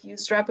how you've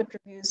used rapid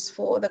reviews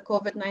for the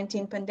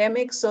COVID-19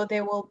 pandemic. So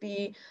there will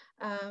be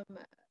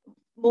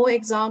more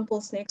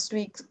examples next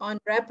week on a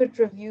rapid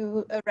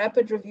review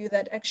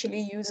that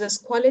actually uses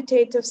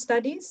qualitative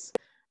studies.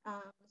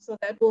 So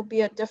that will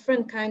be a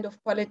different kind of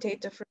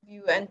qualitative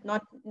review and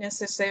not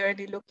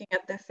necessarily looking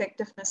at the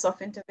effectiveness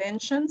of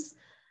interventions.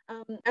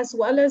 As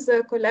well as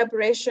a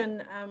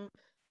collaboration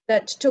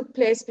that took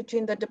place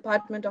between the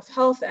Department of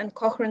Health and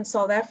Cochrane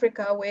South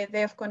Africa, where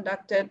they've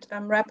conducted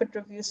rapid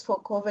reviews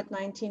for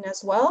COVID-19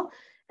 as well.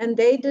 And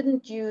they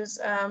didn't use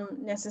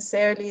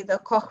necessarily the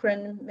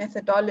Cochrane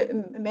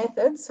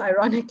methods,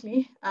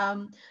 ironically,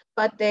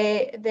 but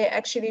they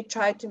actually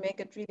tried to make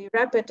it really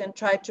rapid and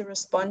tried to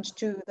respond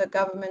to the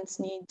government's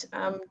need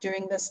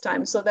during this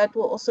time. So that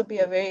will also be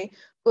a very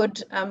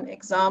good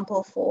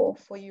example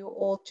for you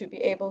all to be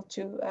able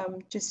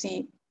to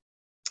see.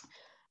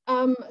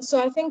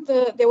 So I think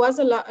there was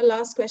a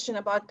last question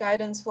about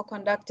guidance for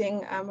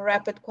conducting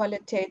rapid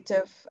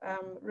qualitative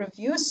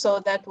reviews. So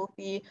that will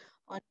be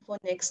on for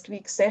next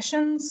week's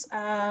sessions.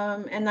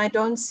 And I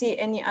don't see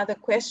any other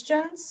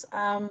questions.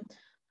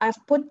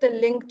 I've put the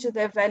link to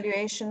the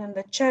evaluation in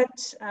the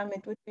chat.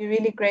 It would be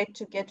really great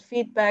to get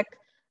feedback.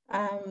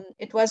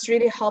 It was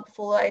really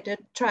helpful. I did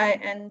try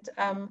and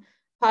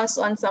pass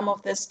on some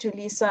of this to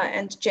Lisa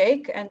and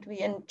Jake, and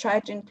we try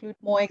to include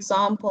more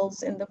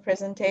examples in the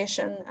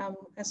presentation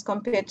as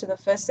compared to the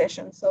first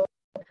session. So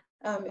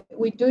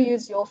we do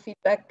use your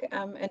feedback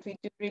and we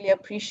do really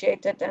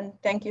appreciate it. And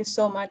thank you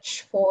so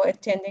much for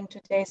attending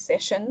today's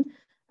session.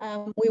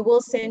 We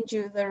will send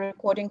you the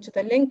recording to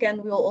the link,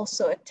 and we'll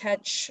also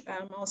attach,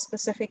 I'll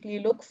specifically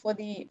look for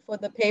the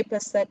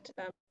papers that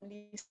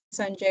Lisa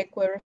and Jake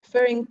were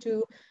referring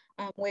to,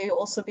 where you'll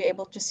also be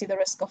able to see the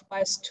risk of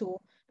bias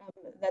tool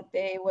that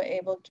they were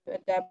able to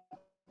adapt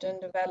and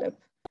develop.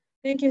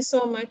 Thank you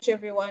so much,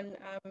 everyone,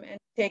 and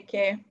take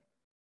care.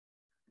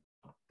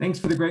 Thanks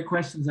for the great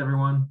questions,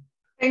 everyone.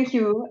 Thank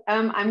you.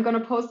 I'm going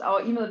to post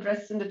our email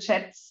address in the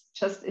chat,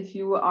 just if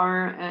you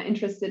are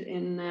interested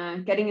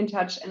in getting in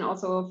touch, and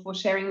also for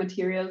sharing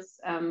materials.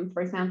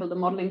 For example, the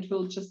modeling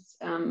tool, just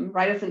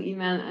write us an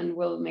email and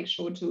we'll make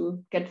sure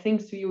to get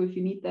things to you if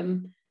you need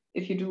them,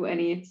 if you do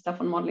any stuff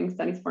on modeling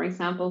studies, for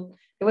example.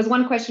 There was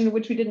one question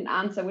which we didn't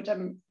answer, which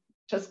I'm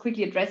just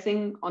quickly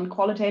addressing on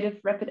qualitative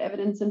rapid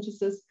evidence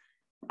synthesis.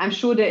 I'm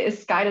sure there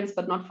is guidance,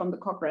 but not from the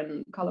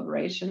Cochrane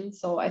collaboration.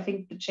 So I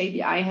think the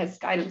JBI has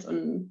guidance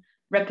on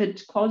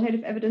rapid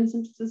qualitative evidence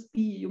synthesis.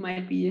 You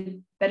might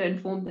be better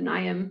informed than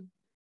I am.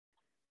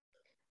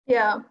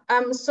 Yeah,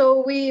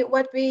 so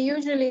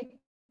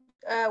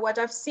what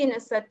I've seen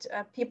is that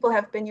people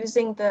have been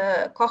using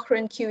the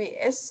Cochrane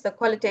QES, the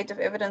qualitative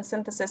evidence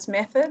synthesis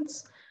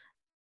methods,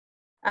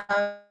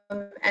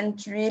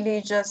 and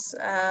really just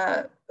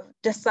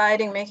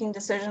making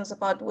decisions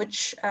about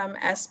which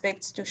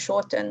aspects to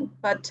shorten.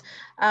 But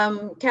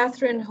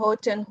Catherine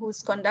Houghton,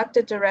 who's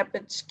conducted the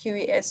rapid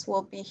QES,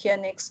 will be here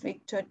next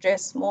week to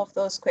address more of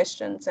those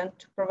questions and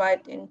to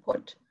provide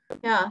input.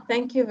 Yeah,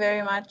 thank you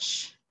very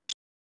much.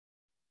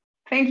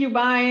 Thank you,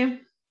 bye.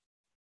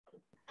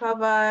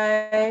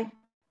 Bye-bye.